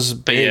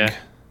big. Yeah.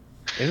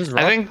 It was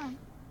rough.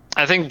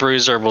 I think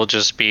Bruiser will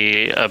just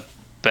be a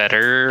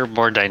better,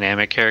 more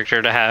dynamic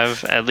character to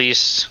have. At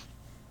least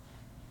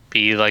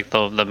be like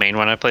the main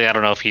one I play. I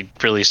don't know if he'd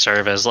really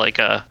serve as like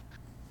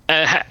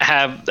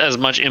have as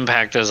much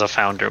impact as a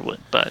founder would,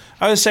 but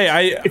I would say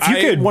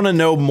I want to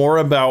know more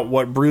about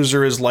what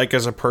Bruiser is like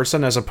as a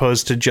person, as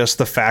opposed to just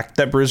the fact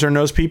that Bruiser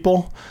knows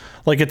people.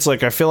 Like, it's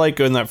like, I feel like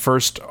in that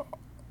first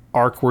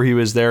arc where he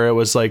was there, it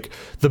was like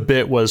the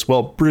bit was,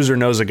 well, Bruiser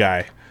knows a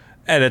guy,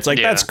 and it's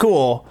like, that's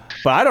cool,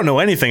 but I don't know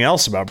anything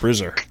else about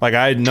Bruiser. Like,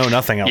 I know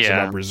nothing else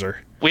about Bruiser.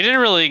 We didn't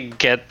really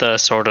get the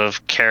sort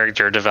of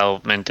character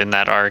development in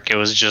that arc. It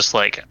was just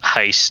like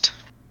heist.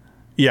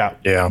 Yeah.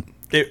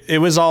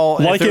 It was all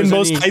like in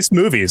most heist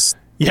movies.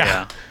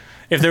 Yeah.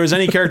 If there was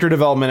any character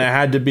development, it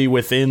had to be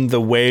within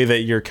the way that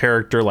your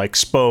character like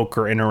spoke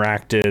or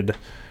interacted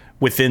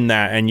within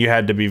that, and you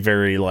had to be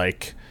very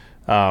like,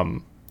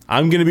 I'm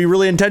going to be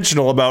really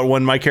intentional about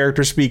when my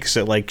character speaks.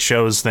 It like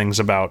shows things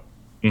about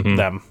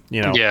them,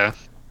 you know. Yeah.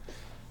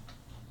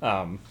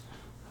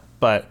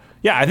 But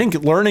yeah, I think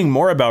learning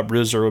more about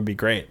Bruiser would be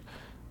great,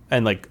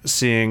 and like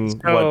seeing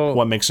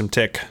what makes him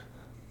tick.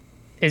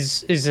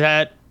 Is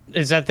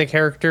that the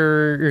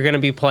character you're going to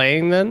be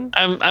playing then?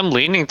 I'm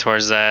leaning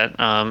towards that.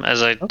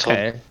 As I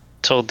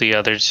told the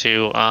other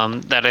two,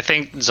 that I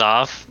think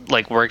Zoth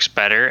like works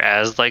better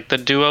as like the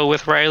duo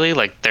with Riley.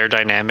 Like, their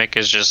dynamic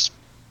is just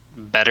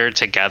better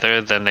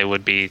together than they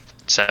would be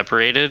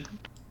separated.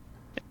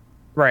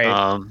 Right.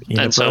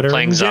 And so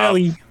playing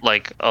Zoth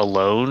like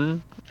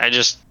alone, I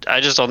just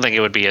don't think it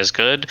would be as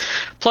good.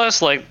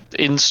 Plus, like,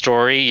 in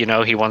story, you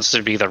know, he wants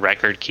to be the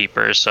record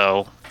keeper,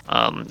 so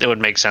it would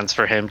make sense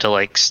for him to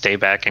like stay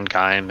back in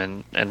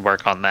Gaim and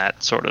work on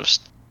that sort of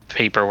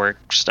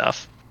paperwork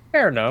stuff.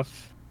 Fair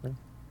enough.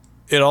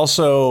 It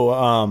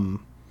also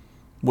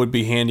would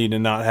be handy to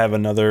not have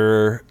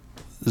another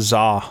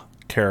Za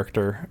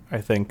character,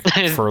 I think,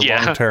 for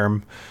long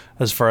term,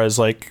 as far as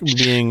like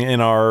being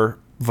in our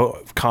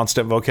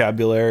constant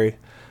vocabulary,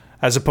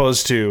 as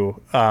opposed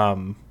to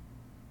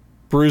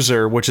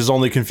Bruiser, which is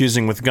only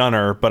confusing with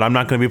Gunner, but I'm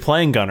not going to be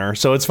playing Gunner,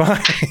 so it's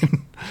fine.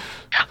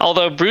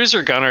 Although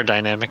Bruiser Gunner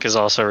dynamic is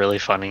also really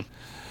funny.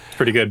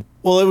 Pretty good.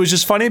 Well, it was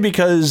just funny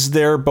because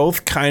they're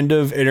both kind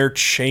of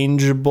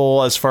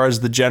interchangeable as far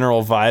as the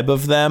general vibe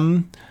of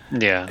them.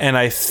 Yeah. And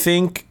I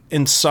think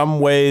in some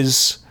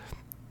ways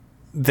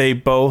they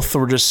both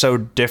were just so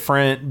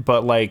different,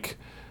 but like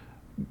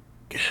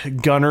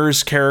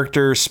Gunner's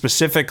character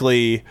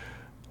specifically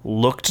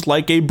looked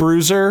like a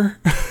Bruiser.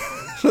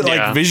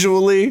 Like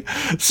visually,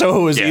 so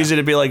it was easy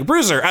to be like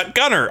Bruiser,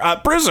 Gunner,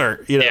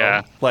 Bruiser, you know.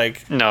 Yeah.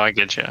 Like, no, I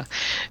get you.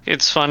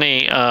 It's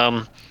funny.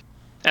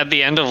 At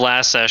the end of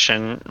last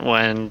session,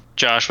 when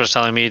Josh was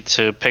telling me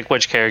to pick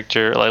which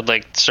character,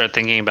 like start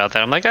thinking about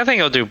that, I'm like, I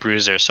think I'll do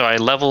Bruiser. So I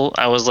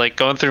was like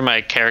going through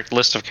my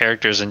list of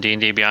characters in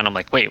D&D Beyond. I'm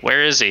like, wait,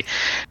 where is he?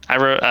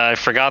 I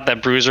forgot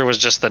that Bruiser was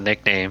just the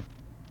nickname,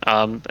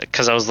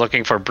 because I was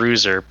looking for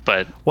Bruiser.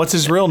 But what's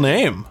his real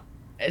name?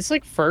 It's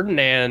like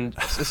Ferdinand.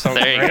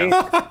 There you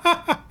go.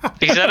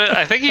 He said it.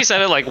 I think he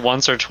said it like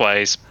once or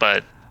twice,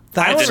 but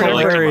That's didn't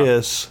really come up.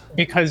 hilarious.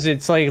 Because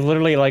it's like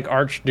literally like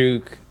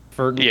Archduke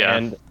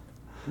Ferdinand,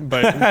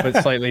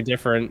 but slightly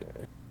different.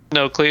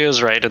 No,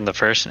 Cleo's right in the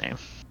first name.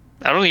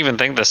 I don't even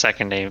think the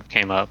second name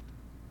came up.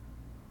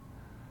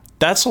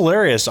 That's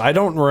hilarious. I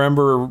don't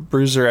remember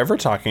Bruiser ever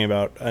talking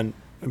about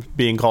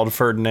being called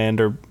Ferdinand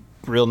or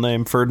real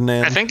name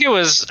Ferdinand. I think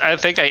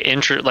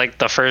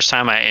the first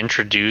time I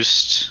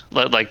introduced,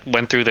 like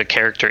went through the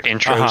character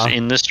intros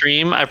in the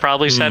stream, I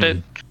probably said it.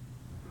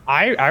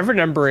 I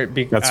remember it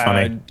because That's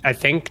funny. I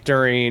think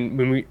during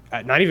when we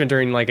not even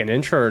during like an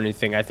intro or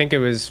anything. I think it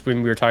was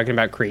when we were talking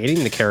about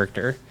creating the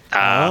character.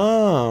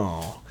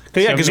 Oh.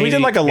 Yeah, because we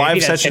did like a maybe live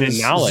that's session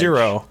hidden knowledge.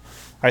 0,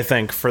 I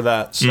think, for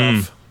that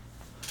stuff.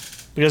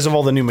 Because of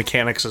all the new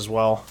mechanics as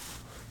well.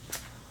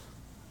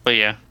 But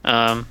yeah,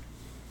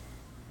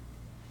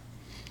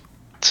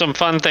 some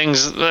fun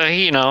things.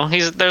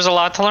 There's a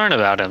lot to learn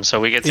about him,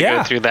 so we get to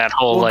go through that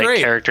whole Well,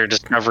 great. character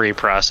discovery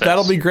process.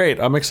 That'll be great.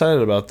 I'm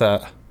excited about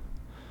that.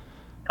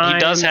 He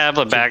does have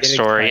a to get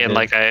backstory and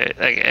excited.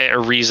 like a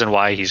reason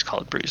why he's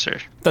called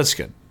Bruiser. That's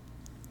good.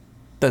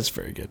 That's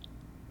very good.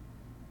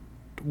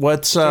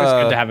 What's It's always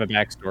good to have a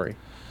backstory.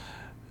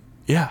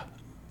 Yeah,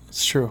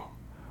 it's true.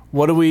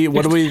 What do we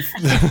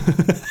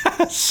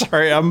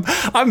Sorry, I'm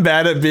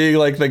bad at being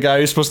like the guy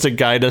who's supposed to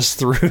guide us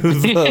through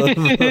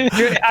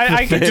the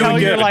I can tell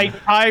you're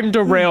like time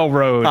to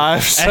railroad.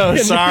 I'm so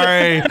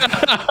sorry.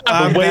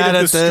 I'm The weight bad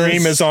of the at this.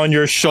 stream is on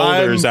your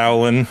shoulders,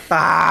 Alan.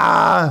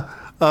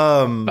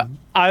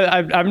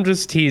 I'm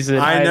just teasing.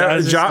 I know.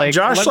 was just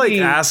Josh let me-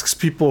 asks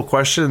people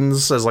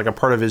questions as like a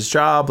part of his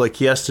job. Like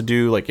he has to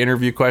do like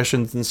interview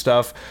questions and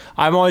stuff.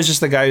 I'm always just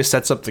the guy who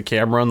sets up the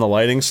camera and the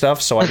lighting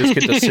stuff. So I just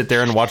get to sit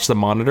there and watch the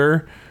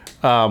monitor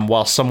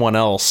while someone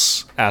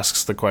else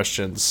asks the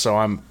questions. So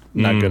I'm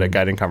not good at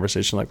guiding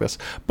conversation like this.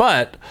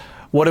 But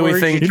what do we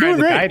think? You're trying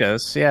to great. guide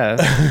us,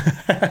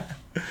 yeah.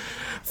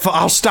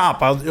 I'll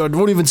stop. I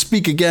won't even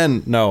speak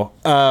again. No.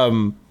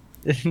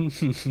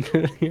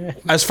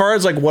 As far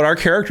as like what our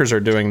characters are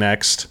doing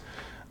next,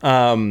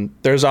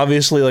 there's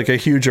obviously like a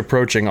huge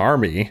approaching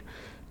army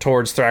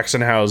towards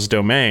Thraxenhau's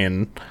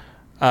domain.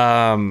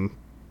 How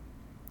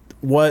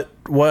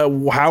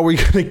are we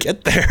gonna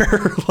get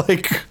there?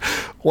 Like,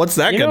 what's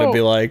that gonna be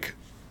like?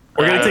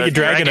 We're going to take a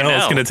Dragon L.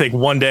 It's L. going to take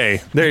one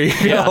day. There you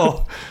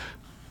go.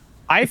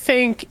 I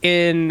think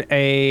in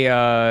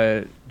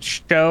a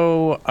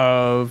show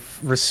of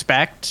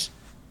respect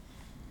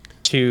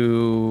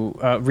to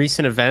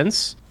recent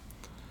events,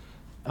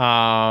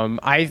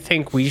 I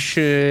think we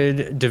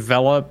should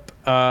develop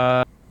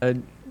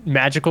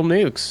magical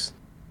nukes.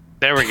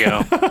 There we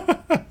go.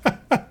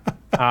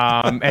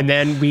 And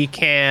then we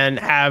can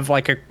have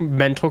like a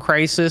mental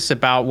crisis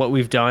about what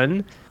we've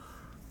done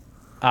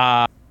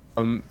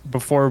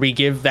before we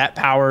give that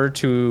power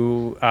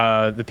to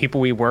the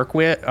people we work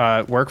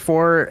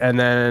for, and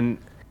then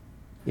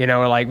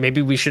like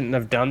maybe we shouldn't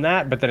have done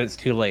that, but then it's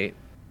too late.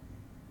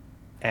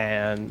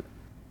 And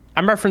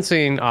I'm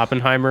referencing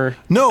Oppenheimer.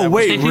 No,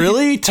 wait,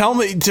 really? Tell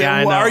me.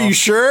 I Are know. you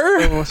sure?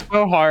 It was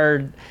so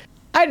hard.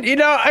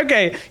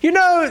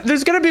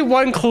 There's gonna be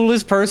one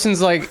clueless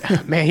person's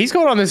like, man, he's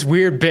going on this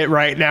weird bit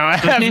right now. I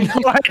have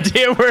no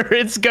idea where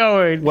it's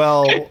going.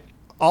 Well,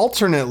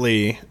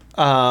 alternately,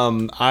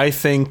 I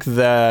think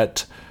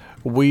that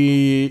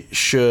we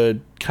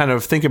should kind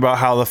of think about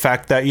how the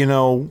fact that,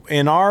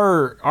 in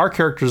our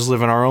characters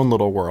live in our own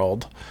little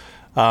world,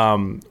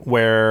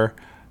 where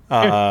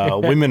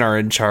women are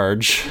in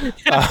charge,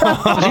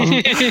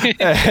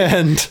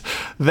 and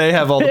they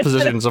have all the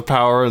positions of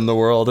power in the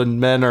world, and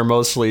men are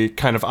mostly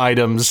kind of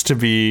items to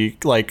be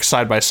like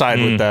side by side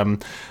with them.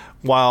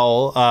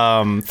 While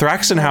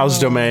Thraxenhau's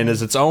domain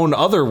is its own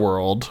other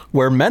world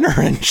where men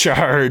are in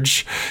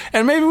charge.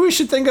 And maybe we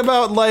should think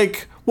about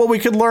like what we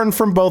could learn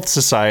from both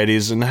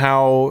societies and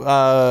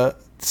how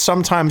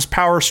sometimes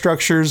power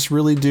structures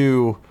really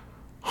do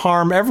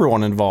harm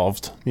everyone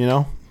involved,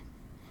 Yeah.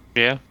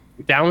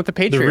 Down with the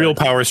Patriot. The real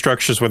power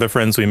structures were the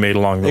friends we made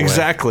along the way.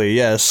 Exactly,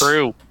 yes.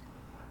 True.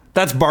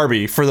 That's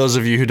Barbie, for those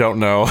of you who don't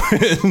know.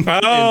 Oh, is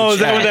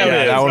that what that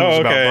is? that one was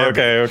about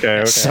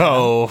Okay.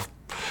 So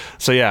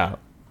yeah.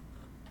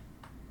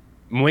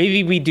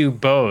 Maybe we do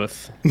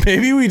both.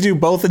 Maybe we do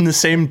both in the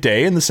same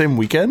day, in the same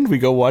weekend. We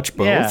go watch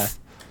both.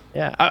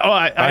 Yeah.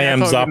 I am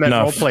thought we meant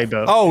Zopnuff. roleplay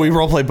both. Oh, we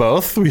roleplay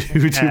both? We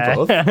do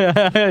both?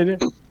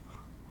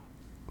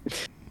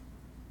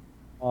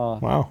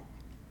 Wow.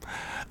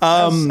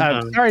 I'm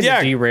sorry yeah.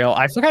 to derail.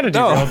 I forgot to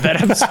derail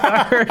that. I'm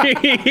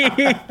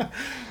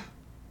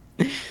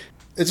sorry.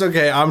 It's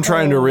okay. I'm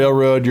trying to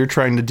railroad. You're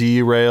trying to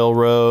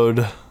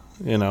derailroad.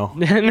 And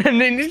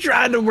then you're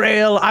trying to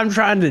rail. I'm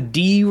trying to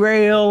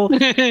derail.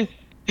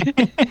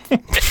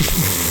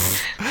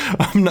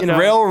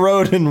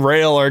 Railroad and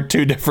rail are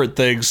two different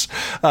things.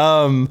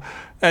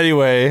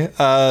 Anyway,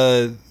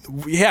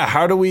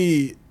 how do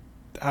we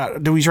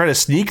try to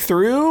sneak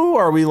through?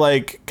 Or are we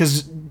like,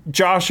 because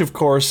Josh, of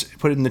course,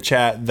 put in the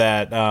chat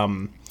that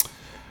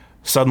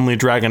suddenly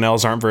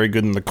Dragonelles aren't very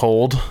good in the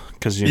cold.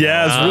 Because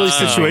Yeah, it's really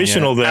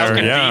situational How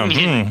there. Yeah.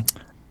 convenient.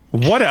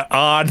 What an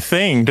odd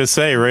thing to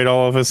say right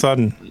all of a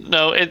sudden.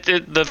 No,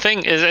 the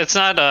thing is, it's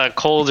not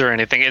cold or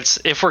anything. It's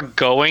if we're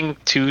going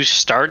to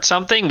start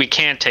something, we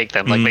can't take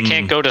them. Like, they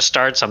can't go to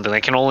start something.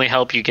 They can only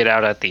help you get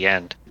out at the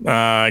end.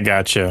 I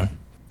gotcha.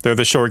 They're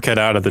the shortcut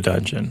out of the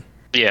dungeon.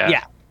 Yeah.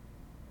 Yeah.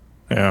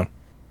 Yeah.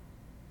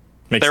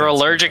 Makes They're sense.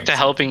 allergic to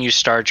helping you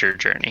start your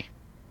journey.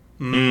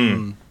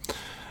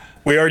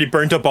 We already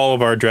burnt up all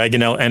of our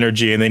Dragonelle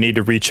energy, and they need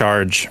to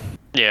recharge.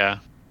 Yeah.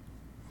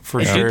 For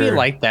It sure. should be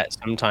like that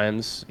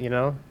sometimes, you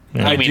know?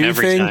 I mean, do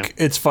every think time.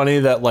 it's funny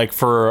that like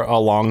for a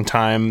long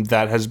time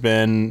that has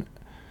been,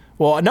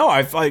 well, no,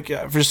 I've like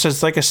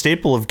it's like a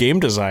staple of game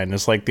design.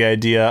 It's like the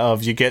idea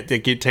of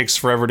it takes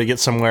forever to get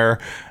somewhere,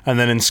 and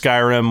then in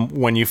Skyrim,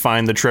 when you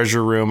find the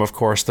treasure room, of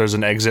course, there's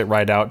an exit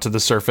right out to the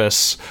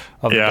surface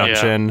of the Yeah.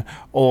 dungeon.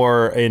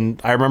 Or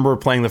I remember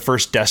playing the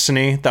first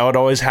Destiny, that would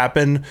always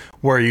happen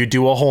where you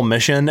do a whole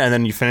mission and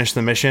then you finish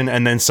the mission,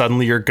 and then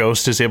suddenly your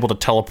ghost is able to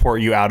teleport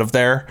you out of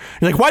there.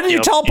 You're like, why did you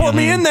teleport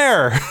me in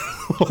there?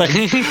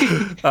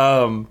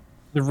 The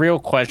real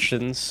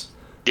questions.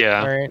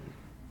 Yeah. All right.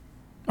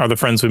 Are the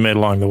friends we made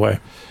along the way.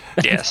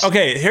 Yes.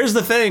 Okay, here's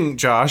the thing,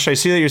 Josh. I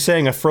see that you're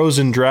saying a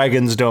frozen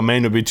dragon's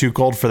domain would be too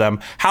cold for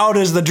them. How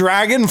does the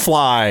dragon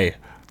fly?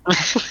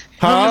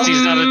 Because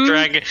he's not a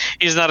dragon.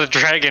 He's not a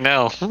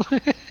dragonelle.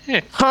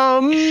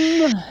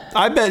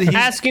 I bet he's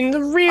Asking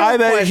the real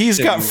he's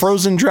got questions.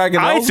 frozen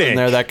dragonelles in think-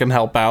 there that can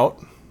help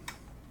out.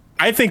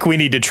 I think we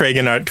need to trade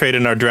in our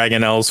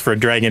Dragonelles for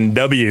Dragon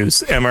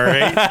W's. Am I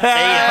right?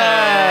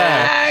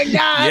 I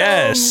got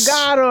Yes.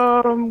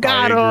 Got him.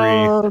 Got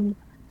I agree. him.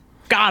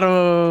 Got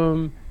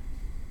him.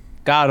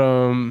 Got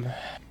him.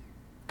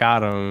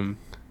 Got him.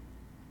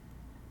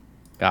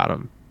 Got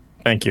him.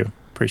 Thank you.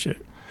 Appreciate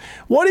it.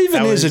 What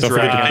even is a Don't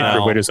forget to thank our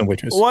dragonelle? waiters and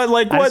waitresses. What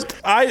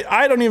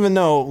I don't even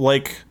know.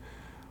 Like,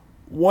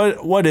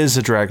 what is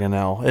a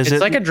dragonelle? Is It's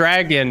it like a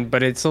dragon,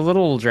 but it's a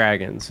little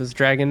dragon. So it's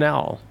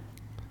Dragonelle.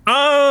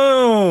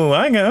 Oh,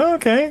 I go.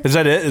 Okay. Is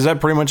that it? Is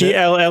that pretty much it?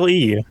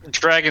 ELLE.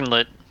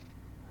 Dragonlit.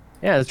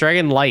 Yeah, it's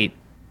Dragon Light.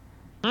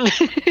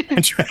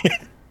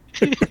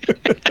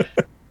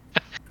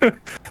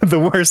 The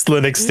worst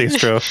Linux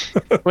distro.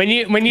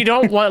 When you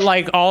don't want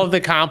like all of the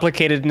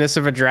complicatedness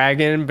of a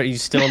dragon, but you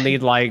still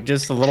need like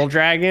just a little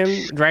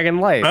Dragon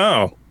Light.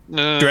 Oh,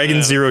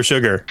 Dragon Zero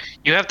Sugar.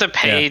 You have to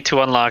pay Yeah.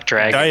 to unlock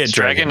dragons. Diet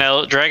dragon.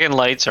 Dragon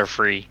lights are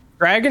free.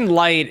 Dragon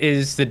Light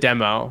is the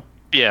demo.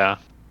 Yeah.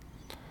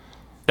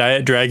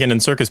 Diet Dragon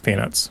and Circus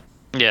Peanuts.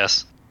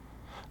 Yes.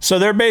 So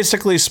they're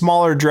basically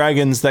smaller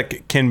dragons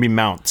that can be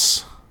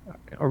mounts.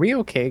 Are we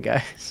okay,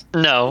 guys?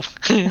 No.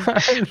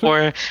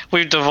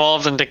 We've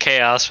devolved into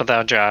chaos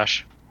without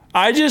Josh.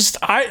 I just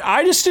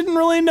didn't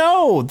really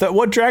know that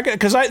what dragon,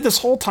 because this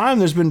whole time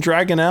there's been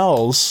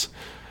dragonelles,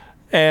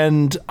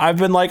 and I've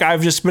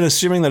just been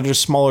assuming that they're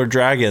just smaller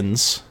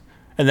dragons,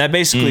 and that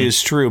basically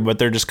is true, but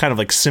they're just kind of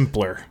like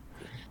simpler.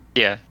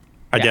 Yeah.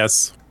 I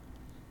guess.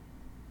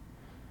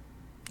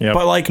 Yeah,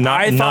 But, like,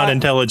 not I thought-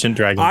 intelligent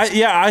dragons.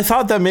 I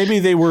thought that maybe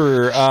they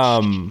were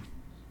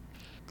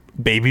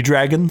baby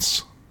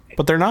dragons,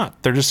 but they're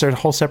not. They're just a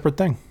whole separate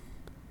thing.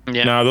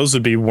 Yeah. No, those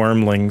would be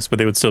wormlings, but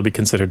they would still be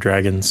considered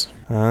dragons.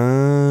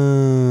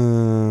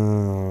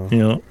 Oh. You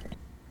know,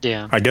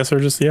 Yeah. I guess they're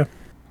just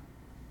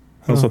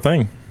That's the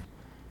thing.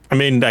 I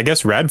mean, I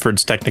guess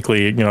Radford's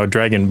technically a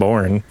dragon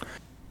born,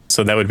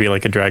 so that would be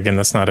like a dragon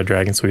that's not a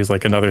dragon. So he's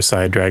like another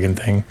side dragon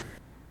thing.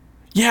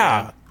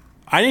 Yeah.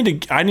 I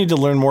need to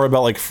learn more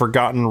about like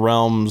Forgotten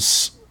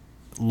Realms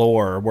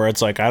lore, where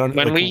it's like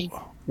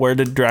where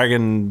did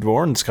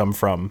dragonborns come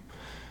from?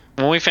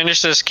 When we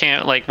finish this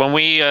camp, like when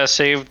we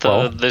save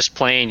this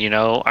plane,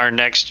 our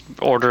next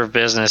order of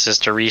business is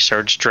to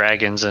research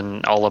dragons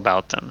and all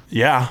about them.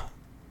 Yeah.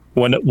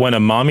 When a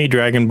mommy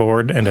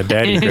dragonborn and a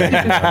daddy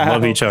dragonborn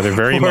love each other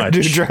very Where much,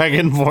 do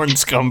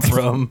dragonborns come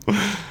from?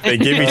 they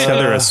give each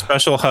other a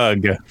special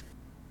hug.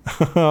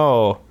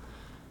 Oh.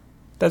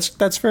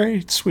 That's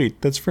very sweet.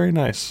 That's very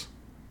nice.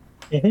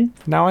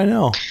 Mm-hmm. Now I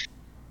know.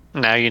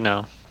 Now you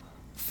know.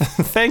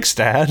 Thanks,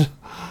 Dad.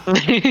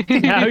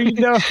 Now you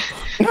know.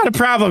 Not a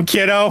problem,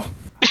 kiddo.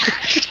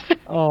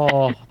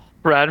 Oh,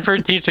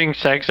 Radford teaching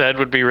sex ed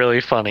would be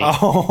really funny.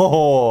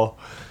 Oh,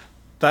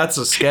 that's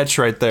a sketch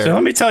right there. So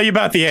let me tell you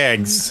about the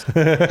eggs.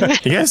 You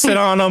gotta sit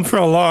on them for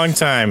a long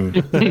time.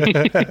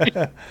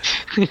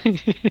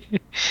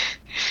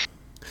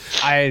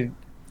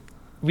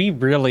 we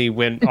really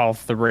went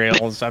off the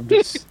rails. I'm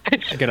just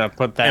gonna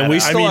put that. And we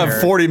still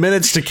have 40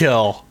 minutes to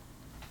kill.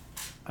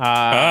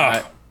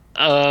 Ah,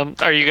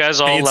 Are you guys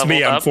all hey, it's leveled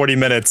me. I'm up? 40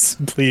 minutes.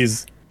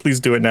 Please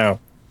do it now.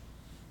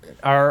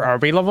 Are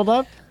we leveled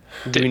up?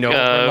 Do we know? what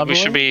we're we leveling?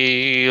 should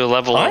be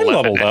level I'm 11,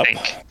 leveled I up. think.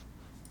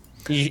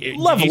 Did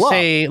Level you up.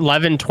 say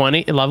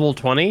 20? Level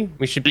 20?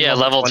 We should be Yeah,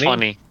 level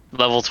 20.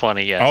 Level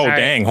 20, yes. Oh, right.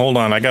 dang. Hold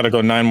on. I got to go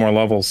 9 more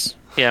levels.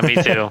 Yeah, me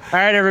too. All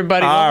right,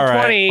 everybody. All Level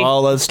right. 20.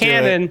 Well, let's do it.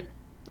 Canon.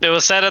 It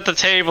was said at the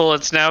table.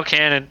 It's now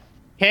canon.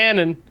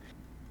 Canon.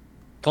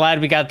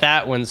 Glad we got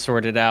that one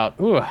sorted out.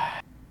 Ooh.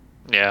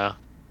 Yeah.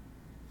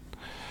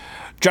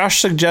 Josh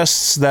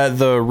suggests that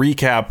the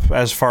recap,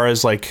 as far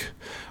as like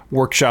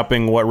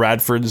workshopping what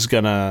Radford's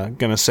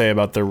gonna say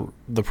about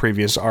the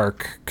previous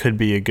arc could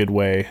be a good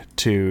way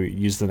to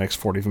use the next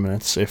 40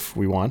 minutes if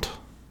we want,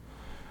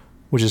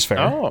 which is fair.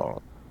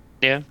 Oh.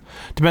 Yeah.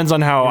 Depends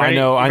on how Ready- I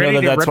know ready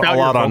that to that's rip a out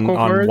lot your on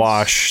vocal cords,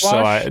 Wash,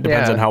 so Wash? it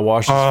depends Yeah. on how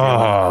Wash is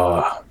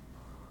feeling.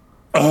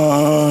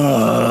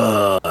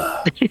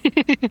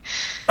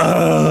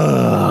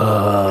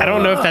 I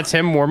don't know if that's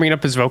him warming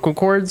up his vocal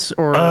cords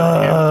or him doing,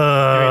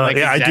 like,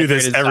 Yeah, I do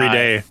this exaggerated every sigh.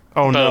 day.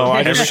 Oh no,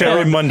 I just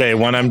Every Monday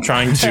when I'm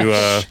trying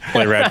to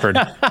play Radford.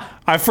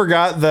 I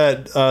forgot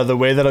that the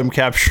way that I'm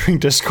capturing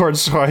Discord,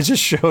 so I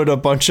just showed a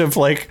bunch of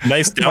like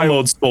Nice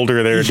downloads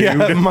folder there, dude. yeah,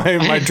 my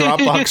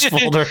Dropbox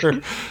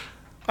folder.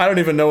 I don't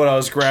even know what I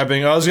was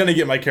grabbing. I was gonna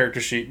get my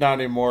character sheet, not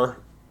anymore.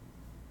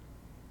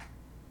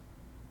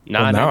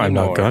 Not Now I'm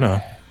not anymore.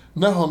 gonna.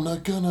 No, I'm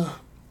not gonna.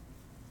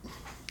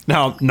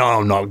 No,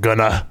 I'm not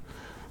gonna.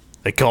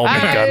 They call me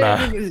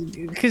gonna.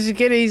 Because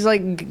he's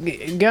like,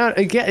 get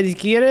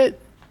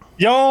it?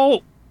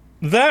 Y'all,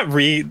 that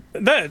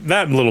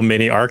little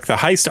mini arc, the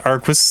heist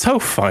arc, was so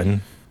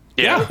fun.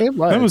 Yeah. It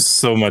was. There was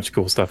so much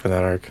cool stuff in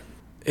that arc.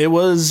 It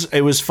was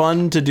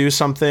fun to do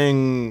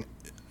something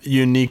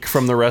unique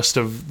from the rest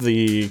of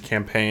the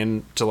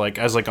campaign to like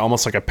as like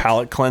almost like a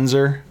palate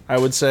cleanser, I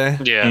would say.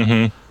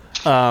 Yeah.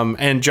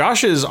 And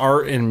Josh's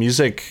art and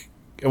music,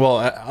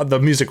 well, the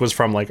music was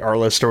from like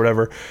Artlist or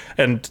whatever,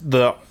 and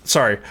not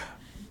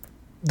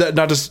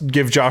to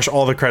give Josh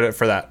all the credit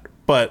for that,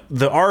 but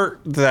the art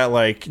that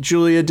like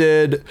Julia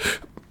did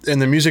and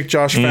the music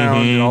Josh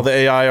found and all the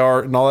AI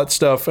art and all that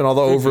stuff and all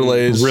the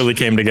overlays Really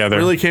came together.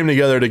 really came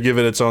together to give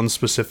it its own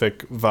specific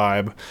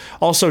vibe.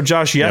 Also,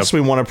 Josh, yes,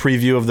 we want a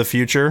preview of the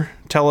future.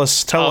 Tell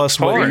us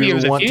what preview you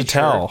of the want to future.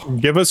 tell.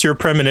 Give us your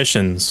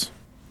premonitions.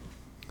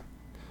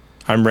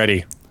 I'm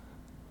ready.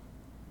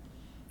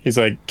 He's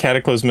like,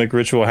 cataclysmic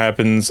ritual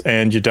happens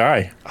and you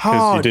die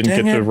because Oh, you didn't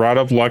dang get it. the rod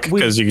of luck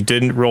because you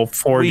didn't roll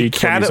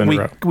 4d20s in a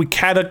row. We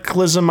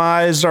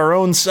cataclysmized our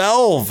own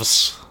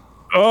selves.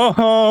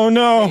 Oh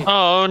no!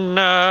 Oh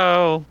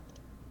no.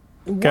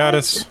 Got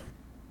us.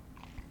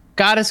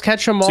 Got us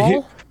catch them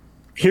all?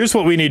 Here's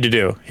what we need to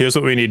do.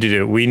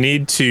 We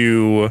need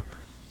to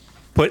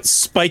put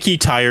spiky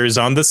tires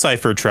on the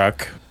cipher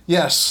truck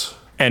Yes.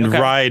 and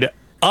ride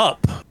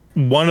up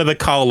one of the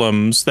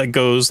columns that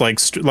goes like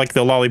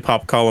the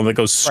lollipop column that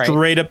goes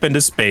straight up into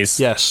space.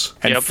 Yes.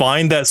 And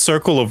find that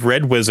circle of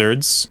red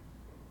wizards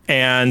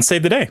and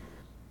save the day.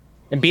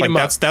 And beat them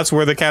up. That's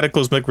where the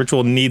cataclysmic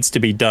ritual needs to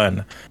be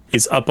done.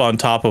 Is up on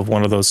top of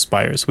one of those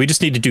spires. We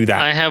just need to do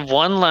that. I have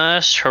one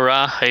last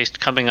hurrah heist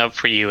coming up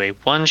for you. A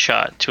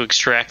one-shot to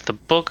extract the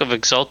Book of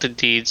Exalted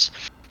Deeds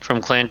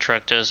from Clan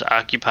Tructa's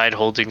occupied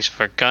holdings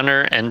for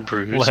Gunner and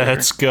Bruiser.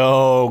 Let's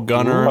go,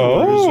 Gunner.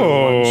 and Bruiser,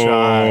 one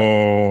shot.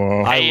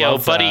 I Hey, yo,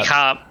 love buddy that.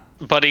 cop.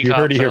 Buddy You cop.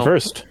 heard it here film.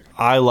 first.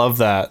 I love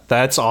that.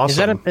 That's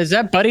awesome. Is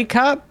that buddy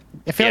cop?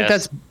 I feel like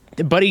Yes.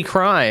 that's buddy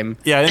crime.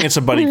 Yeah, I think it's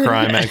a buddy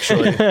crime,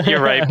 actually.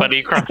 You're right,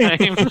 buddy crime.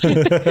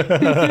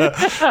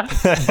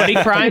 Buddy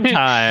crime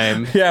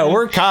time. Yeah,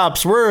 we're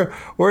cops. We're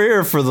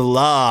here for the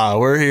law.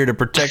 We're here to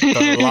protect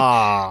the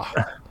law.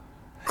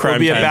 There'll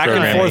be a Time back and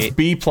program. forth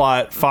B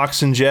plot.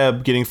 Fox and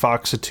Jeb getting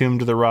Fox attuned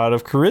to the rod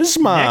of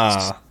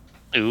charisma.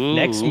 Ooh.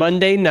 Next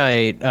Monday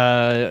night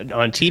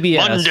on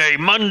TBS.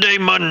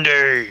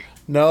 Monday.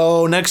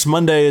 No, next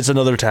Monday is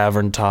another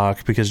Tavern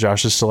talk because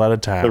Josh is still out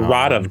of town. The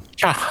rod of The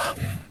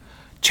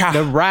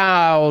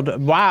wowed.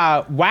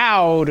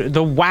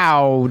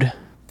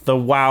 The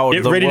wowed.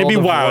 Get the ready to be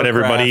World of wowed,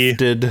 everybody. Warcraft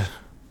Did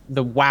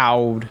The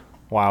wowed.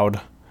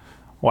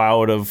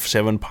 wowed of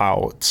 7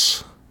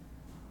 pouts.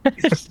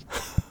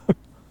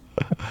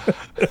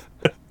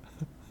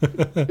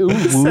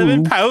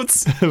 7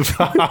 pouts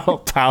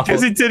Pouts.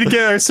 because he didn't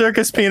get our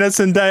circus peanuts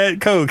and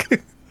Diet Coke.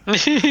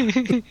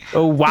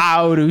 Oh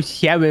wow, to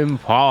 7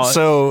 parts.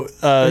 So,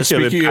 Give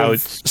speaking it of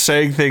pouts.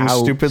 saying things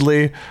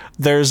stupidly,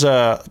 there's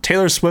a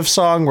Taylor Swift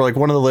song where like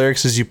one of the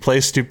lyrics is "You play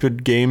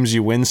stupid games,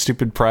 you win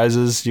stupid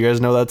prizes." You guys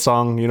know that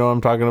song? You know what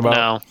I'm talking about?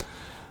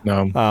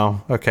 No. No,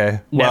 Oh, okay.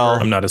 Never. Well,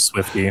 I'm not a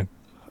Swiftie.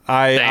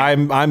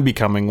 I'm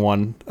becoming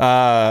one.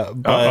 But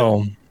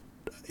Oh,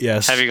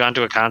 yes. Have you gone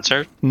to a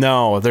concert?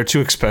 No, they're too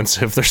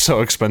expensive. They're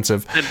so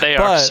expensive. They are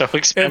But so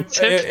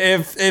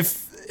expensive.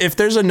 If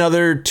there's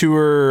another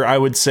tour, I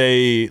would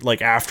say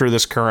like after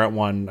this current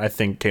one, I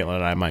think Caitlin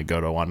and I might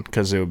go to one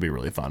because it would be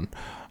really fun.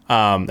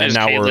 And Is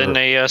now Caitlin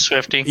we're a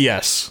Swiftie?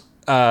 yes.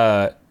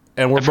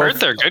 And we're I've both. heard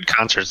they're good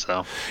concerts,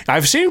 though.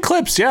 I've seen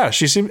clips. Yeah,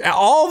 she seemed.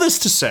 All this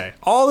to say.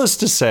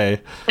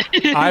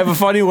 I have a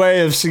funny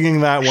way of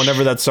singing that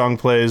whenever that song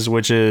plays,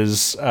 which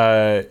is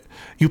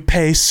you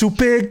pay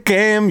super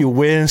game, you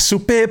win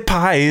super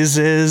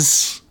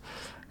prizes.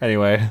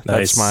 Anyway,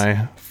 Nice.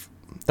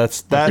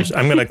 that's that.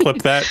 I'm gonna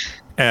clip that.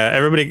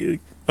 Everybody,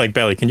 like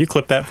Belly, can you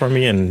clip that for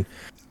me and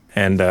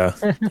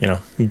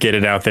get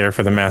it out there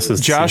for the masses?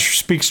 to see? Josh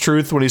speaks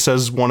truth when he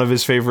says one of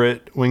his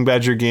favorite Wing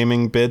Badger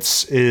gaming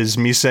bits is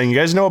me saying, "You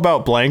guys know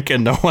about blank,"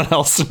 and no one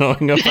else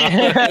knowing about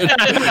it.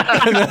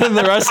 And then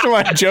the rest of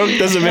my joke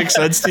doesn't make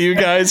sense to you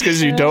guys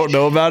because you don't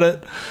know about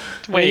it.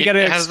 Wait, you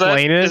gotta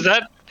explain it.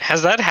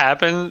 Has that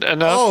happened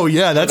enough? Oh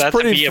yeah, for that's that to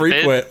pretty be a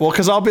frequent. Well,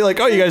 because I'll be like,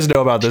 "Oh, you guys know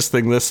about this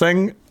thing,"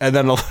 and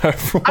then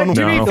everyone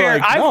To will be be fair,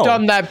 like, I've "No."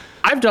 done that.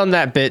 I've done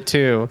that bit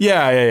too.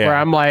 Yeah. Where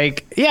I'm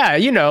like, yeah,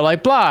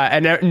 like blah,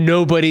 and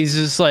nobody's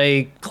just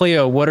like,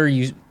 Cleo, what are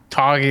you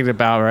talking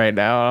about right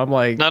now? I'm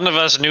like, None of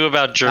us knew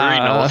about jury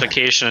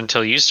nullification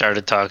until you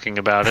started talking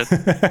about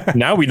it.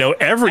 Now we know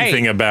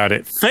everything about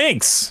it.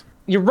 Thanks.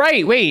 you're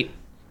right. Wait,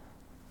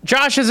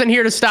 Josh isn't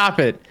here to stop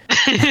it.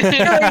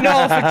 Jury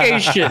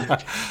nullification.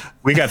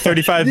 We got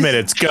 35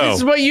 minutes. Go. This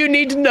is what you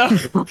need to know.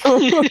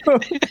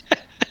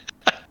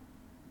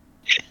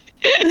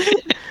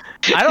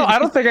 I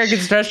don't think I can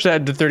stretch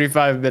that into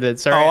 35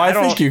 minutes. All right?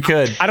 I think you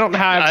could. I don't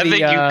have I think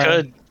you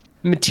could.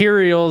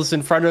 materials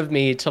in front of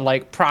me to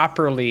like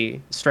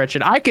properly stretch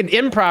it. I could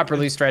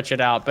improperly stretch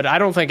it out, but I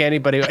don't think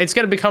anybody. It's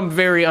going to become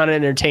very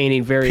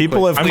unentertaining. Very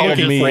People quick. have I'm called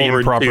looking me forward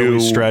improperly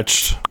to-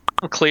 stretched.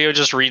 Cleo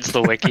just reads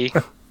the wiki.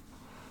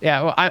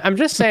 Yeah, well, I'm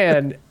just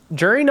saying,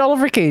 jury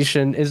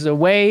nullification is a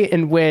way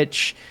in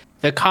which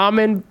the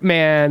common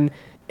man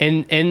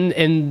in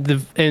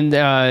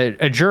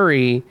a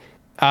jury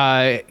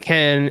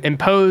can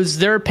impose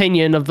their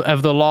opinion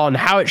of the law and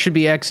how it should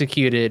be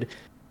executed,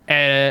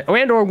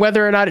 and or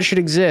whether or not it should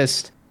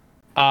exist.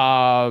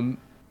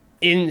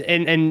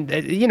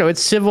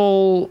 It's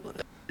civil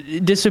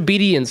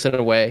disobedience in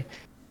a way.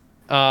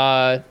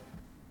 But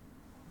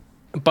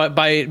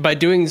by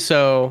doing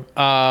so,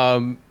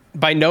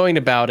 by knowing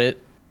about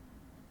it,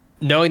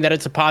 knowing that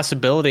it's a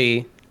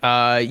possibility,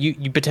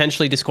 you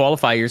potentially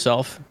disqualify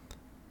yourself.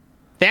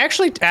 They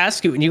actually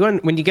ask you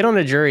when you get on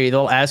a jury,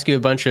 they'll ask you a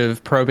bunch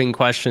of probing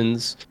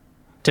questions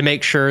to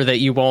make sure that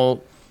you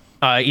won't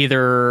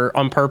either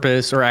on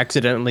purpose or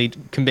accidentally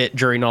commit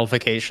jury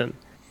nullification.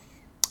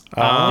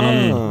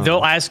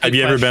 They'll ask you Have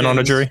you ever been on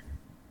a questions. jury?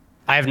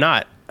 I have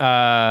not.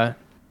 But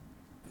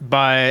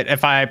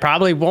if I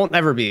probably won't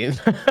ever be,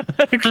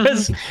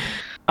 because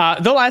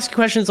they'll ask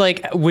questions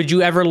like, would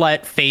you ever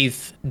let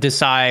faith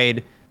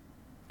decide,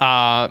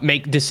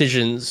 make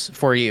decisions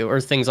for you, or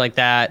things like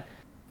that?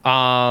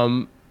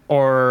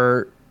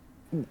 Or,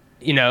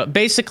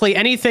 basically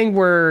anything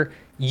where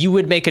you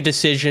would make a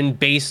decision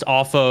based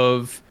off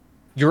of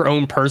your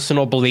own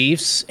personal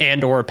beliefs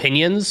and or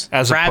opinions,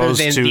 As rather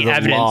opposed than to the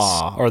evidence.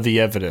 law or the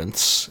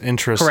evidence.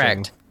 Interesting.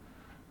 Correct.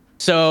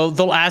 So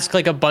they'll ask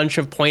like a bunch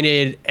of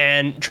pointed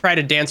and try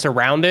to dance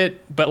around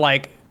it. But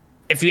like,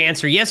 if you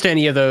answer yes to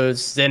any of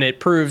those, then it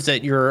proves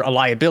that you're a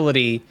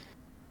liability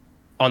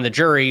on the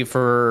jury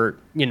for,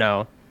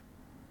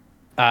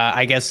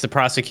 I guess the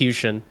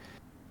prosecution.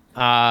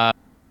 I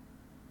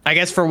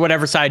guess for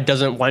whatever side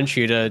doesn't want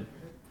you to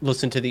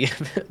listen to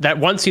that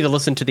wants you to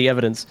listen to the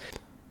evidence.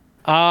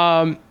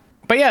 But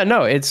yeah,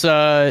 no, it's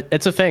a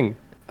thing.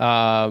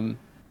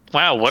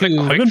 Wow, what a I've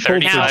quick I've been pulled for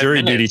 35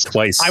 jury duty minutes.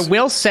 twice. I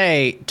will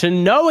say, to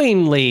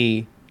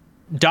knowingly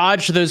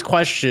dodge those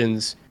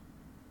questions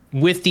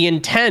with the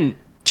intent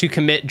to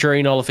commit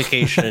jury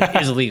nullification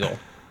is illegal.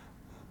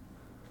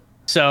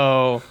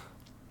 So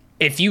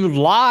if you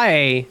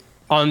lie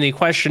on the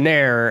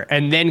questionnaire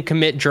and then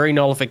commit jury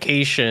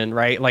nullification,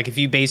 right? Like if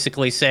you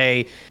basically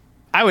say,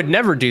 I would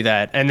never do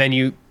that, and then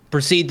you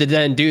proceed to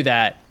then do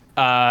that,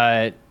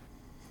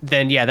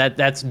 then yeah,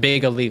 that's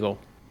big illegal.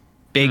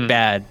 Big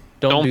bad.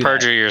 Don't do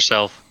perjure that.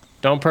 yourself.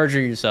 Don't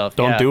perjure yourself.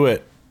 Don't do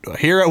it.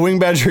 Here at Wing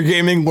Badger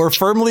Gaming, we're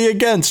firmly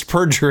against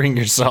perjuring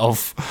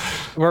yourself.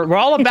 We're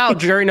all about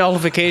jury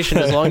nullification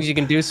as long as you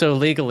can do so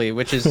legally,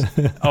 which is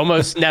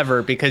almost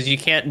never, because you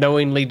can't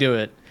knowingly do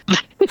it.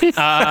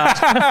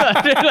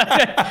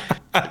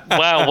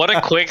 Wow, what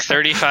a quick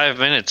 35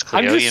 minutes,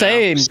 Cleo. I'm just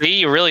saying. See,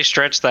 you really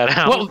stretched that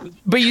out. Well,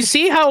 but you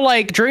see how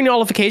like jury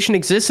nullification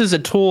exists as a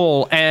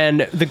tool,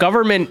 and the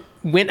government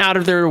went out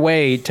of their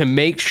way to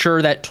make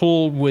sure that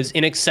tool was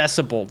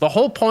inaccessible. The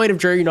whole point of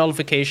jury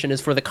nullification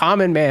is for the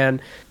common man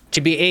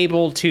to be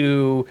able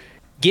to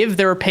give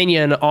their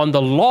opinion on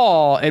the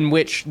law in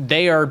which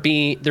they're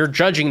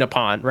judging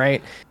upon,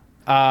 right?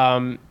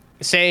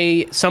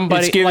 Say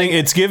somebody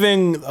It's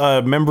giving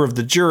a member of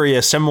the jury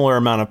a similar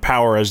amount of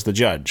power as the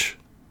judge.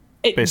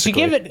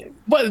 Basically.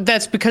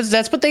 that's because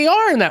that's what they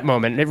are in that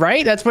moment,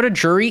 right? That's what a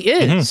jury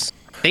is.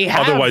 They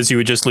have, Otherwise, you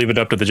would just leave it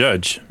up to the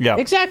judge. Yeah.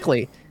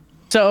 exactly.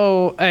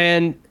 So,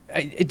 and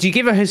to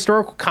give a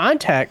historical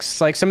context,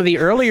 like some of the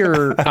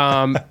earlier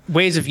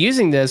ways of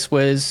using this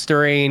was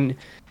during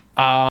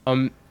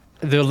the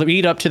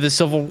lead up to the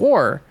Civil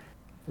War,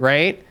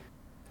 right?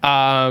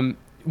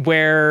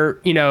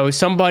 Where,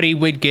 somebody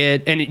would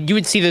get, and you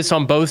would see this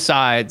on both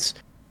sides,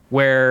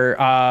 where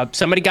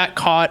somebody got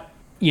caught,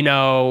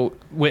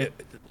 with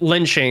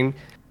lynching,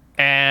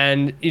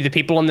 and the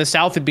people in the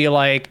South would be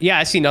like, yeah,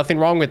 I see nothing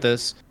wrong with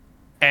this.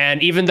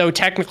 And even though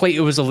technically it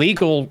was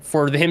illegal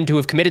for him to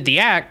have committed the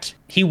act,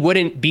 he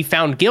wouldn't be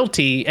found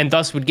guilty and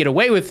thus would get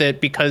away with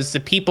it because the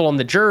people on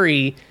the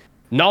jury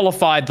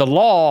nullified the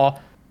law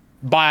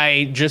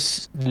by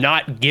just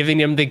not giving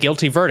him the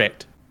guilty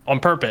verdict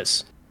on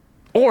purpose.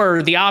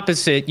 Or the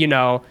opposite,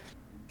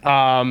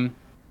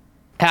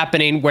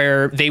 happening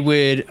where they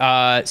would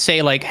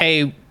say like,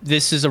 hey,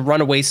 this is a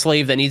runaway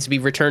slave that needs to be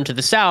returned to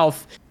the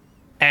South.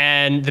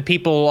 and the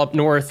people up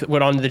north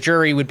would on the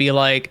jury would be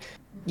like,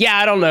 yeah,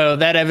 I don't know,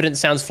 that evidence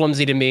sounds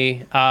flimsy to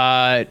me.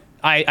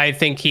 I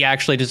think he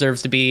actually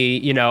deserves to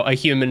be, a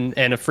human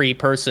and a free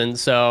person.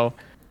 So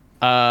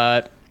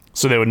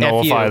they would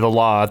nullify the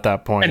law at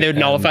that point. And they would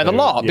nullify the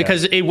law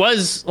because it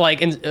was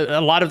like in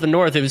a lot of the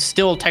North, it was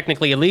still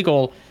technically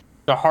illegal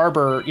to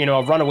harbor,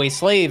 a runaway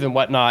slave and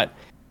whatnot.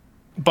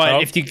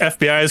 But if you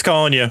FBI is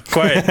calling you,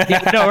 quiet.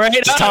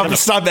 Right?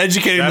 Stop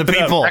educating the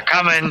people. They're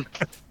coming.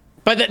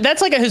 But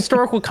that's like a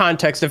historical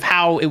context of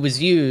how it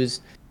was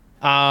used.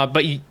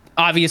 But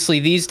obviously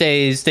these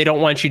days they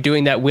don't want you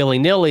doing that willy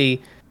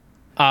nilly.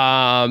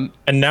 And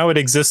now it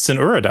exists in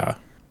Urida.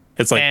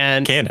 It's like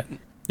canon.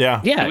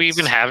 Yeah. Yeah. Do we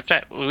even have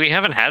that? We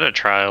haven't had a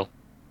trial.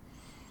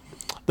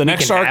 The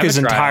next arc is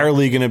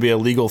entirely going to be a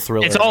legal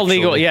thriller. It's all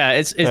legal. Yeah.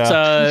 It's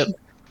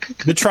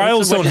the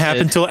trials don't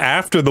happen until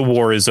after the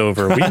war is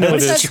over. We know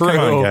this. Come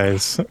on,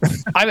 guys.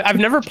 I've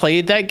never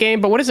played that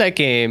game, but what is that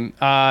game?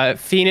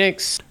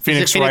 Phoenix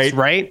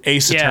Wright?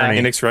 Ace Attorney.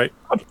 Phoenix Wright.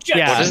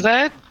 Yeah. What is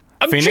that?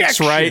 Phoenix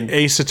Wright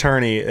Ace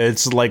Attorney.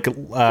 It's like a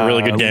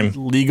really good game.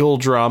 Legal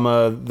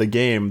drama. The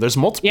game. There's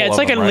multiple. Yeah, it's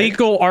like a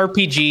legal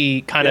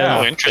RPG kind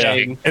of.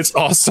 Interesting. Yeah. It's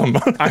awesome.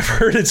 I've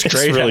heard it's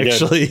great. Really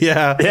actually, good.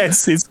 Yeah,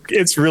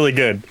 it's really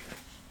good.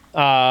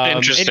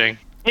 Interesting.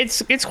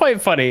 It's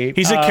quite funny.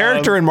 He's a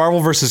character in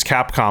Marvel vs.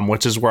 Capcom,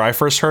 which is where I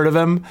first heard of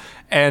him.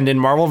 And in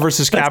Marvel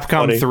vs.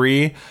 Capcom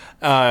 3,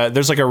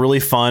 there's like a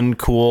really fun,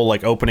 cool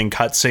like opening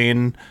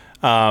cutscene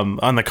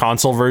on the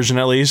console version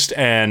at least,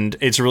 and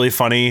it's really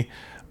funny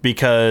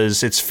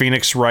because it's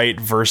Phoenix Wright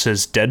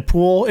versus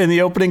Deadpool in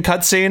the opening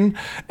cutscene,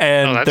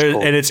 and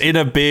cool. And it's in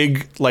a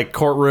big like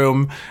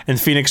courtroom, and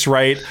Phoenix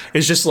Wright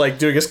is just like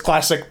doing his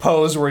classic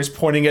pose where he's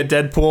pointing at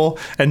Deadpool,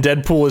 and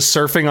Deadpool is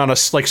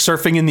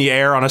surfing in the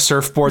air on a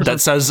surfboard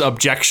that says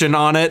objection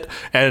on it,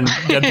 and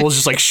Deadpool's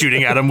just like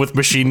shooting at him with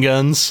machine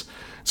guns.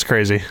 It's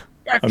crazy.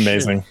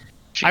 Amazing.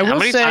 How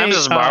many times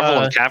is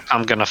Marvel and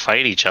Capcom gonna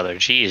fight each other?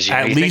 Jeez,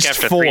 at least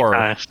 4.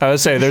 I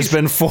would say there's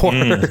been 4.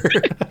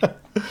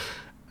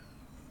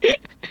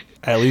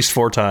 At least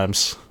 4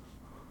 times.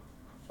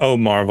 Oh,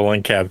 Marvel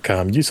and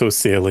Capcom, you so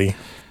silly.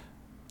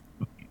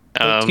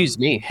 Excuse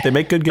me. They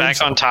make good games.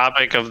 Back on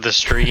topic of the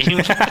stream.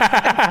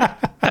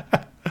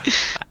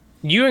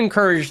 You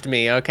encouraged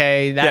me,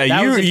 okay?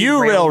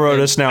 You railroad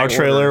us now,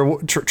 trailer.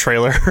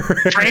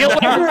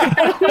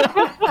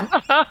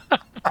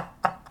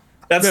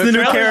 That's the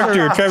new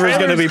character Trevor's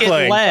going to be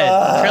playing.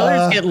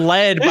 Trailers get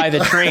led by the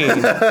train.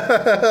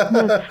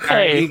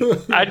 Hey,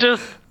 I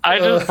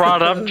just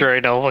brought up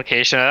jury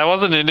nullification. That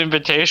wasn't an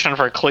invitation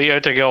for Cleo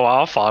to go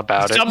off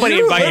about it. Somebody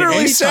You invited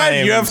literally me.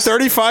 said you have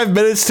 35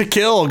 minutes to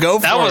kill. Go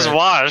for it. That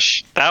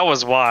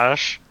was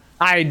Wash.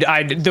 I can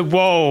I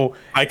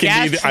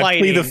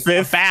plead the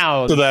fifth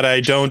so that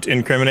I don't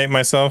incriminate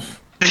myself.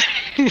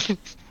 A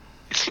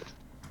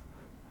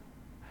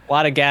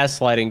lot of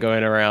gaslighting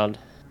going around.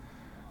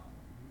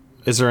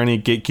 Is there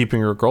any gatekeeping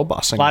or girl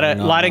bossing? A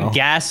lot of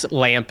gas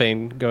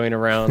lamping going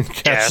around.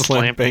 Gas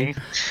lamping.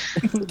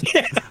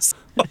 Yes.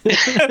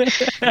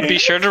 Be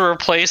sure to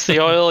replace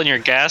the oil in your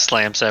gas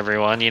lamps,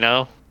 everyone.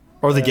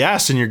 Or the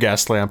gas in your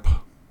gas lamp.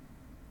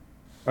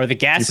 Or the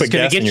gas You is put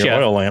going gas to in get your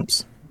you. oil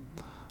lamps.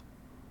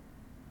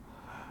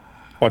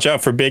 Watch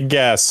out for big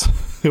gas.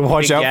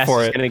 Watch out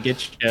for it. Going to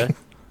get you.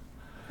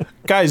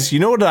 Guys, you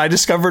know what I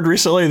discovered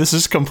recently? This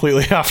is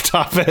completely off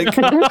topic.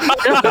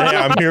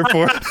 Yeah, I'm here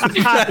for it.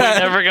 We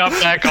never got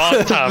back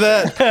on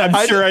topic.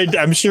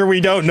 I'm sure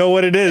we don't know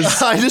what it is.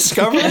 I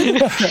discovered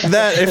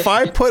that if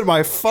I put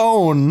my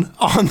phone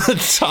on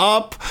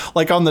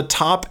the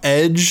top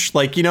edge,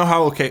 like, you know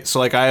how, so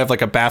like I have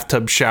like a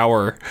bathtub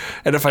shower,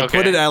 and if I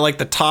put it at like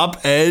the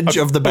top edge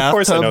of the bathtub, of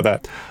course I know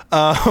that.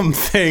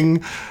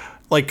 Thing,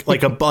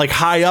 like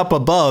high up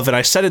above, and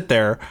I set it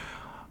there,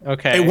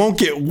 Okay. it won't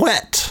get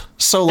wet.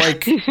 So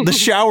like the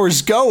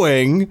shower's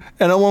going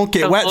and it won't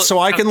get wet. So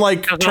I can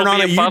like turn on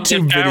a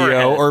YouTube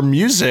video or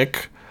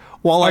music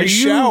while I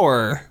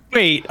shower.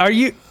 Wait, are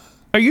you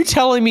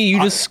telling me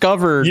you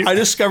discovered I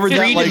discovered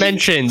 3 that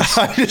dimensions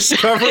I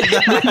discovered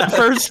that the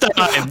first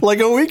time?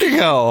 like a week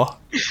ago.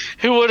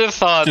 Who would have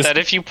thought that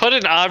if you put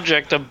an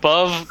object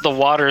above the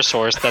water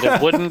source that it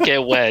wouldn't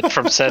get wet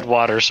from said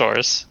water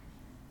source?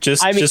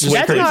 Just wait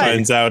till he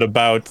finds out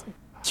about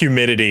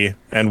humidity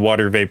and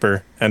water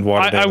vapor and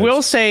water damage. I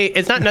will say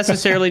it's not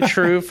necessarily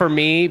true for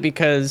me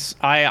because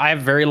I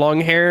have very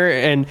long hair,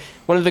 and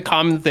one of the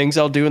common things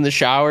I'll do in the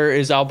shower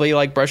is I'll be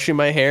like brushing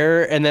my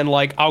hair, and then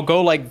like I'll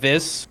go like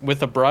this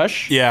with a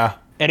brush. Yeah.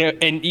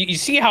 And you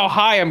see how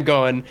high I'm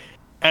going,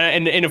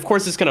 and of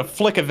course it's gonna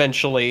flick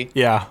eventually.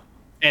 Yeah.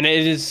 And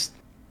it is,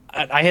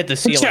 I hit the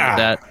ceiling with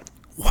that.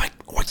 What?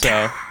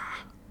 So.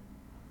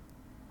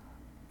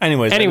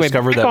 Anyway, I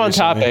discovered back that on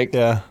recently. topic.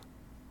 Yeah.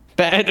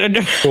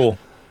 Cool.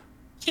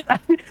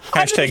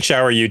 Hashtag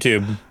shower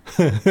YouTube.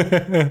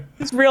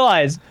 Just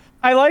realize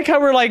I like how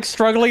we're like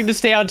struggling to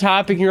stay on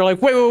topic, and you're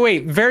like,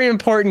 wait, very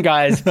important,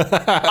 guys.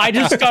 I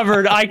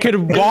discovered I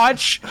could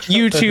watch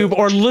YouTube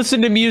or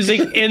listen to music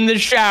in the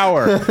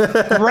shower.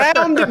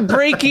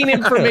 Groundbreaking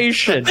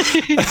information.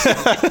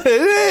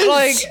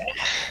 Like,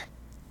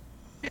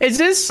 is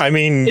this? I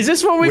mean, is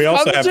this what we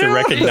also come have to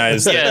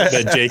recognize Yes.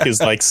 that Jake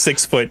is like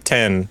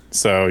 6'10",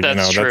 so That's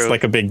that's true.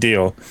 like a big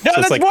deal. No, so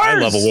it's that's like eye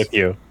worse. level with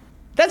you.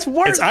 That's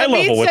worse. It's eye That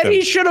level means with that him.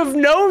 he should have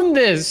known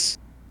this.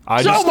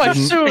 I So just much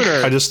didn't-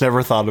 sooner. I just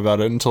never thought about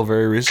it until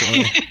very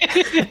recently.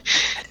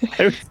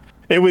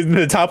 It was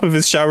the top of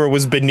his shower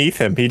was beneath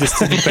him. He just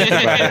didn't think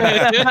about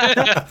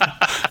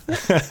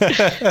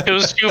it. It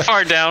was too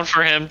far down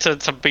for him to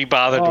be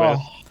bothered with.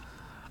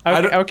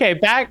 Okay,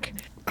 back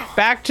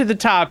to the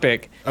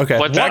topic. Okay.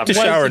 What Back to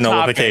What shower the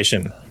topic?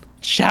 nullification.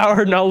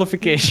 Shower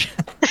nullification.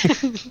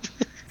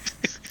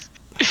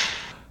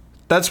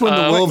 That's when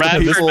the will of the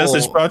Radford people.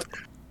 Message brought.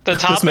 The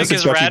topic message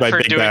is brought to you by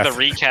Radford Big doing Bath.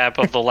 the recap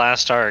of the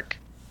last arc.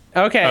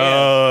 Okay.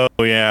 Oh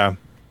yeah.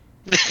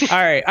 All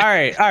right.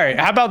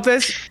 How about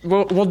this?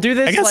 We'll do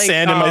this. I got like,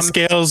 sand in my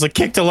scales. I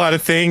kicked a lot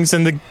of things,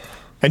 and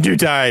you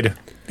died.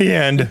 The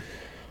end.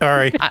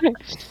 Sorry.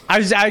 I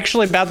was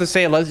actually about to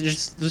say, let's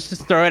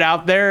just throw it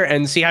out there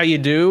and see how you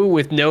do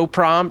with no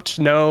prompt,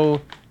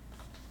 no.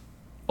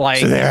 Like.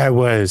 So there I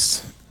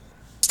was,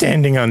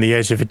 standing on the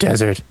edge of a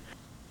desert,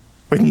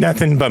 with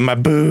nothing but my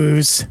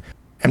booze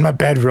and my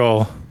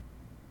bedroll,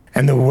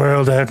 and the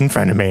world out in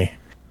front of me.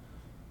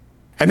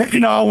 And then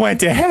it all went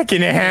to heck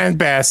in a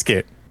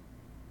handbasket.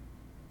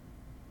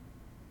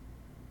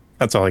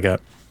 That's all I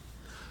got.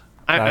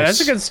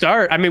 That's a good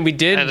start. I mean, we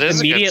did That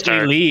is a good immediately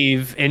start.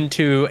 leave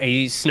into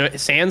a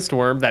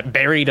sandstorm that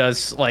buried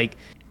us, like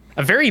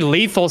a very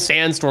lethal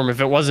sandstorm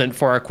if it wasn't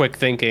for our quick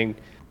thinking.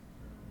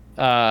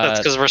 That's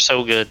because we're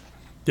so good.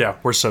 Yeah,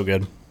 we're so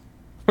good.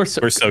 We're so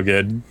We're so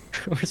good.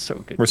 we're so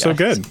good. We're so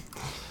guys. good.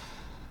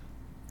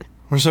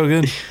 We're so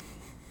good.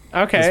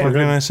 Okay. What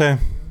can I say?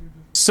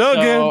 So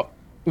good. So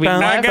we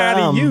Bum, I got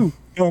bum, you.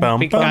 bum,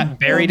 we got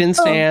buried in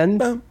sand.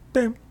 bum,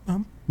 bum,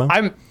 bum, bum,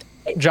 I'm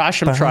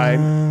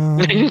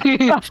trying.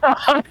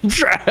 I'm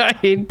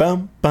trying.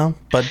 bum, bum,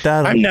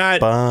 ba-da-dum, I'm not.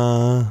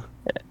 ba-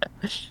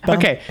 bum,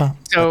 Okay, bum,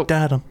 so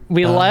ba-da-dum,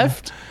 we ba-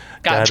 left,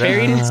 got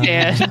buried in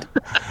sand,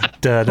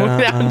 da-da,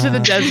 went out into the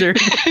desert.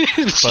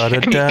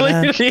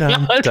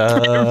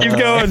 ba-da-da-dum-da. Keep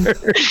going.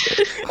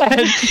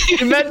 And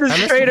we met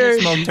this trader.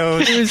 Smoked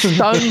toast. He was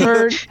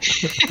sunburned.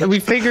 And we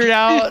figured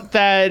out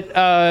that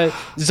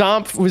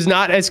Zomp was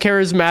not as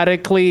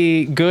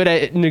charismatically good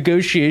at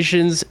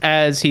negotiations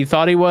as he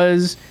thought he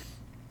was.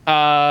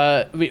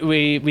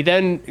 We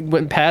then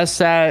went past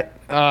that.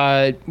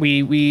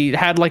 We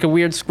had like a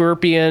weird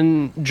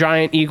scorpion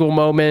giant eagle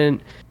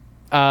moment.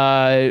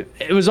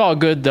 It was all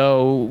good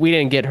though. We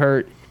didn't get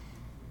hurt.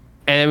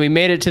 And we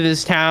made it to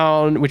this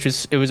town,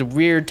 it was a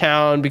weird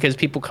town because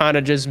people kind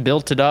of just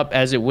built it up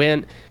as it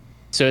went.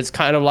 So it's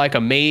kind of like a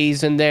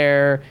maze in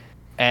there,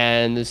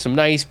 and there's some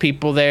nice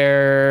people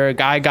there. A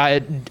guy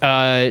got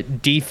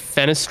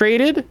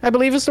defenestrated, I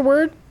believe is the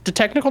word, the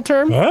technical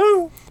term.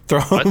 Oh.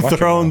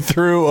 Thrown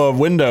through a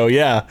window.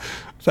 Yeah,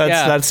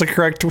 that's the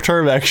correct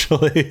term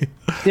actually.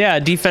 Yeah,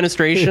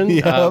 defenestration.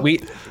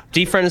 Yep.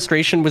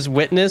 Defenestration was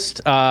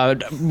witnessed.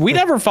 We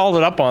never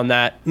followed up on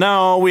that.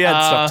 No, we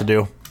had stuff to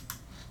do.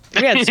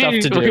 We had stuff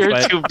to do. We were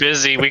but too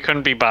busy. We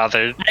couldn't be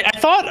bothered. I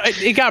thought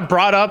it got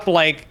brought up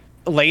like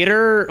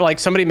later, like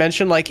somebody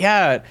mentioned like,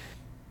 yeah,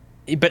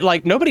 but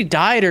like nobody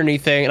died or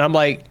anything. And I'm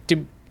like,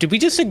 did we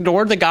just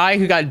ignore the guy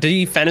who got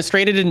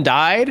defenestrated and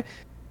died?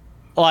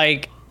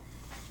 Like,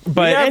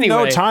 but We have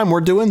anyway, no time.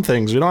 We're doing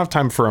things. We don't have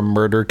time for a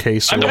murder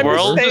case. Or The I'm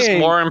whatever. world is saying-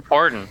 more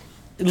important.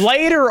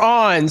 later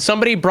on,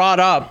 somebody brought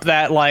up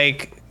that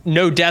like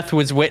no death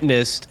was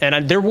witnessed,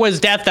 and there was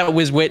death that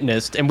was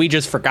witnessed, and we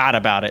just forgot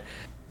about it.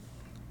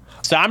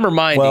 So I'm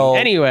reminding. Well,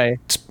 Anyway,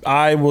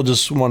 I will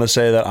just want to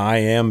say that I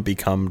am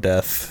become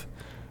death,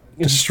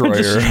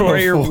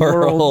 destroyer of of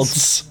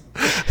worlds.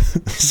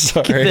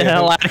 Sorry. get the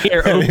hell out of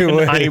here,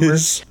 Oppenheimer.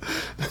 Anyways,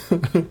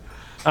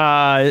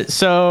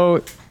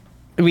 So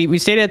we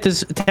stayed at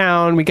this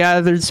town. We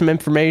gathered some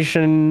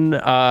information,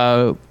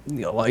 library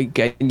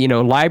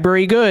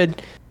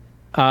good.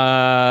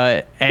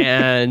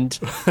 And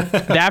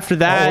after Oh,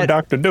 that,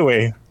 Dr.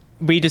 Dewey.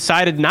 we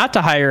decided not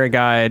to hire a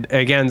guide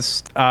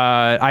against,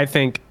 I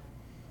think,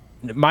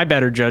 my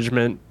better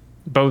judgment,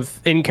 both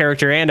in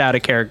character and out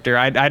of character.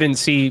 I didn't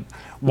see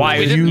why it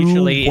was you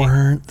mutually.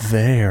 weren't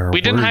there.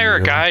 We didn't were hire a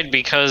you? guide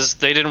because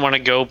they didn't want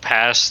to go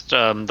past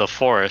the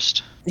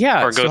forest.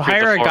 Yeah, or go so through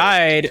hire the a forest.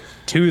 guide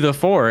to the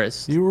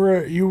forest. You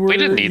were. We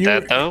didn't need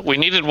that though. We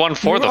needed one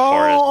for the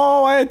forest.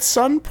 Oh, I had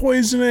sun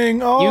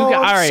poisoning. Oh, all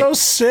I'm right. so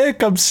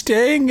sick. I'm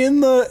staying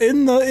in the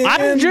inn.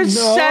 I'm just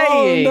No,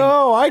 saying.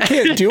 No, I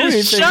can't do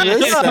anything Shut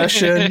this up.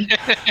 session.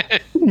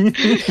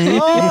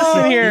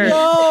 Listen here.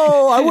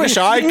 No, I wish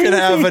I could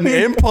have an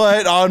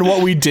input on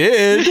what we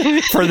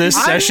did for this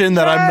session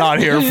that I'm not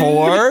here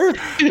for.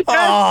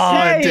 Oh,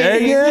 saying.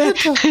 dang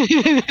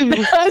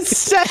it. I'm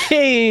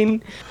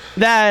saying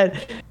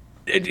that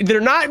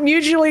they're not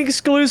mutually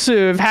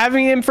exclusive.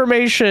 Having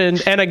information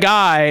and a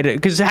guide,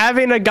 because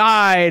having a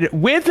guide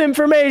with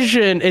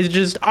information is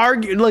just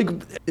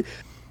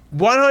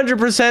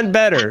 100%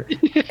 better.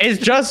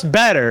 It's just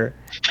better.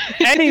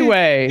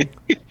 Anyway,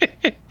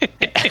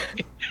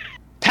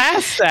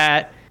 past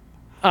that,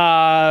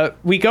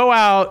 we go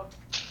out,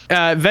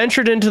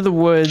 ventured into the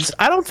woods.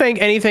 I don't think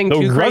anything The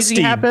too crazy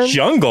rusty happened.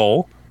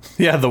 jungle.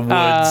 Yeah, the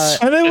woods.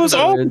 And it was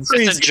all It's a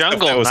crazy. It's a jungle,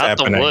 stuff that was not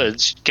happening. the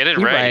woods. Get it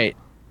You're right.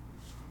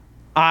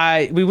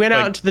 We went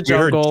out into the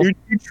jungle. We heard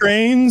choo-choo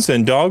trains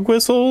and dog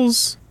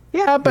whistles.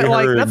 Yeah, but we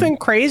like heard nothing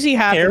crazy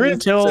happened Parrots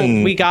until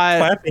and we got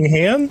clapping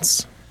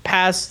hands.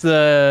 past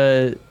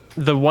the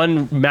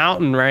one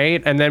mountain,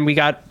 right? And then we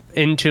got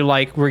into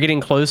like we're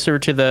getting closer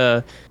to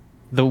the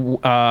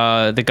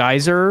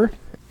geyser.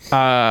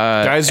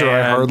 Geyser, I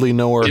and- hardly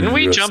know where. Didn't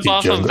we Rusty jump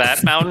off jungle. of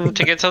that mountain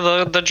to get to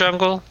the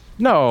jungle?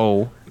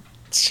 No,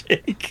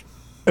 Jake.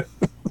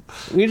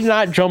 we did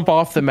not jump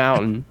off the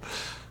mountain.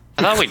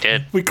 I thought we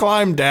did. We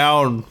climbed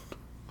down.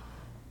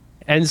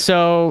 And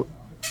so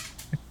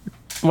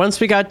once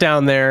we got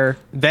down there,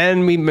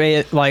 then we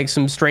met like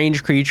some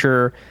strange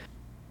creature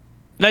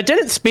that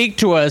didn't speak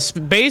to us,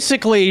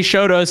 basically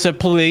showed us a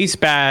police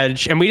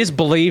badge, and we just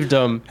believed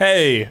him.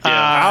 Hey,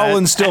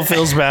 Alan still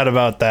feels bad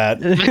about that.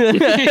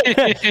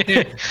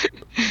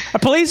 A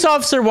police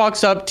officer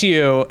walks up to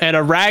you in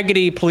a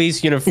raggedy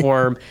police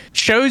uniform,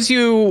 shows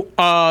you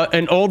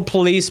an old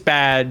police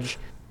badge,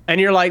 and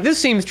you're like, this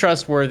seems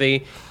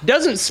trustworthy.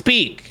 Doesn't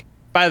speak,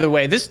 by the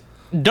way. This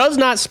does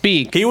not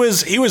speak. He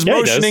was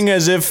motioning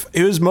as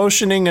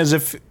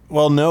if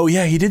well, no,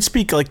 yeah, he did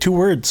speak like 2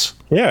 words.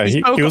 Yeah,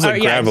 he was like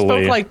he gravelly.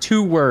 spoke like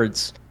 2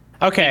 words.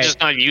 Okay. He's just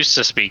not used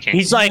to speaking.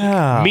 He's like,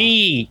 Yeah.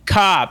 me,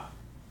 cop.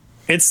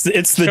 it's the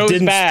shows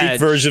didn't badge. speak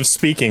version of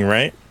speaking,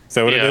 right? Is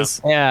that what it Yeah.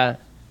 is? Yeah.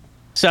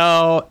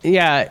 So,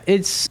 yeah,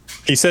 it's...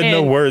 He said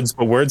no And- words,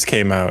 but words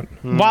came out.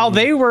 While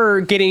they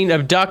were getting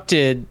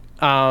abducted,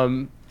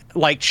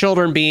 like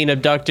children being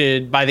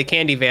abducted by the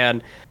candy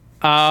van,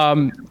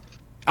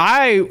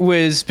 I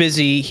was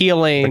busy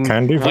healing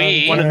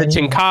We- one of the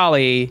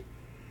Tinkali.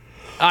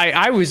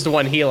 I was the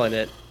one healing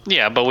it.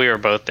 Yeah, but we were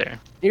both there.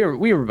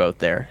 We were both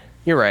there.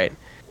 You're right.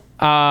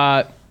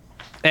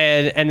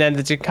 And then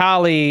the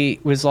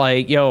Tinkali was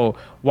like, yo,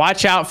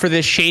 watch out for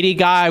this shady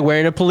guy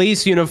wearing a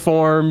police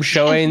uniform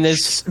showing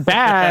this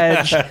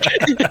badge.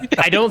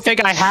 I don't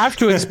think I have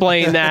to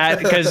explain that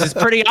because it's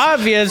pretty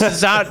obvious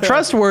it's not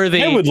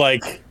trustworthy. I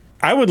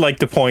would like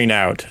to point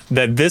out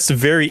that this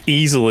very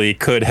easily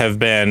could have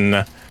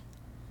been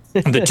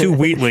the 2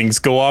 wheatlings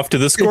go off to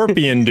the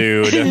scorpion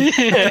dude, and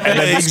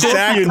then the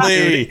scorpion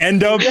dude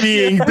end up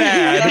being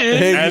bad,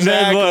 and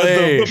then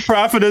the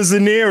prophet of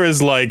Zanir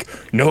is like,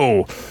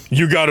 no,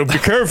 you gotta be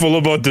careful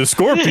about the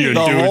scorpion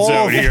dudes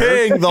out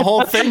here. The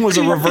whole thing was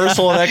a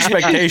reversal of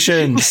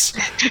expectations.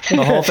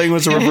 The whole thing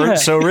was a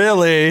reverse. So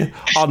really,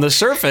 on the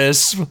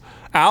surface,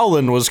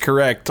 Alan was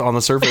correct on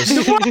the surface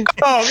based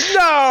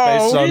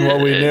Oh no! on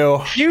what we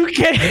knew. You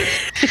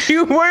can't.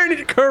 You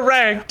weren't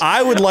correct.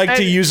 I would like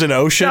to use an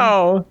ocean.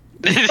 No.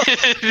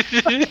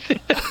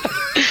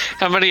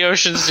 How many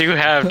oceans do you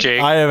have,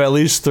 Jake? I have at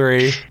least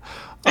 3.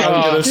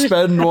 I'm going to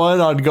spend one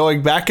on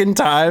going back in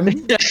time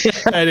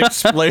and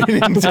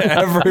explaining to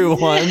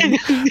everyone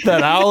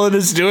that Alan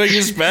is doing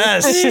his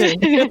best.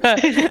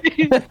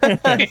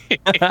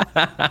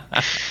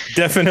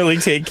 Definitely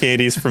take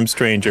candies from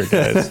stranger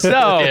guys. So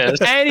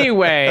Yes.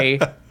 anyway,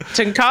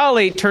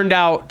 Tinkali turned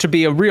out to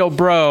be a real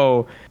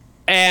bro,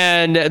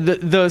 and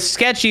the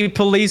sketchy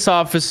police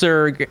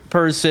officer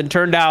person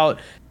turned out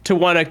to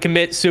want to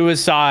commit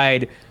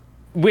suicide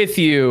with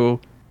you,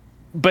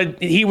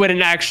 but he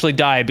wouldn't actually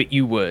die, but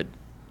you would.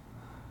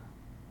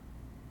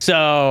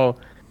 So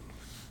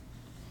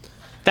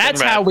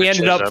that's Then how we Raptor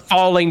ended shows up up.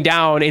 falling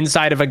down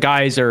inside of a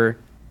geyser,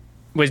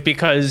 was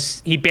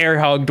because he bear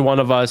hugged one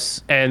of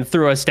us and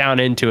threw us down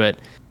into it.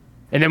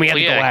 And then we had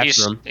Well, to go yeah,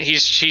 after him.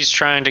 he's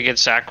trying to get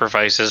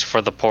sacrifices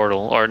for the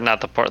portal, or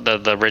not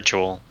the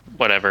ritual,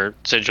 whatever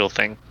sigil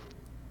thing.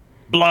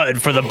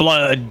 Blood for the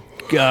blood,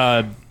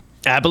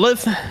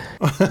 aboleth.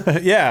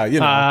 Yeah, you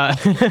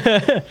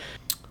know.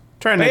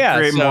 Trying to yeah,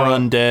 create so- more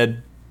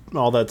undead,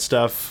 all that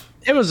stuff.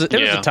 It was a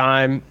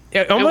time.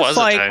 Almost was a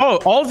like time.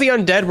 all of the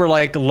undead were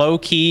like low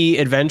key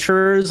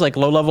adventurers, like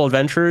low level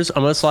adventurers.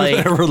 Almost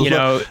like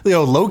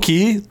low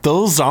key,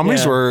 those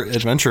zombies Yeah. were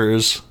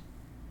adventurers.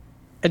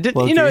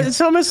 It's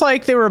almost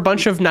like they were a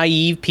bunch of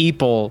naive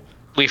people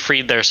We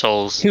freed their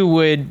souls. who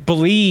would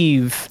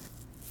believe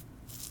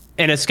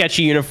in a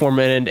sketchy uniform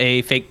and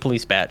a fake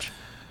police badge.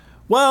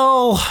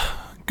 Well,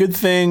 good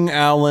thing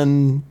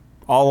Alan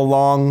all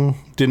along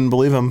didn't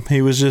believe him.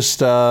 He was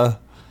just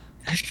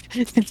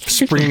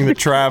springing the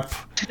trap.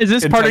 Is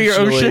this part of your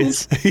intentionally.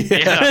 oceans?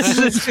 Yeah. Is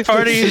this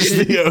part of your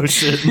the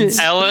oceans.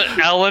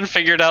 Alan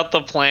figured out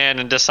the plan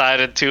and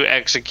decided to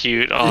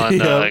execute on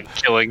Yeah.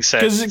 killing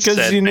said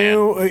Because he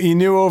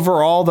knew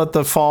overall that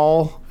the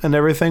fall and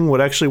everything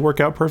would actually work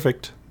out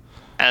perfect.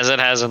 as it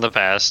has in the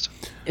past.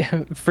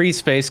 Free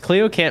space.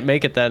 Cleo can't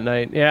make it that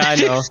night. Yeah, I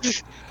know.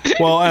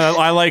 Well,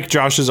 I like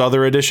Josh's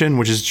other edition,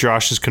 which is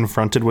Josh is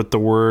confronted with the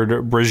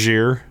word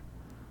brazier.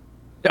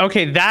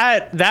 Okay,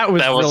 that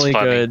was really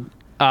funny.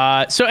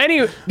 good. So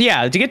anyway,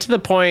 to get to the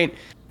point,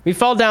 we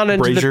fall down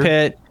into Brazier? the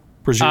pit.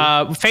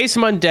 Brazier. Face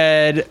him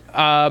undead.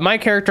 My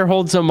character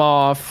holds him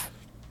off.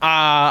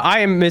 I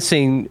am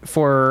missing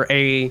for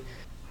a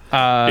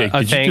Could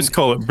you thing. just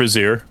call it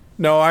Brazier?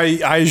 No,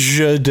 I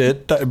should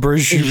it.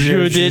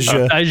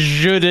 Brazier. I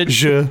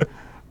shouldn't.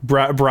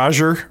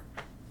 Brazier.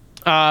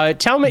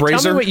 Tell me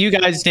Brazier? what you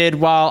guys did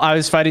while I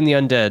was fighting the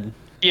undead.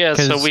 Yeah,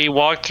 so 'Cause- we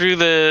walked through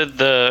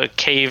the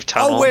cave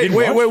tunnel.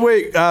 Oh,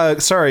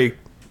 wait. Sorry,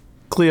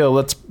 Cleo,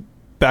 let's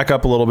back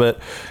up a little bit.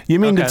 You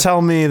mean to Okay.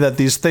 tell me that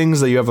these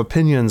things that you have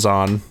opinions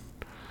on,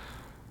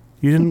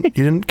 you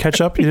didn't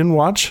catch up? You didn't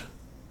watch?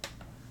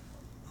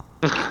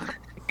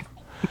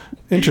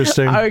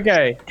 Interesting.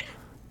 Okay.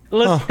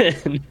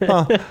 Listen.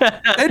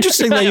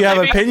 Interesting that you have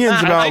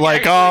opinions about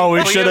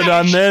we should have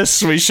done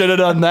this, we should have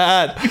done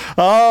that.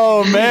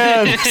 Oh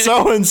man,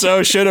 so and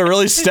so should have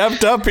really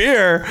stepped up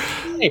here.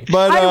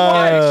 But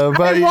I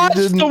but watched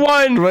you didn't, the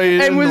one but you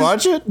and didn't was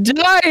watch it.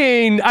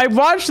 dying. I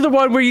watched the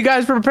one where you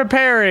guys were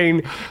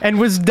preparing and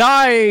was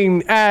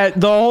dying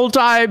at the whole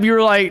time. You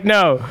were like,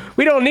 "No,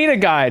 we don't need a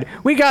guide.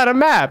 We got a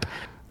map."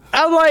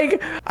 I'm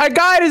like, a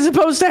guide is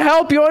supposed to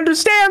help you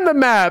understand the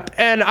map,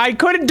 and I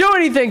couldn't do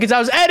anything because I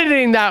was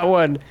editing that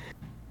one.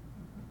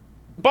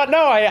 But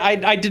no,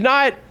 I did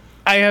not.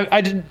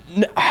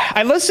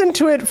 I listened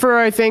to it for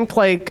I think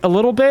like a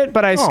little bit,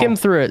 but I skimmed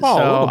through it. Oh, a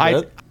So little I.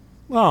 bit.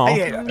 Oh.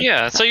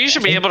 Yeah, so you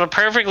should be able to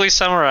perfectly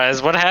summarize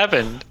what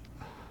happened.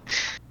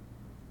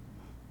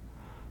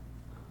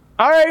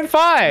 All right,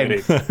 fine.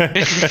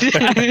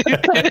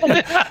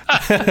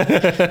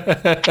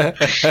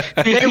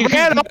 They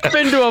ran up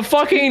into a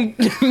fucking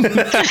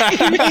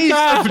maze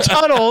of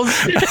tunnels.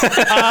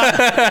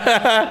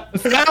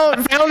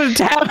 Found a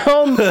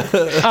town.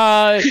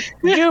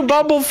 Dew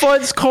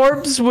Bumblefoot's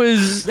corpse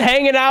was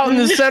hanging out in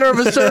the center of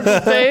a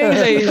certain thing.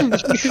 They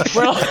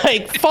were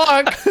like,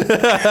 "Fuck,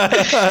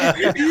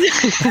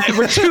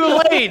 we're too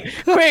late!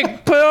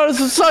 Quick, put on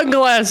some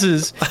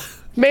sunglasses."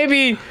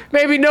 Maybe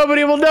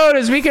nobody will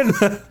notice. We can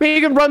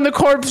run the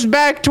corpse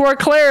back to our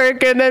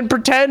cleric and then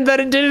pretend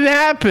that it didn't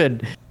happen.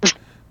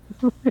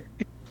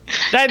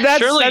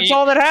 That's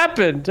all that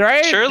happened,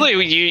 right?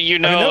 Surely you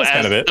know, that was as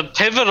kind of it. the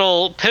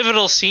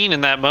pivotal scene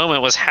in that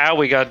moment was how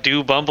we got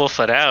Dew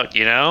Bumblefoot out,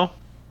 you know?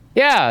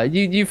 Yeah,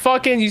 you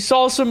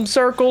saw some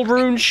circle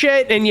rune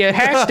shit and you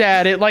hacked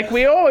at it like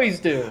we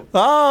always do.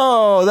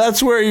 Oh,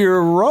 that's where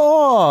you're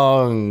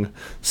wrong.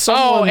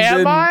 Someone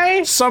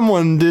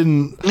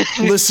didn't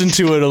listen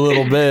to it a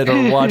little bit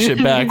or watch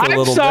it back a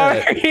little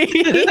sorry.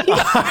 bit.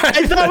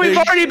 I thought we've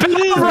already been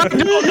over. I don't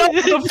know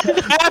what the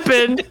fuck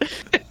happened.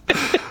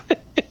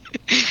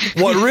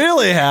 What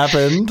really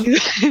happened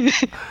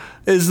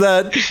is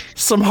that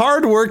some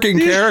hardworking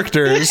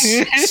characters,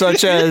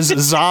 such as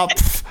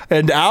Zopf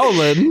and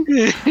Owlin,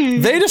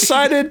 they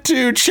decided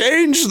to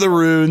change the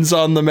runes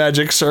on the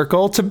magic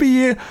circle to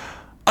be a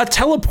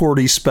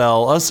teleporty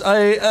spell,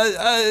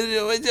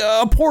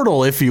 a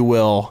portal, if you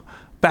will,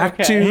 back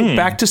to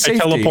safety.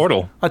 A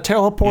teleportal. A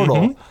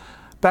teleportal.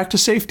 Back to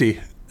safety.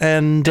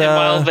 And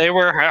while they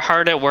were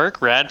hard at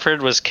work,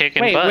 Radford was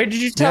kicking Wait, butt. where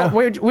did you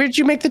where'd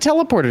you make the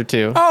teleporter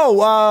to?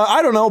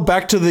 I don't know,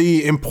 back to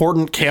the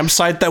important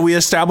campsite that we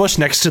established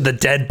next to the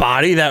dead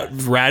body that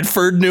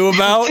Radford knew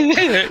about.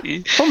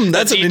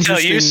 That's an detail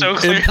interesting you so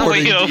clearly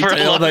important detail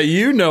overlooked. that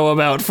you know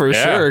about for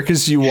sure,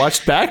 because you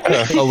watched back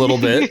a little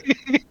bit.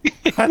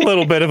 Had a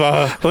little bit of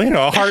a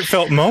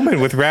heartfelt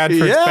moment with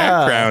Radford's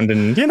background,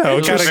 and was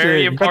very got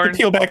to important.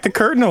 peel back the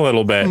curtain a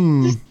little bit.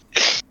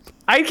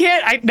 I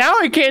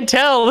can't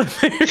tell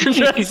if they're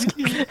just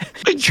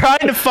trying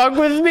to fuck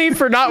with me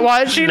for not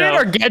watching it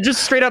or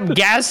just straight up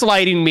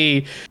gaslighting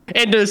me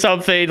into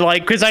something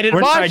because I didn't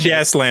We're not watch it.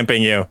 gas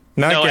lamping you.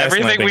 Not No, gas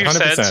everything lamping, we've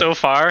 100%. said so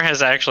far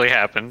has actually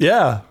happened.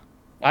 Yeah.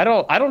 I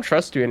don't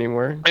trust you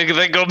anymore. Then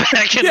go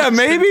back and Yeah, listen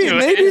maybe to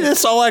maybe it.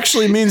 this all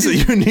actually means that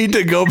you need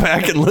to go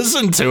back and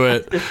listen to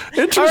it.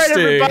 Interesting. All right,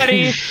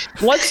 everybody,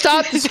 let's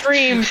stop the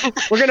stream.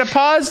 We're gonna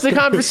pause the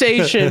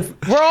conversation.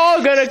 We're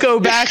all gonna go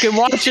back and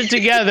watch it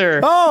together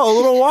Oh, a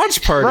little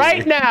watch party.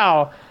 right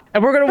now,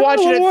 and we're gonna watch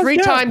it at watch 3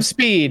 that. times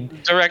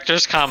speed.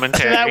 Director's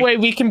commentary. That way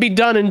we can be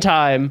done in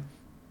time.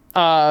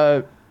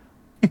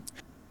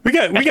 We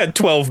got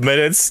 12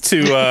 minutes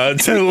to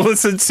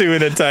listen to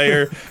an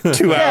entire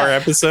 2-hour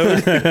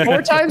episode.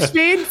 4 times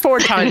speed, 4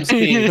 times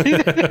speed.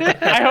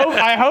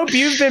 I hope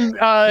you've been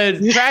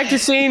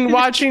practicing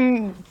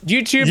watching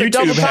YouTube at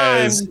double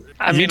time. YouTube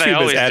I has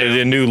always added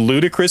do. a new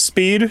ludicrous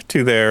speed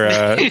to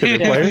their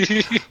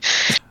player.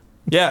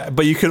 Yeah,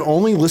 but you can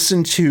only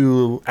listen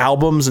to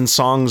albums and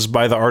songs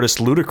by the artist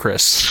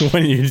Ludacris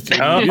when you use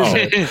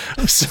it.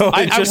 So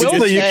I just will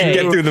So you say- can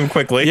get through them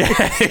quickly. Yeah,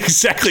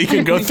 exactly. You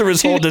can go through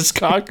his whole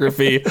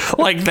discography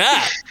like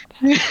that.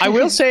 I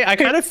will say I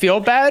kind of feel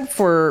bad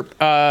for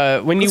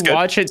when you That's good.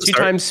 watch it 2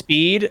 Start. times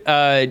speed.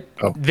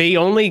 They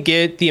only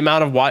get the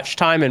amount of watch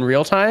time in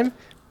real time,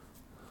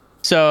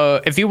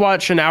 So if you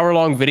watch an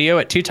hour-long video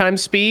at 2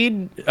 times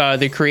speed,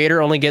 the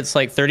creator only gets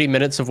like 30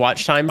 minutes of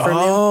watch time from you.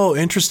 Oh,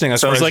 interesting.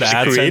 As far Sounds as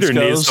like the creator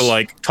needs to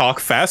like talk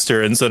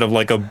faster instead of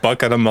like a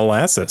bucket of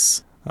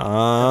molasses.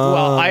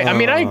 Well, I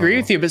mean, I agree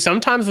with you, but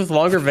sometimes with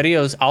longer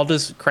videos, I'll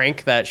just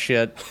crank that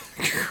shit.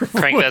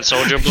 Crank that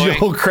Soldier Boy.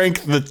 You'll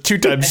crank the 2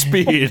 times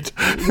speed.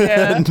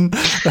 Yeah.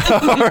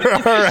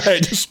 All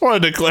right, just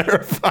wanted to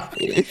clarify.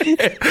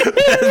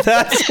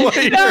 That's what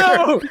you're.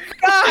 No!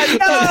 God,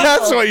 no!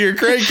 That's what you're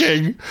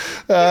cranking.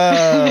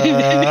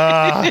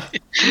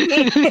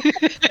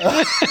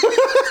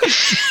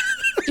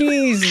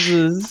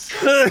 Jesus.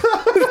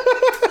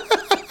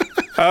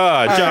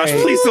 Josh,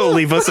 please don't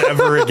leave us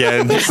ever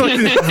again. Just like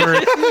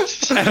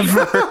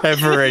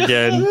ever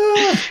again.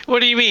 What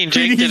do you mean?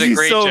 Jake did a He's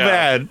great so job.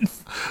 bad.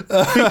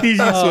 He's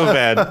so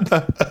bad.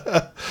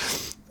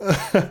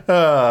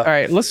 All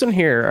right, listen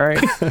here. All right.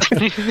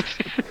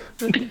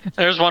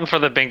 There's one for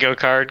the bingo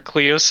card.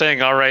 Cleo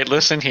saying, "All right,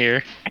 listen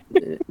here."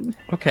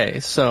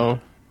 Okay, so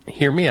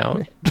hear me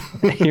out.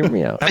 Hear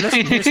me out. I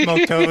listen here,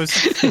 Smoke Toes.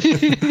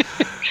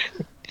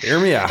 Hear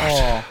me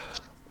out.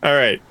 All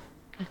right.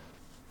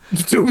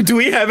 Do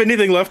we have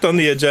anything left on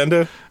the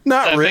agenda?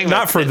 Not think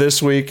not that's for it.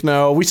 this week.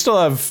 No, we still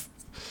have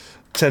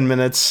 10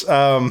 minutes.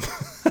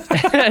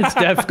 It's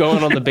Def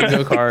going on the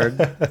bingo card.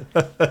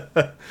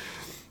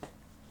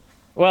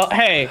 Well,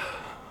 hey,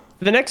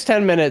 for the next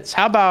 10 minutes,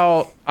 how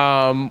about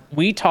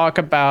we talk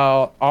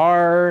about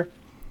our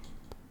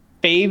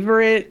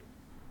favorite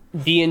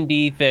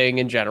D&D thing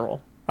in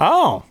general?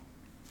 Oh,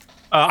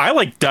 I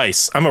like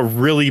dice. I'm a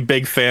really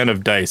big fan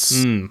of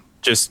dice.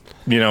 Just,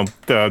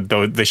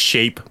 the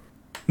shape,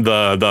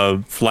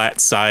 the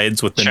flat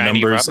sides with the Shiny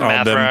numbers on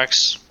math them.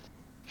 rocks.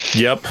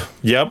 Yep.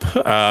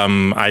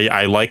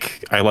 I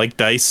like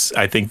dice.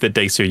 I think that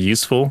dice are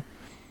useful.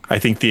 I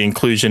think the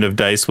inclusion of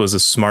dice was a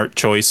smart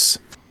choice.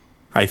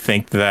 I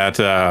think that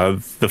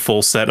the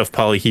full set of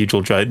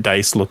polyhedral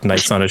dice look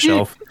nice on a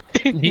shelf.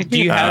 Do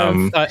you have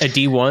a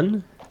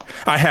D1?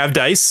 I have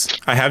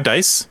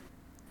dice.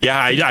 Yeah,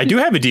 I do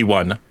have a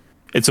D1.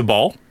 It's a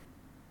ball.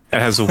 It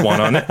has a 1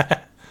 on it.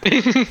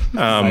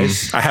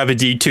 nice. I have a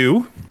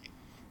D2.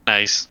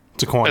 Nice.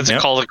 It's a coin. It's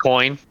called a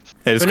coin.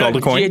 It is But no, called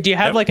a coin. Do you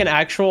have Yep. like an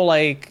actual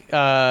like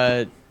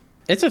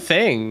it's a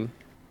thing.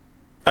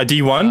 A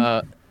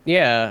D1?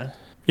 Yeah.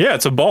 Yeah,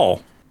 it's a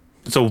ball.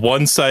 It's a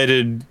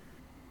one-sided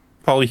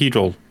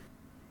polyhedral.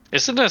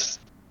 Isn't No,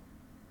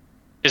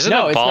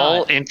 a it's ball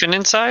not.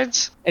 infinite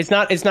sides? It's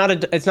not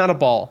a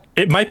ball.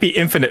 It might be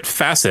infinite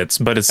facets,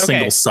 but it's Okay.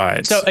 single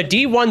sides. So a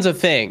D1's a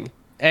thing,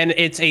 and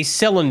it's a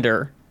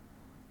cylinder.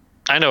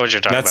 I know what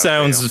you're talking that about.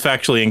 sounds Theo.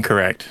 factually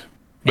incorrect.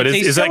 But It's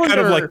a is that kind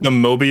of cylinder- like the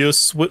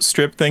Mobius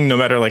strip thing? No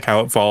matter like how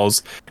it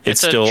falls,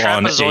 it's a still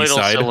on a trapezoidal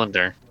side.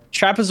 cylinder.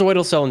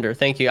 Trapezoidal cylinder.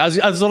 Thank you. I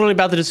was literally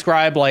about to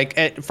describe like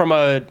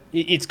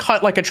it's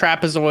cut like a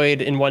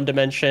trapezoid in one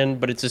dimension,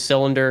 but it's a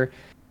cylinder.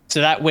 So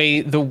that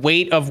way, the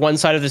weight of one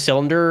side of the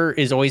cylinder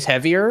is always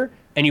heavier,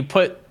 and you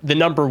put the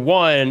number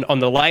 1 on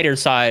the lighter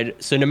side.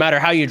 So no matter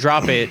how you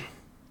drop it,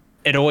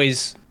 it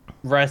always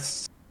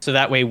rests. So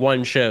that way,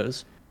 1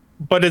 shows.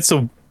 But it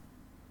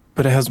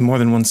has more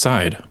than one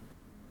side.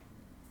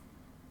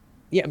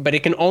 Yeah, but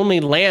it can only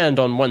land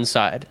on one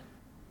side.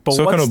 But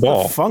So what's kind of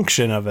ball. the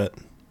function of it?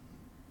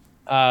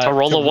 To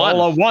roll a one.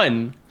 Roll a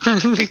 1.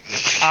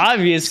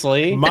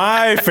 Obviously.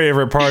 My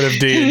favorite part of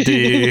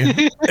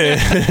D&D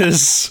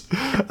is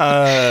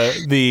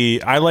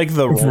I like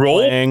the role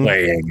playing.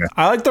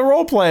 I like the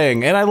role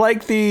playing, and I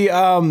like the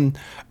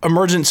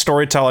emergent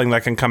storytelling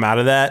that can come out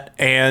of that,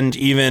 and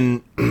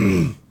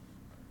even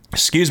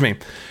excuse me,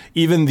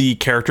 even the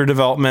character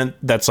development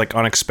that's like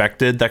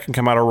unexpected that can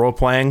come out of role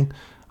playing.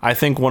 I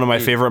think one of my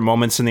favorite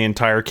moments in the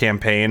entire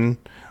campaign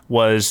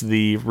was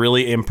the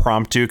really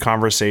impromptu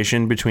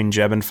conversation between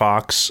Jeb and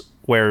Fox,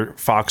 where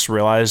Fox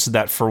realized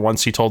that for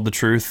once he told the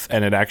truth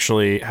and it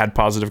actually had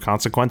positive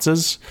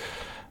consequences.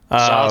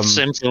 Soft's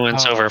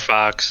influence over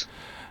Fox.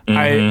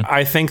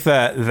 I think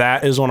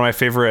that is one of my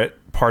favorite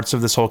parts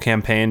of this whole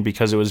campaign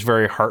because it was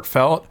very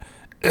heartfelt.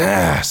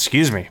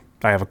 Excuse me.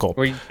 I have a cold.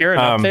 Were you hearing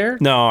up there?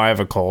 No, I have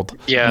a cold.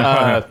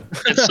 Yeah.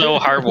 It's so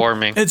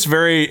heartwarming. It's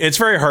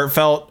very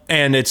heartfelt,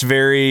 and it's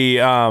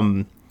very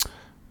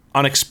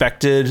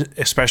unexpected,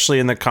 especially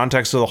in the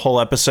context of the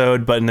whole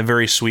episode, but in a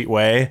very sweet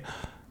way.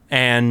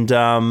 And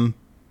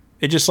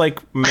it just like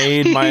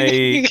made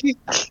my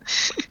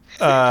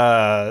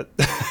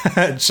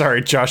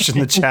sorry, Josh in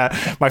the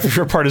chat. My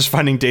favorite part is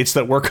finding dates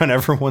that work on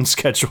everyone's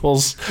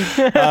schedules.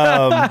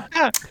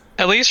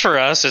 At least for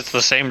us, it's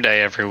the same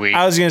day every week.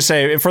 I was gonna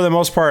say, for the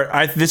most part,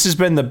 this has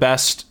been the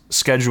best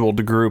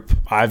scheduled group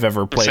I've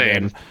ever played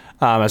Same. in.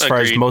 As far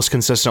as Agreed. most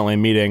consistently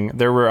meeting.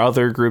 There were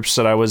other groups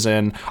that I was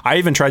in. I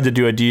even tried to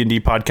do a D&D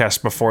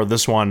podcast before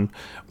this one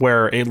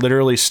where it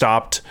literally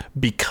stopped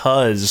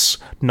because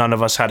none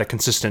of us had a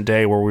consistent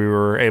day where we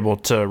were able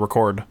to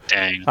record.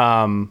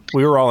 Dang.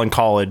 We were all in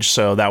college,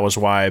 so that was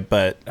why.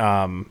 But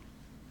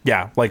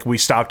yeah, like we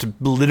stopped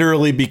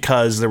literally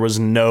because there was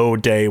no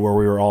day where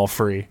we were all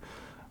free.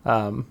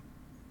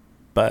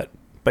 But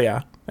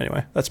yeah,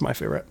 anyway, that's my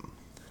favorite.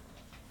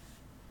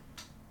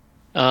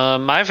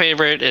 My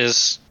favorite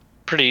is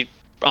pretty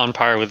on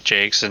par with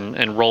Jake's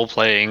and role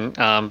playing,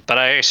 but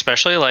I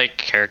especially like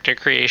character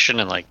creation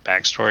and like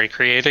backstory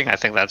creating. I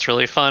think that's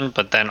really fun,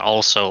 but then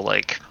also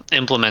like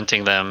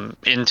implementing them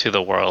into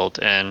the world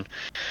and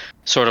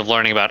sort of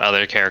learning about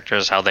other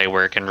characters, how they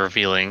work, and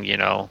revealing,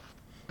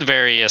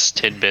 various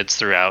tidbits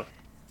throughout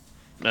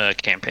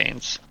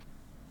campaigns.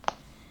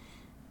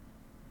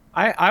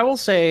 I will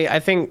say,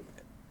 I think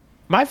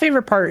my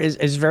favorite part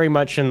is very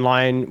much in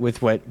line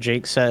with what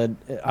Jake said.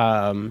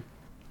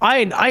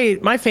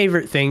 My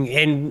favorite thing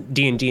in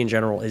D&D in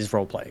general is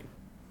role playing.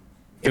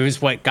 It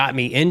was what got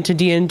me into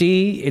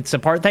D&D. It's the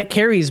part that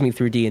carries me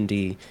through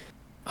D&D.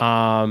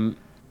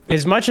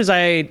 As much as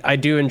I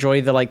do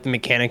enjoy the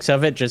mechanics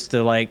of it, just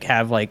to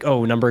have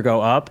number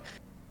go up.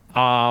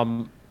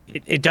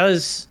 It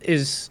does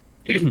is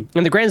in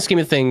the grand scheme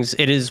of things,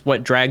 it is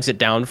what drags it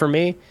down for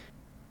me.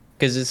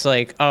 Because it's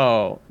I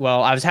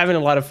was having a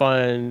lot of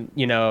fun,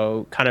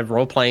 kind of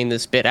role playing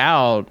this bit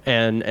out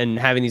and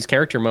having these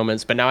character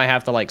moments, but now I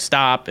have to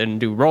stop and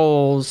do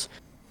rolls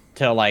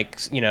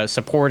to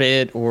support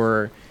it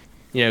or,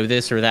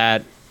 this or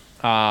that.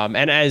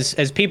 And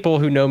as people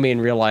who know me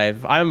in real life,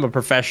 I'm a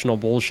professional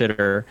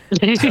bullshitter.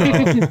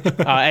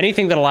 So,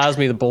 anything that allows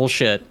me to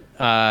bullshit,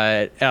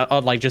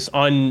 just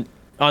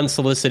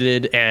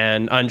unsolicited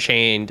and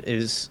unchained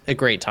is a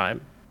great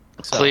time.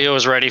 So. Cleo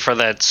is ready for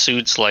that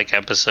Suits-like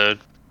episode.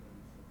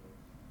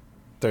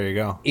 There you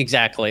go.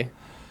 Exactly.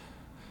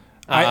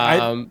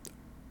 Yep,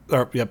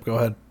 go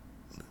ahead.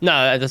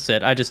 No, that's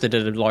it. I just did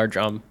a large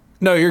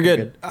No, you're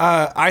good.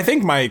 I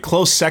think my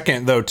close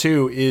second, though,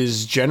 too,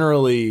 is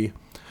generally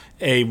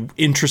a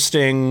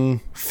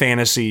interesting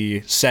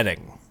fantasy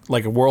setting,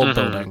 like a world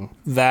building.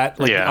 That,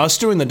 us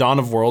doing the Dawn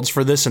of Worlds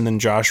for this, and then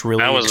Josh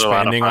really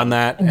expanding on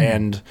that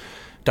and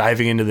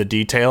diving into the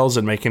details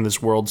and making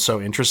this world so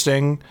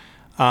interesting.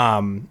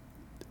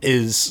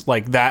 Is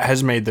that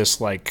has made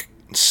this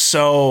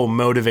so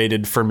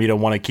motivated for me to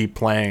want to keep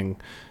playing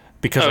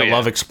because I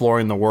love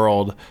exploring the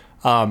world.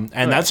 And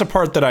that's a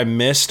part that I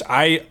missed.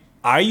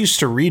 I used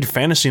to read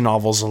fantasy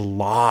novels a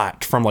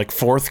lot from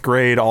 4th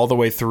grade all the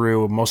way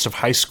through most of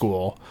high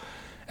school.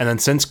 And then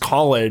since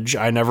college,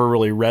 I never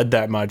really read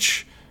that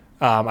much.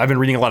 I've been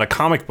reading a lot of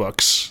comic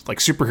books, like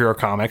superhero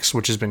comics,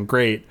 which has been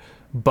great.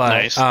 But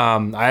nice.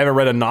 I haven't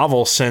read a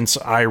novel since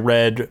I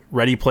read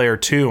Ready Player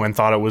 2 and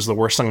thought it was the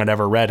worst thing I'd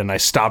ever read, and I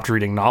stopped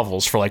reading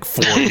novels for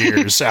 4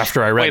 years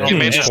after I read it. Wait, you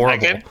made a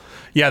horrible. second?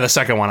 Yeah, the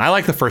second one. I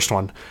like the first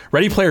one.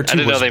 Ready Player 2 I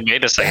didn't know they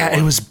made a second bad.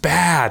 one. It was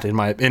bad in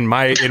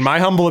my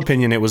humble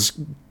opinion. It was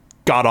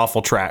god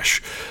awful trash.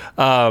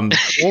 Wow.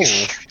 Those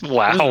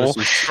are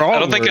some strong I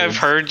don't think words. I've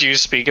heard you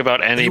speak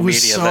about any It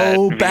was media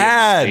so that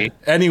bad.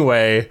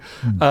 Anyway,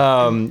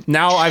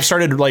 now I've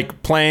started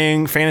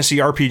playing fantasy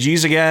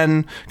RPGs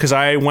again because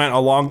I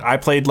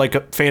played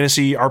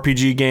fantasy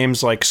RPG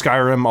games like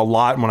Skyrim a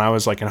lot when I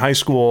was in high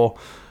school.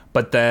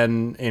 But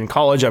then in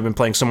college, I've been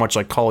playing so much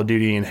Call of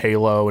Duty and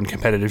Halo and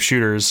competitive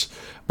shooters.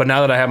 But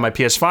now that I have my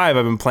PS5, I've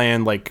been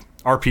playing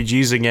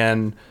RPGs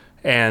again.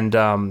 And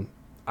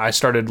I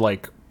started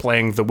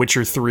playing The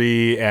Witcher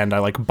 3, and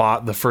I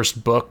bought the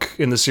first book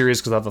in the series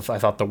because I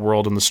thought the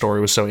world and the story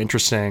was so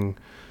interesting.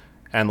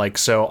 And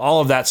so all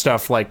of that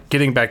stuff,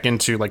 getting back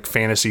into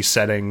fantasy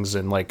settings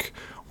and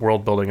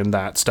world building and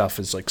that stuff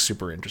is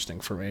super interesting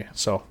for me.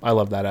 So I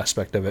love that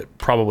aspect of it.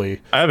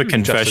 Probably. I have a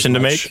confession to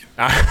make.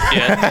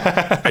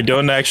 I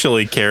don't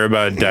actually care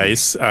about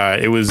dice.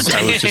 I was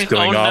just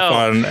going off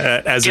on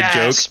as a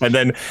joke, and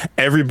then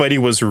everybody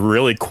was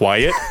really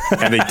quiet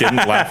and they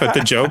didn't laugh at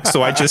the joke,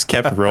 so I just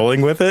kept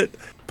rolling with it.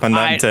 Pun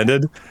not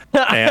intended.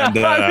 And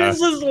I was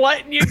just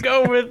letting you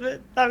go with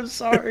it. I'm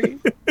sorry.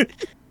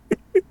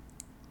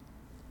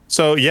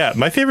 So yeah,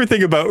 my favorite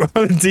thing about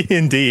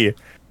D&D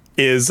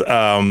is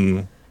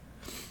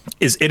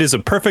it is a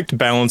perfect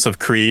balance of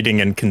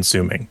creating and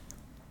consuming.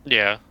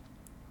 Yeah.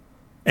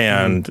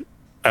 And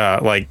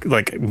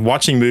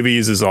watching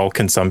movies is all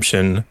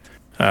consumption,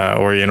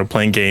 or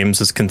playing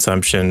games is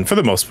consumption for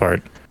the most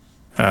part.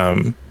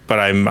 But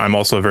I'm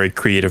also a very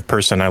creative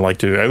person. I like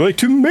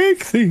to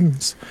make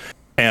things.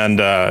 And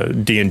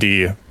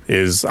D&D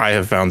is, I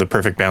have found, the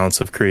perfect balance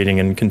of creating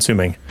and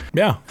consuming.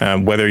 Yeah.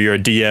 Whether you're a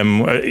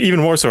DM, even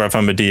more so if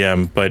I'm a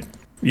DM, but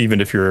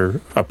even if you're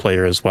a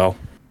player as well.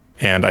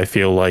 And I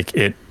feel like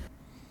it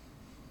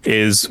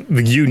is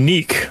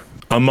unique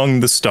among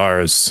the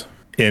stars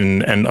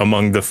and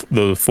among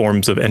the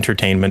forms of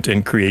entertainment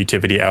and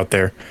creativity out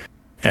there.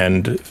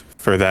 And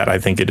for that, I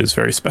think it is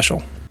very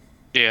special.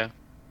 Yeah.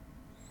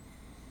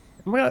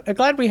 I'm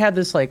glad we had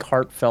this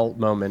heartfelt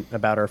moment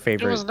about our It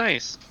favorite was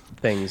nice.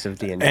 things of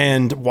D&D.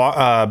 And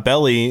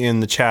Belly in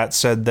the chat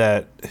said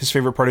that his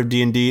favorite part of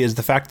D&D is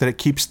the fact that it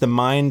keeps the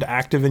mind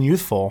active and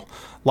youthful.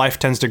 Life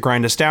tends to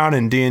grind us down,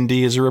 and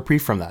D&D is a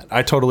reprieve from that.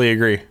 I totally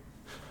agree.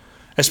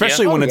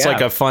 Especially when it's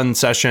a fun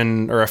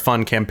session or a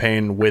fun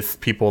campaign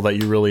with people that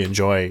you really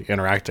enjoy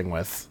interacting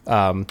with.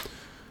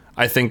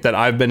 I think that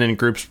I've been in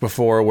groups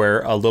before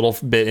where a little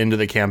bit into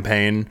the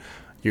campaign,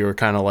 you were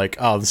kind of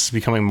oh, this is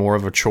becoming more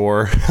of a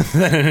chore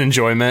than an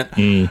enjoyment.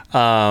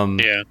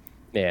 Yeah.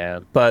 Yeah.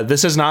 But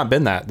this has not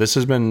been that. This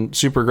has been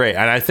super great.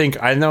 And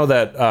I know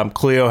that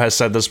Cleo has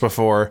said this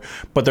before,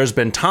 but there's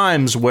been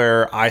times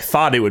where I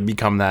thought it would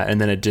become that and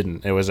then it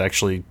didn't. It was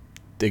actually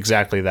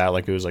exactly that.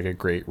 Like, it was like a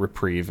great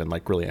reprieve and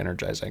like really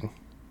energizing.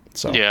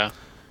 So Yeah.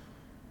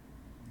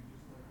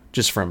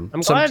 just from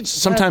I'm glad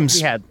sometimes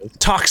we had this.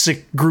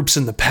 toxic groups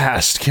in the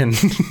past can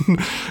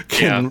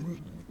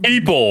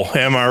People,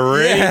 am I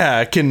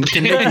right? can make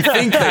you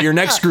think that your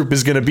next group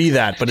is going to be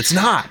that, but it's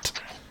not.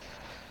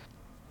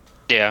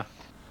 Yeah.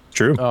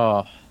 True.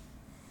 Oh,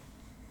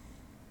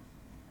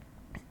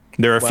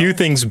 There are a few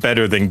things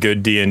better than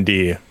good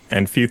D&D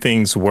and few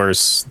things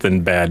worse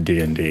than bad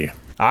D&D.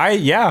 I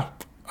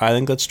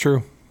think that's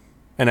true.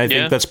 And I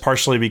think that's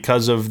partially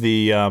because of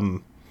the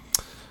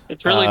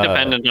It's really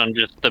dependent on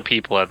just the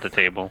people at the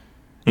table.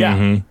 yeah.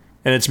 Mm-hmm.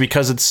 And it's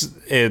because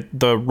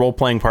the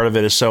role-playing part of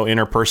it is so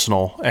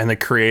interpersonal and the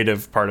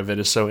creative part of it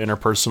is so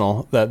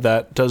interpersonal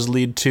that does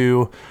lead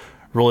to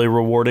really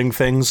rewarding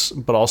things,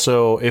 but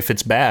also, if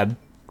it's bad,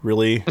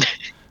 really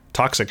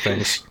toxic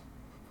things.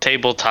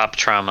 Tabletop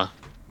trauma.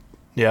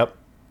 Yep.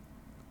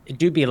 it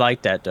do be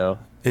like that though.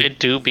 It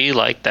do be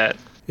like that.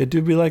 It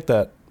do be like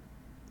that.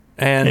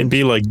 And It'd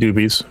be like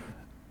doobies.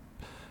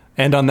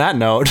 And on that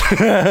note,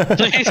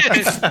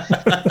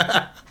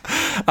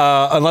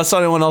 unless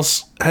anyone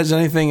else has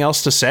anything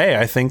else to say,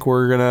 I think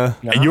we're gonna.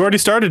 You already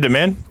started it,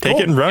 man. Take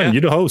it and run. Yeah.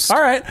 You the host.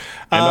 All right.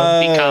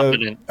 Be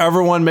confident.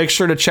 Everyone, make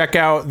sure to check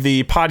out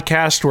the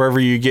podcast wherever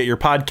you get your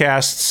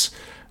podcasts.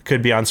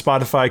 Could be on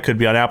Spotify, could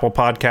be on Apple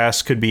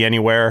Podcasts, could be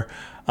anywhere.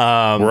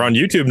 We're on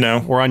YouTube now.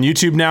 We're on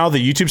YouTube now. The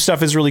YouTube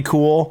stuff is really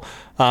cool.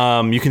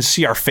 You can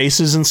see our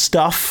faces and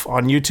stuff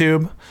on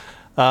YouTube.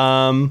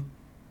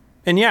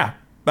 And yeah,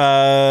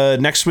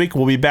 next week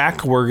we'll be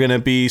back. We're going to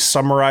be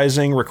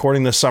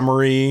recording the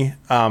summary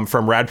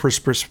from Radford's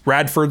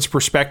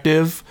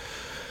perspective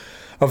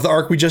of the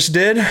arc we just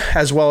did,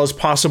 as well as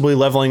possibly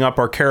leveling up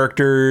our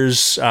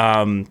characters,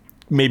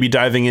 maybe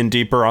diving in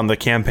deeper on the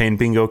campaign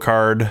bingo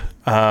card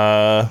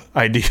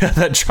idea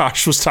that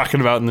Josh was talking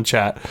about in the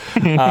chat.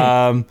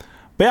 But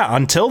yeah,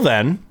 until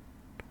then,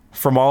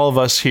 from all of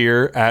us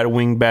here at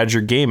Wing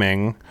Badger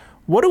Gaming,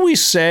 what do we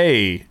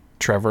say,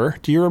 Trevor?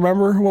 Do you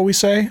remember what we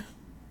say?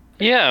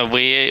 Yeah,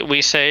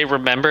 we say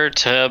remember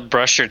to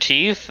brush your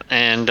teeth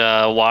and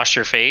wash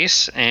your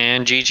face,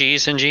 and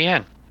GG's and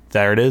GN.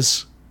 There it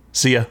is.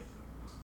 See ya.